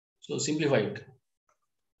 So simplified.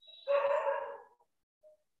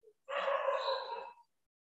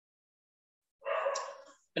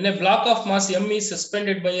 When a block of mass M is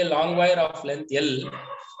suspended by a long wire of length L,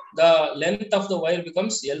 the length of the wire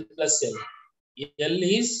becomes L plus L. L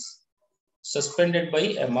is suspended by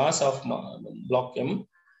a mass of block M,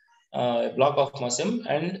 a block of mass M,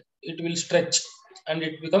 and it will stretch and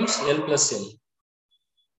it becomes L plus L.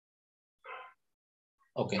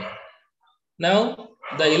 Okay. Now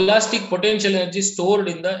the elastic potential energy stored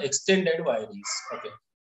in the extended wire is, okay,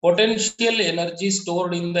 potential energy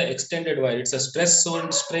stored in the extended wire. It's a stress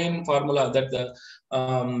and strain formula that the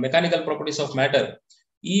mechanical properties of matter.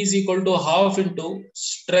 E is equal to half into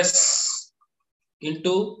stress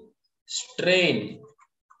into strain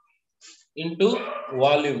into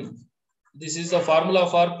volume. This is the formula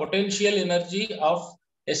for potential energy of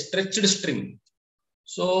a stretched string.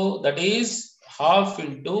 So that is half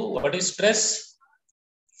into what is stress,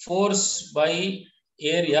 force by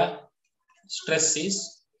area. Stress is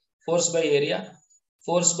force by area.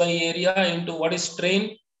 Force by area into what is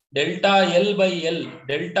strain, delta L by L.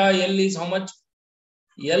 Delta L is how much?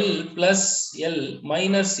 L plus L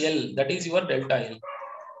minus L, that is your delta L.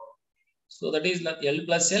 So that is not L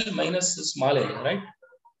plus L minus small l, right?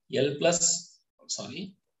 L plus,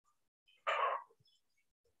 sorry,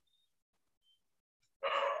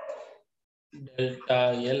 delta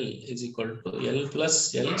L is equal to L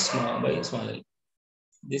plus L small by small l.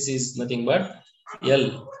 This is nothing but L.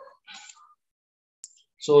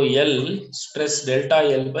 So L, stress delta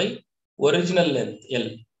L by original length L,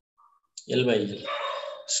 L by L.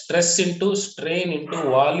 Stress into strain into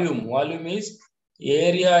volume. Volume is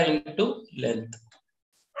area into length.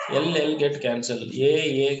 L get cancelled,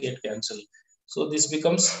 A get cancelled. So this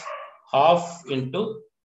becomes half into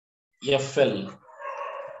FL.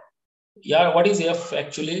 Yeah, what is F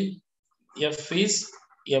actually? F is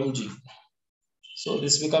mg. So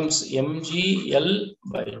this becomes mg L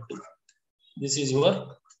by 2. This is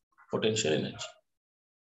your potential energy.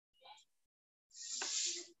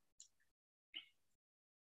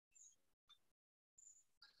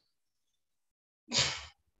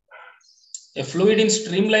 A fluid in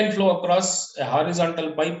streamline flow across a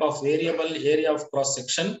horizontal pipe of variable area of cross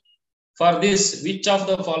section. For this, which of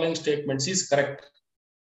the following statements is correct?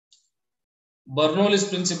 Bernoulli's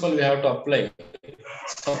principle we have to apply.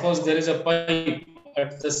 Suppose there is a pipe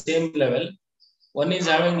at the same level. One is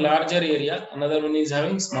having larger area, another one is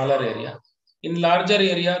having smaller area. In larger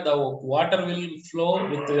area, the water will flow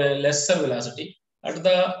with a lesser velocity. At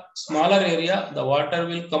the smaller area, the water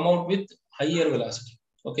will come out with higher velocity.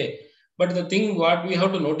 Okay. But the thing what we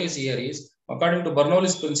have to notice here is, according to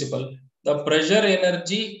Bernoulli's principle, the pressure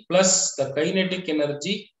energy plus the kinetic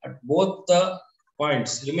energy at both the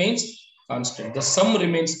points remains constant. The sum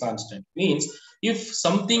remains constant. Means if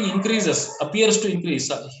something increases, appears to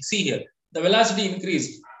increase, see here, the velocity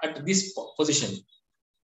increase at this position,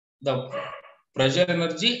 the pressure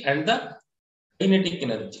energy and the kinetic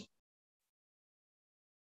energy.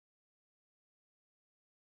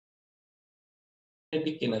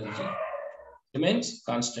 Kinetic energy remains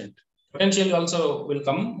constant. Potential also will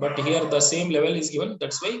come, but here the same level is given.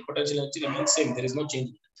 That's why potential energy remains same. There is no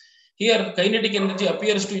change. Here kinetic energy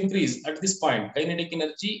appears to increase at this point. Kinetic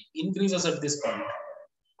energy increases at this point,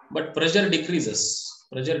 but pressure decreases.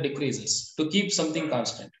 Pressure decreases to keep something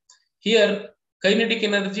constant. Here kinetic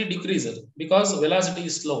energy decreases because velocity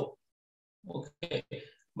is slow. Okay,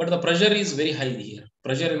 but the pressure is very high here.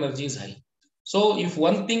 Pressure energy is high. So if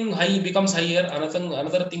one thing high becomes higher,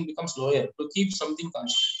 another thing becomes lower to keep something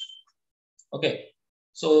constant. Okay,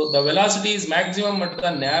 so the velocity is maximum at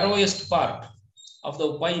the narrowest part of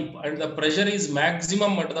the pipe and the pressure is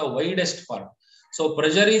maximum at the widest part. So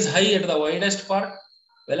pressure is high at the widest part,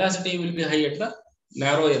 velocity will be high at the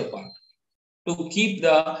narrower part to keep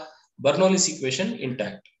the Bernoulli's equation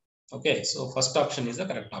intact. Okay, so first option is the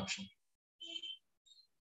correct option.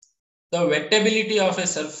 The wettability of a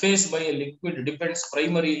surface by a liquid depends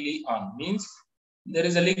primarily on, means there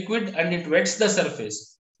is a liquid and it wets the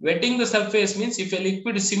surface. Wetting the surface means if a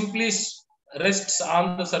liquid simply rests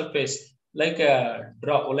on the surface like a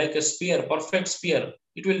drop, like a sphere, perfect sphere,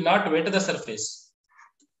 it will not wet the surface.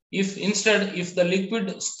 If instead, if the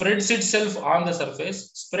liquid spreads itself on the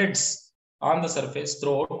surface,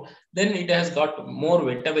 throughout, then it has got more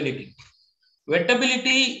wettability.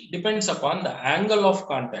 Wettability depends upon the angle of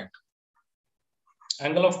contact.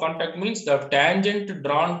 Angle of contact means the tangent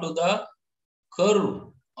drawn to the curve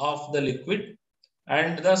of the liquid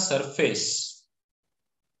and the surface.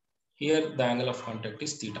 Here the angle of contact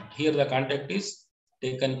is theta. Here the contact is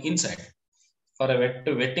taken inside for a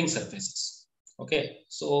wetting surfaces. Okay,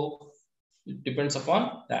 so it depends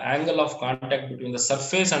upon the angle of contact between the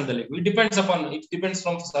surface and the liquid. It depends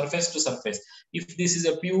from surface to surface. If this is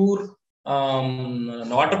a pure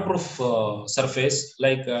waterproof surface,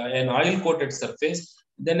 like an oil coated surface,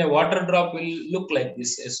 then a water drop will look like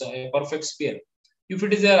this, as a perfect sphere. If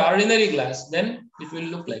it is an ordinary glass, then it will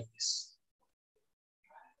look like this.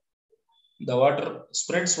 The water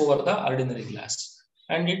spreads over the ordinary glass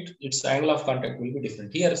and its angle of contact will be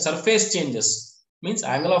different. Here surface changes means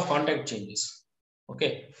angle of contact changes.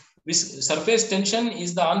 Okay, this surface tension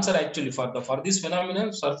is the answer actually for this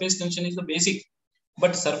phenomenon. Surface tension is the basic,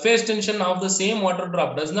 but surface tension of the same water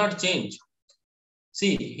drop does not change.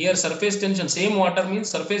 See here, surface tension, same water means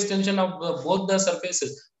surface tension of both the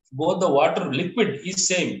surfaces, both the water liquid is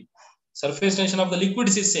same. Surface tension of the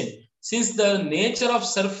liquids is same. Since the nature of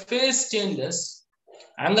surface changes,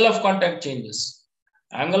 angle of contact changes.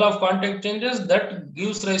 Angle of contact changes, that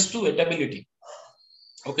gives rise to wettability.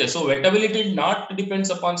 Okay, so wettability not depends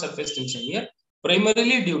upon surface tension here,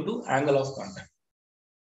 primarily due to angle of contact.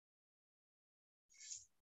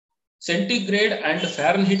 Centigrade and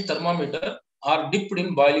Fahrenheit thermometer are dipped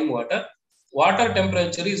in boiling water. Water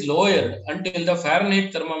temperature is lowered until the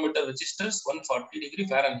Fahrenheit thermometer registers 140 degree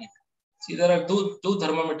Fahrenheit. See, there are two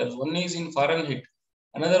thermometers. One is in Fahrenheit,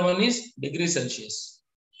 another one is degree Celsius.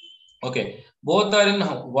 Okay, both are in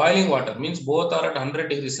boiling water, means both are at 100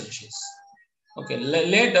 degrees Celsius. Okay,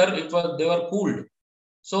 later they were cooled,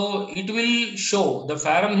 so it will show, the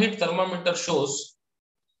Fahrenheit thermometer shows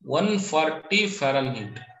 140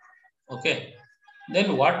 Fahrenheit. Okay,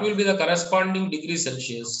 then what will be the corresponding degree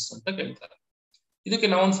Celsius anta keltare. ಇದಕ್ಕೆ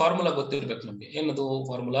ನಾವು ಒಂದು formula ಗೊತ್ತಿರಬೇಕು ನಮಗೆ. ಏನದು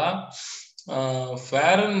formula?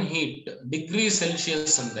 Fahrenheit degree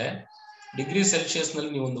Celsius ಅಂದ್ರೆ, degree Celsius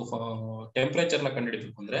ನಲ್ಲಿ ನೀವು ಒಂದು ಟೆಂಪರೇಚರ್ ನ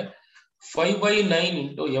ಕಂಡುಹಿಡಿಬೇಕು ಅಂದ್ರೆ 5/9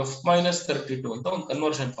 into F-32 ಅಂತ ಒಂದು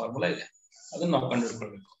ಕನ್ವರ್ಷನ್ ಫಾರ್ಮುಲಾ ಇದೆ. ಅದನ್ನ ನಾವು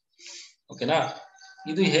ಕಂಡುಹಿಡ್ಕೊಳ್ಬೇಕು. ಓಕೆನಾ?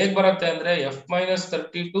 ಇದು ಹೇಗ್ ಬರುತ್ತೆ ಅಂದ್ರೆ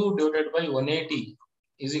F-32 divided by 180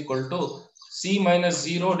 is equal to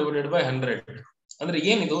C-0 divided by 100. ಅಂದ್ರೆ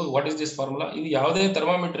ಏನಿದು? What is this formula? ಇದು ಯಾವುದೇ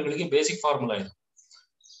ಥರ್ಮಾಮೀಟರ್ ಗಳಿಗೆ ಬೇಸಿಕ್ ಫಾರ್ಮುಲಾ ಇದು.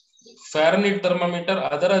 ಫ್ಯಾರನ್ಹೀಟ್ ಥರ್ಮಾಮೀಟರ್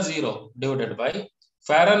ಅದರ 0 ಡಿವೈಡೆಡ್ ಬೈ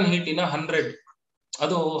ಫ್ಯಾರನ್ಹೀಟ್ ಇನ 100.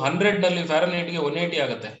 ಅದು 100 ನಲ್ಲಿ ಫ್ಯಾರನ್ಹೀಟ್ ಗೆ 180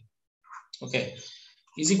 ಆಗುತ್ತೆ. Okay,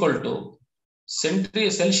 is equal to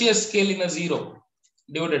Celsius scale ಇನ 0.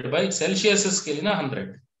 Divided by Celsius ಸ್ಕೇಲಿನ 100.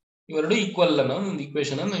 ಇವೆರಡು ಈಕ್ವಲ್ ಅನ್ನೋ ಒಂದು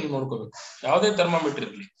ಈಕ್ವೇಶನ್ ಅನ್ನು ನೀವು ನೋಡ್ಕೋಬೇಕು. ಯಾವುದೇ ಥರ್ಮಾಮೀಟರ್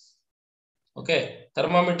ಇರಲಿ, okay,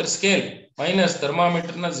 thermometer scale minus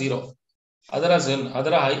thermometer ನ 0, ಅದರ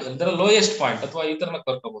ಲೋಯೆಸ್ಟ್ ಪಾಯಿಂಟ್ ಅಥವಾ ಈ ತರ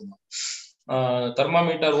ಕರ್ಕೋಬಹುದು.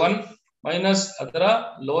 ಥರ್ಮಾಮೀಟರ್ 1 ಮೈನಸ್ ಅದರ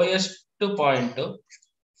ಲೋಯೆಸ್ಟ್ ಪಾಯಿಂಟ್,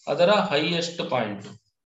 ಅದರ highest point.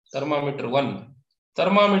 Thermometer 1,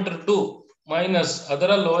 thermometer 2 minus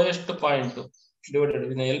ಅದರ ಲೋಯೆಸ್ಟ್ ಪಾಯಿಂಟ್ ಡಿವೈಡೆಡ್.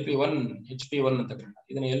 ಇದನ್ನ LP1 HP1 ಅಂತ ಕರೆಯೋಣ,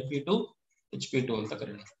 ಇದನ್ನ LP2 HP2 ಅಂತ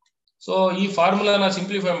ಕರೆಯೋಣ. ಸೊ ಈ ಫಾರ್ಮುಲಾನ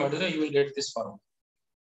ಸಿಂಪ್ಲಿಫೈ ಮಾಡಿದ್ರೆ you will get this formula.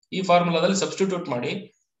 ಈ ಫಾರ್ಮುಲಾದಲ್ಲಿ ಸಬ್ಸ್ಟಿಟ್ಯೂಟ್ ಮಾಡಿ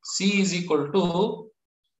C is equal to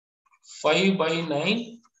 5/9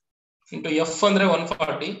 into F ಅಂದ್ರೆ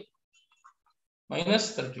 140 minus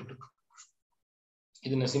 32.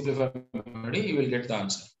 ಇದನ್ನ ಸಿಂಪ್ಲಿಫೈ ಮಾಡಿ you will get the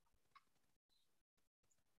answer.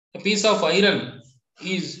 A piece of iron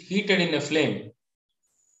is heated in a flame.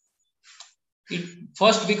 It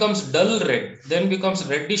first becomes dull red, then becomes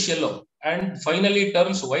reddish yellow, and finally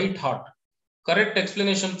turns white hot. Correct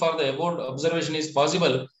explanation for the above observation is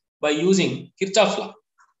possible by using Kirchhoff's law.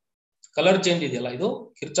 Color change ಇದೆಯಲ್ಲ, ಇದು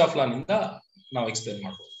Kirchhoff's law ನಿಂದ ನಾವು explain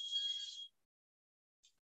ಮಾಡಬಹುದು.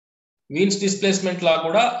 ವೀನ್ಸ್ displacement ಲಾ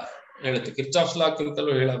ಕೂಡ ಹೇಳುತ್ತೆ. Kirchhoff's law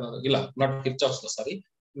ಕಿಂತಲೂ ಹೇಳೋದಾಗಿಲ್ಲ, not Kirchhoff's law, sorry,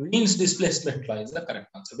 ವೀನ್ಸ್ displacement law is the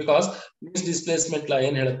correct answer. Because ವೀನ್ಸ್ displacement ಲಾ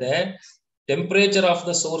ಏನ್ ಹೇಳುತ್ತೆ, temperature of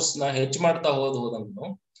the source ನ ಹೆಚ್ಚು ಮಾಡ್ತಾ ಹೋದಂಗೂ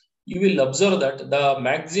you will observe that the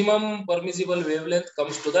maximum permissible wavelength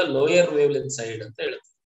comes to the lower wavelength side ಅಂತ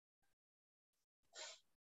ಹೇಳುತ್ತೆ.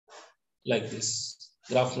 Like this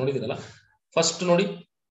graph ನೋಡಿದಿರಲ್ಲ, first ನೋಡಿ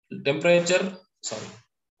temperature,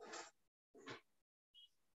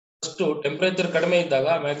 first temperature ಕಡಿಮೆ ಇದ್ದಾಗ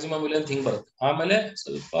ಮ್ಯಾಕ್ಸಿಮಮ್ ವೇವ್ಲೆಂತ್ ಹಿಂಗ್ ಬರುತ್ತೆ, ಆಮೇಲೆ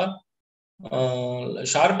ಸ್ವಲ್ಪ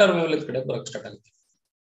ಶಾರ್ಟರ್ ವೇವ್ಲೆಂತ್ ಕಡೆ ಬರಕ್ ಸ್ಟಾರ್ಟ್ ಆಗುತ್ತೆ.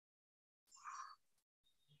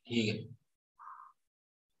 ಹೀಗೆ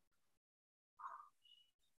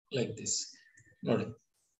ಲೈಕ್ ದಿಸ್ ನೋಡಿ,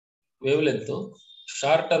 ವೇವ್ಲೆಂತ್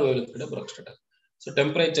ಶಾರ್ಟರ್ ವೇವ್ಲೆಂತ್ ಕಡೆ ಬರಕ್ ಸ್ಟಾರ್ಟ್ ಆಗುತ್ತೆ. ಸೊ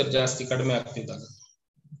ಟೆಂಪರೇಚರ್ ಜಾಸ್ತಿ ಕಡಿಮೆ ಆಗ್ತಿದ್ದಾಗ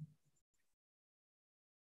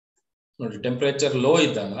ನೋಡಿ, ಟೆಂಪರೇಚರ್ ಲೋ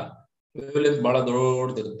ಇದ್ದಾಗ ವೇವ್ಲೆಂತ್ ಬಹಳ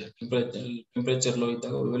ದೊಡ್ಡದಿರುತ್ತೆ. ಟೆಂಪರೇಚರ್ ಲೋ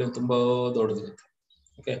ಇದ್ದಾಗ ವೇವ್ಲೆಂತ್ ತುಂಬಾ ದೊಡ್ಡದಿರುತ್ತೆ.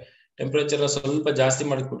 ಓಕೆ, ಟೆಂಪರೇಚರ್ ಸ್ವಲ್ಪ ಜಾಸ್ತಿ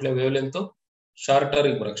ಮಾಡಿದ ಕೂಡಲೇ ವೇವ್ಲೆಂತ್ ಶಾರ್ಟರ್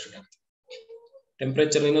ಗೆ ಬರಕ್ ಸ್ಟಾರ್ಟ್ ಆಗುತ್ತೆ.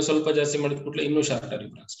 ಟೆಂಪರೇಚರ್ ಇನ್ನೂ ಸ್ವಲ್ಪ ಜಾಸ್ತಿ ಮಾಡಿದ ಕೂಡಲೇ ಇನ್ನೂ ಶಾರ್ಟರ್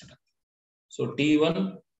ಗೆ ಬರಕ್ ಸ್ಟಾರ್ಟ್ ಆಗುತ್ತೆ. ಸೊ T1,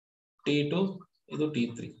 T2, ಇದು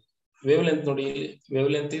T3. ವೇವ್ಲೆಂತ್ ನೋಡಿ,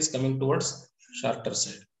 wavelength is coming towards shorter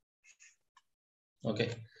side. Okay,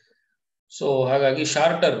 so ಹಾಗಾಗಿ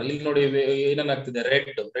ಶಾರ್ಟರ್ ಇಲ್ಲಿ ನೋಡಿ ಏನಾಗ್ತಿದೆ, ರೆಡ್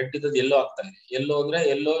ಇದ್ದದ್ದು ಎಲ್ಲೋ ಆಗ್ತಾ ಇದೆ. ಎಲ್ಲೋ ಅಂದ್ರೆ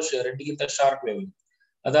ಎಲ್ಲೋ ರೆಡ್ ಗಿಂತ ಶಾರ್ಟ್ ವೇವ್.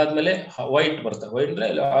 ಅದಾದ್ಮೇಲೆ ವೈಟ್ ಬರ್ತಾರೆ. ವೈಟ್ ಅಂದ್ರೆ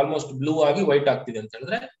ಆಲ್ಮೋಸ್ಟ್ ಬ್ಲೂ ಆಗಿ ವೈಟ್ ಆಗ್ತಿದೆ ಅಂತ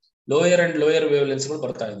ಹೇಳಿದ್ರೆ ಲೋಯರ್ ಅಂಡ್ ಲೋಯರ್ ವೇವ್ಲೆಂತ್ಸ್ ಗಳು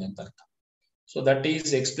ಬರ್ತಾ ಇದೆ ಅಂತ ಅರ್ಥ. So that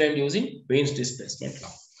is explained using ವೀನ್ಸ್ displacement law.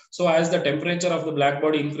 So as the temperature of the block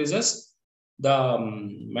body increases, the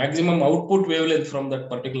maximum output wavelength from that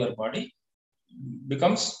particular body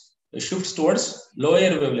becomes shifts towards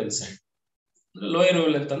lower wavelength side. Lower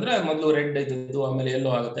wavelength ಅಂದ್ರೆ ಮೊದಲು red ಇದ್ದು ಆಮೇಲೆ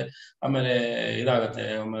yellow ಆಗುತ್ತೆ, ಆಮೇಲೆ ಇದಾಗುತ್ತೆ,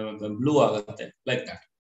 ಆಮೇಲೆ blue ಆಗುತ್ತೆ. Like that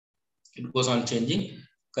it goes on changing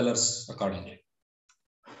colors accordingly.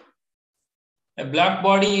 A black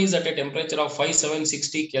body is at a temperature of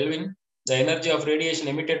 5760 Kelvin. The energy of radiation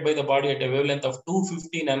emitted by the body at a wavelength of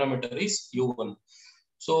 250 nanometer is U1.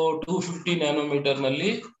 So 250 nanometre ನಲ್ಲಿ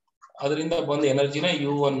ಅದರಿಂದ ಬಂದ ಎನರ್ಜಿನ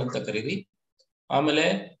U1 ಅಂತ ಕರೀರಿ. ಆಮೇಲೆ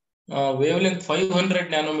wavelength 500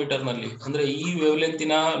 nanometre ನಲ್ಲಿ, ಅಂದ್ರೆ ಈ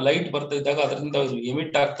ವೇವ್ಲೆಂತಿನ light ಬರ್ತಾ ಇದ್ದಾಗ ಅದರಿಂದ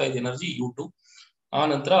ಎಮಿಟ್ ಆಗ್ತಾ ಇದೆ ಎನರ್ಜಿ U2. ಆ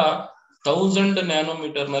ನಂತರ 1000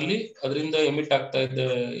 ನ್ಯಾನೋಮೀಟರ್ ನಲ್ಲಿ ಅದರಿಂದ ಎಮಿಟ್ ಆಗ್ತಾ ಇದ್ದ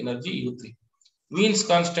ಎನರ್ಜಿ U3. ವೀನ್ಸ್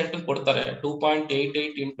ಕಾನ್ಸ್ಟೆಂಟ್ ಕೊಡ್ತಾರೆ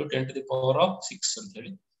 2.88 into 10 to the power of 6 ಅಂತ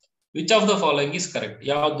ಹೇಳಿ. Which of the following is correct,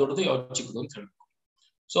 ಯಾವ್ದು ದೊಡ್ಡದು ಯಾವ್ದು ಚಿಕ್ಕದು ಅಂತ ಹೇಳ್ಬೇಕು.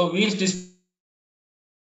 ಸೊ ವೀನ್ಸ್ ಡಿಸ್ಪ್ಲೇಸ್ಮೆಂಟ್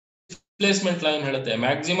ಲೈನ್ ಹೇಳುತ್ತೆ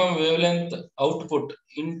maximum wavelength output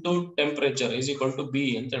into temperature is equal to B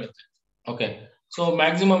ಅಂತ ಹೇಳುತ್ತೆ. ಓಕೆ, ಸೊ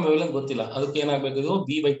ಮ್ಯಾಕ್ಸಿಮಮ್ ವೇವ್ಲೆಂತ್ ಗೊತ್ತಿಲ್ಲ, ಅದಕ್ಕೆ ಏನಾಗಬೇಕು, ಇದು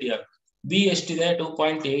B/T ಆಗುತ್ತೆ. ಬಿ ಎಷ್ಟಿದೆ,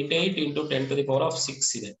 2.88 into 10 to the power of 6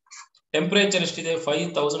 ಇದೆ. ಟೆಂಪರೇಚರ್ ಎಷ್ಟಿದೆ,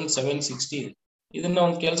 5760 ಇದೆ. ಇದನ್ನ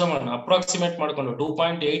ಒಂದು ಕೆಲಸ ಮಾಡೋಣ, ಅಪ್ರಾಕ್ಸಿಮೇಟ್ ಮಾಡ್ಕೊಂಡು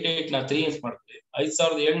 2.88 ನ 3 ಅಂತ ಮಾಡ್ತೀವಿ,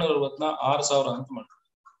 5760 ನ 6000 ಅಂತ ಮಾಡ್ತೀವಿ.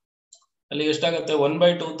 ಅಲ್ಲಿ ಎಷ್ಟಾಗುತ್ತೆ,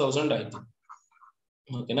 1/2000 ಆಯ್ತು.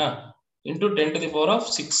 ಓಕೆನಾ, into 10 to the power of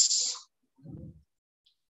 6.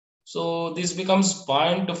 So this becomes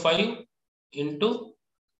 0.5 into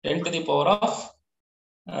 10 to the power of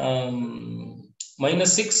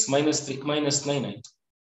 -6 -3 -9 ಆಯ್ತು.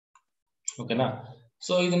 ಓಕೆನಾ,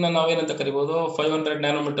 ಸೊ ಇದನ್ನ ನಾವೇನಂತ ಕರಿಬಹುದು, 500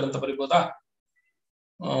 ನ್ಯಾನೋಮೀಟರ್ ಅಂತ ಬರೀಬಹುದಾ.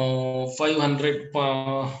 500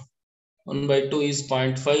 1/2 is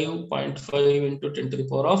 0.5 into 10 to the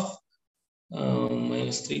power of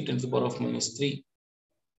 -3, 10 to the power of -3.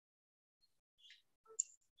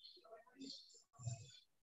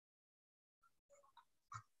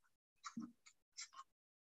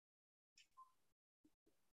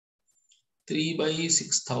 3 by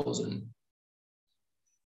 6000.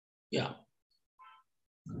 Yeah.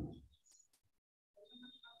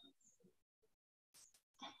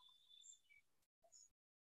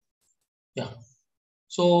 Yeah.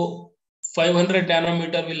 So 500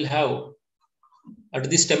 nanometer will have at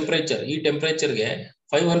this temperature. ಈ temperature ಗೆ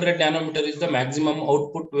 500 nanometer is the maximum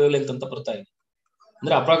output wavelength ಅಂತ ಬರ್ತಾ ಇದೆ.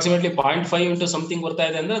 ಅಂದ್ರೆ approximately 0.5 into something ಬರ್ತಾ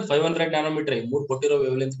ಇದೆ ಅಂದ್ರೆ 500 nanometer ಮೂರು ಕೊಟ್ಟಿರೋ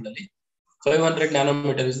wavelength ಗಳಲ್ಲಿ 500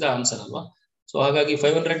 nanometer is the answer ಅಲ್ವಾ. ಸೊ ಹಾಗಾಗಿ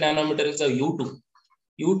 500 nanometer is the U2.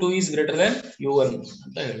 U2 is greater than U1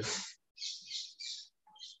 ಅಂತ ಹೇಳಿ.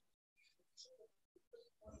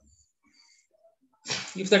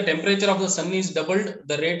 If the temperature of the sun is doubled,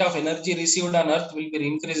 the rate of energy received on earth will be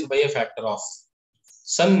increased by a factor of.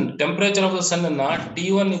 Sun temperature of the sun ಅನ್ನ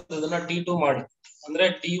T1 ಇದ್ದದನ್ನ T2 ಮಾಡಿ ಅಂದ್ರೆ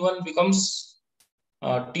T1 becomes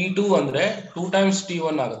T2 ಅಂದ್ರೆ 2 times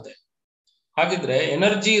T1 ಆಗುತ್ತೆ. ಹಾಗಿದ್ರೆ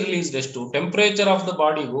energy released ಎಷ್ಟು temperature of the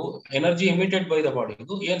ಬಾಡಿಗೂ energy emitted by the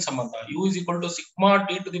ಬಾಡಿಗೂ ಏನ್ ಸಂಬಂಧ? U is equal to sigma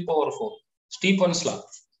T to the power 4. Stephen's law.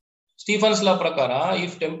 Stephen's law ಪ್ರಕಾರ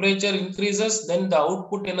if temperature increases then the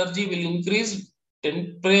output energy will increase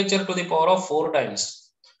temperature to the power of 4 times.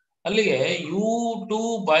 ಅಲ್ಲಿಗೆ U2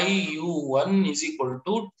 by U1 is equal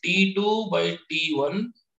to T2 by T1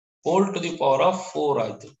 whole to the power of 4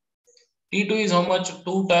 ಆಯ್ತು. T2 is how much?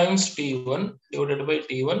 2 times T1 divided by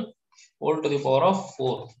T1 whole to the power of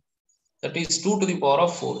 4. That is 2 to the power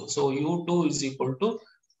of 4. So U2 is equal to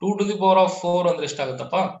 2 to the power of 4 ಅಂದ್ರೆ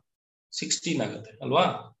ಎಷ್ಟಾಗುತ್ತಪ್ಪ? 16 ಆಗುತ್ತೆ ಅಲ್ವಾ?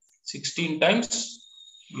 16 times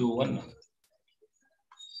U1 ಆಗುತ್ತೆ.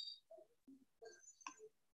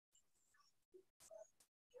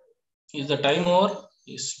 Is the time over?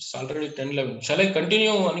 It's already 10:11. Shall I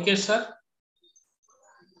continue, Anikesh sir?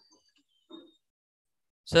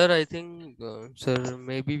 Sir, I think, sir,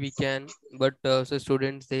 maybe we can, but so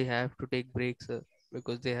students, they have to take breaks, sir,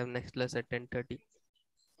 because they have next class at 10:30.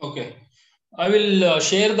 Okay. I will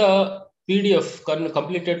share the PDF,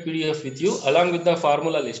 completed PDF with you along with the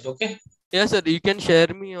formula list. Okay. Yeah, sir, you can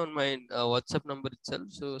share me on my WhatsApp number itself.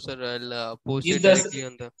 So, sir, I'll post Is it the- directly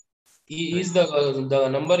on the. Is the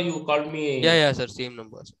number you called me? Yeah, sir, same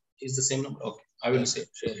number. Sir. Is the same number? Okay. I will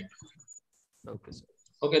share it. Okay, sir.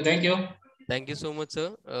 Okay. Thank you. Thank you so much, sir.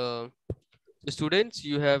 So students,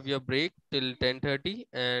 you have your break till 10:30,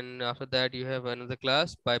 and after that you have another class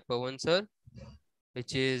by Pawan sir,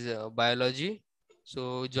 which is biology. So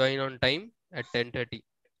join on time at 10:30.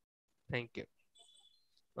 Thank you.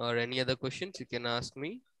 Or any other questions you can ask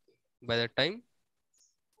me by that time.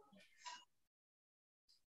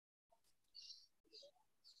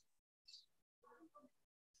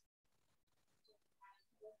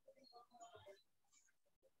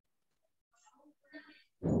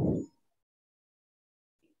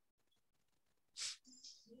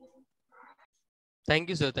 Thank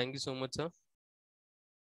you, sir. Thank you so much, sir.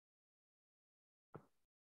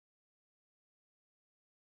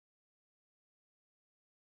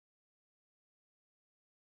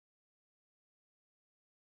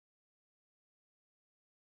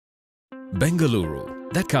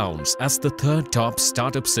 Bengaluru, that counts as the third top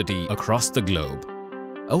startup city across the globe,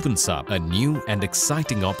 opens up a new and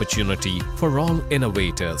exciting opportunity for all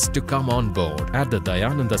innovators to come on board at the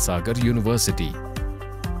Dayananda Sagar University.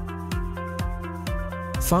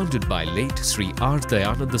 Founded by late Sri R.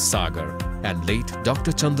 Dayananda Sagar and late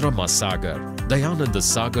Dr. Chandrama Sagar, Dayananda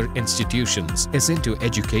Sagar Institutions is into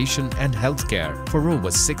education and healthcare for over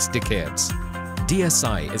 6 decades.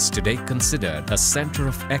 DSI is today considered a center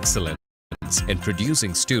of excellence in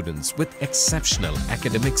producing students with exceptional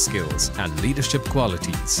academic skills and leadership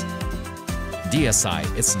qualities. DSI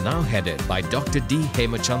is now headed by Dr. D.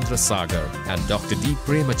 Hemachandra Sagar and Dr. D.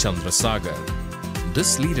 Premachandra Sagar.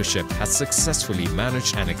 This leadership has successfully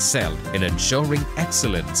managed and excelled in ensuring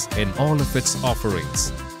excellence in all of its offerings.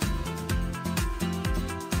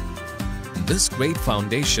 This great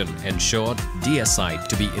foundation ensured DSI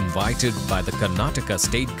to be invited by the Karnataka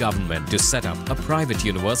state government to set up a private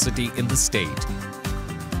university in the state.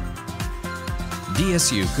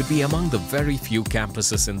 DSU could be among the very few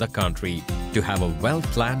campuses in the country to have a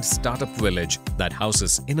well-planned startup village that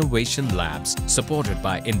houses innovation labs supported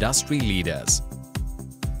by industry leaders.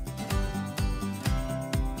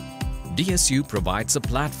 DSU provides a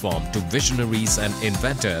platform to visionaries and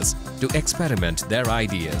inventors to experiment their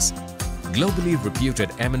ideas. Globally reputed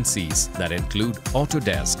MNCs that include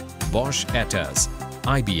Autodesk, Bosch Etas,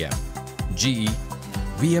 IBM, GE,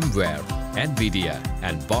 VMware, NVIDIA,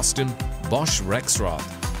 and Boston, Bosch Rexroth,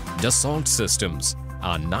 Dassault Systems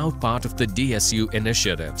are now part of the DSU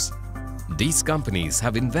initiatives. These companies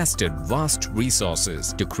have invested vast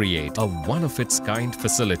resources to create a one-of-its-kind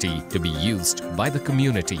facility to be used by the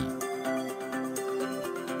community.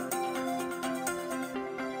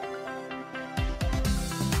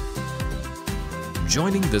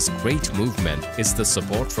 Joining this great movement is the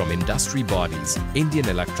support from industry bodies, Indian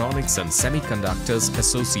Electronics and Semiconductors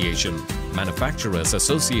Association, Manufacturers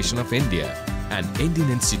Association of India, and Indian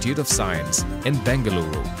Institute of Science in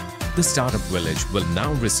Bengaluru. The Startup Village will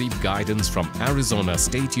now receive guidance from Arizona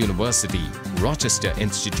State University, Rochester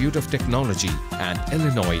Institute of Technology, and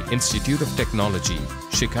Illinois Institute of Technology,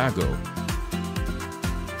 Chicago.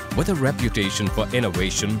 With a reputation for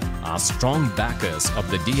innovation, are strong backers of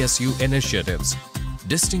the DSU initiatives.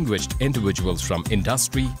 Distinguished individuals from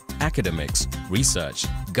industry, academics, research,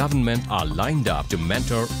 government are lined up to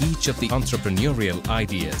mentor each of the entrepreneurial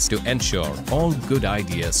ideas to ensure all good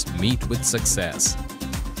ideas meet with success.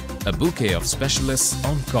 A bouquet of specialists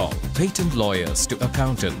on call, patent lawyers to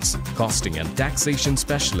accountants, costing and taxation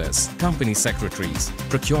specialists, company secretaries,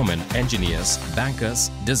 procurement engineers, bankers,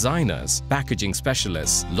 designers, packaging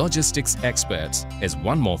specialists, logistics experts is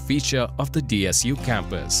one more feature of the DSU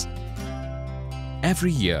campus.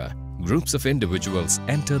 Every year, groups of individuals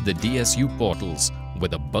enter the DSU portals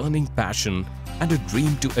with a burning passion and a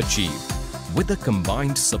dream to achieve. With the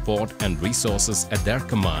combined support and resources at their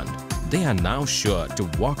command, they are now sure to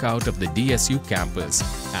walk out of the DSU campus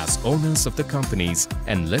as owners of the companies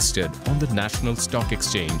enlisted on the National Stock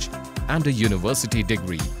Exchange and a university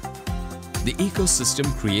degree. The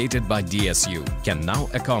ecosystem created by DSU can now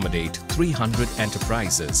accommodate 300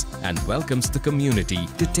 enterprises and welcomes the community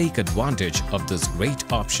to take advantage of this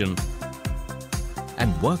great option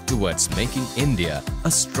and work towards making India a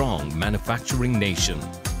strong manufacturing nation.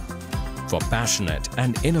 For passionate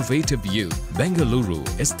and innovative youth, Bengaluru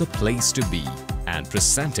is the place to be. And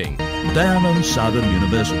presenting Daya Sagar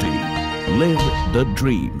University. Live the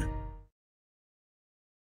dream.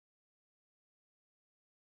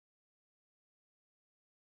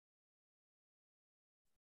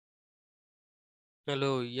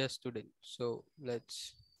 Hello, yes, student. So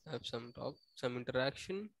let's have some talk, some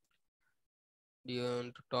interaction. Do you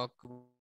want to talk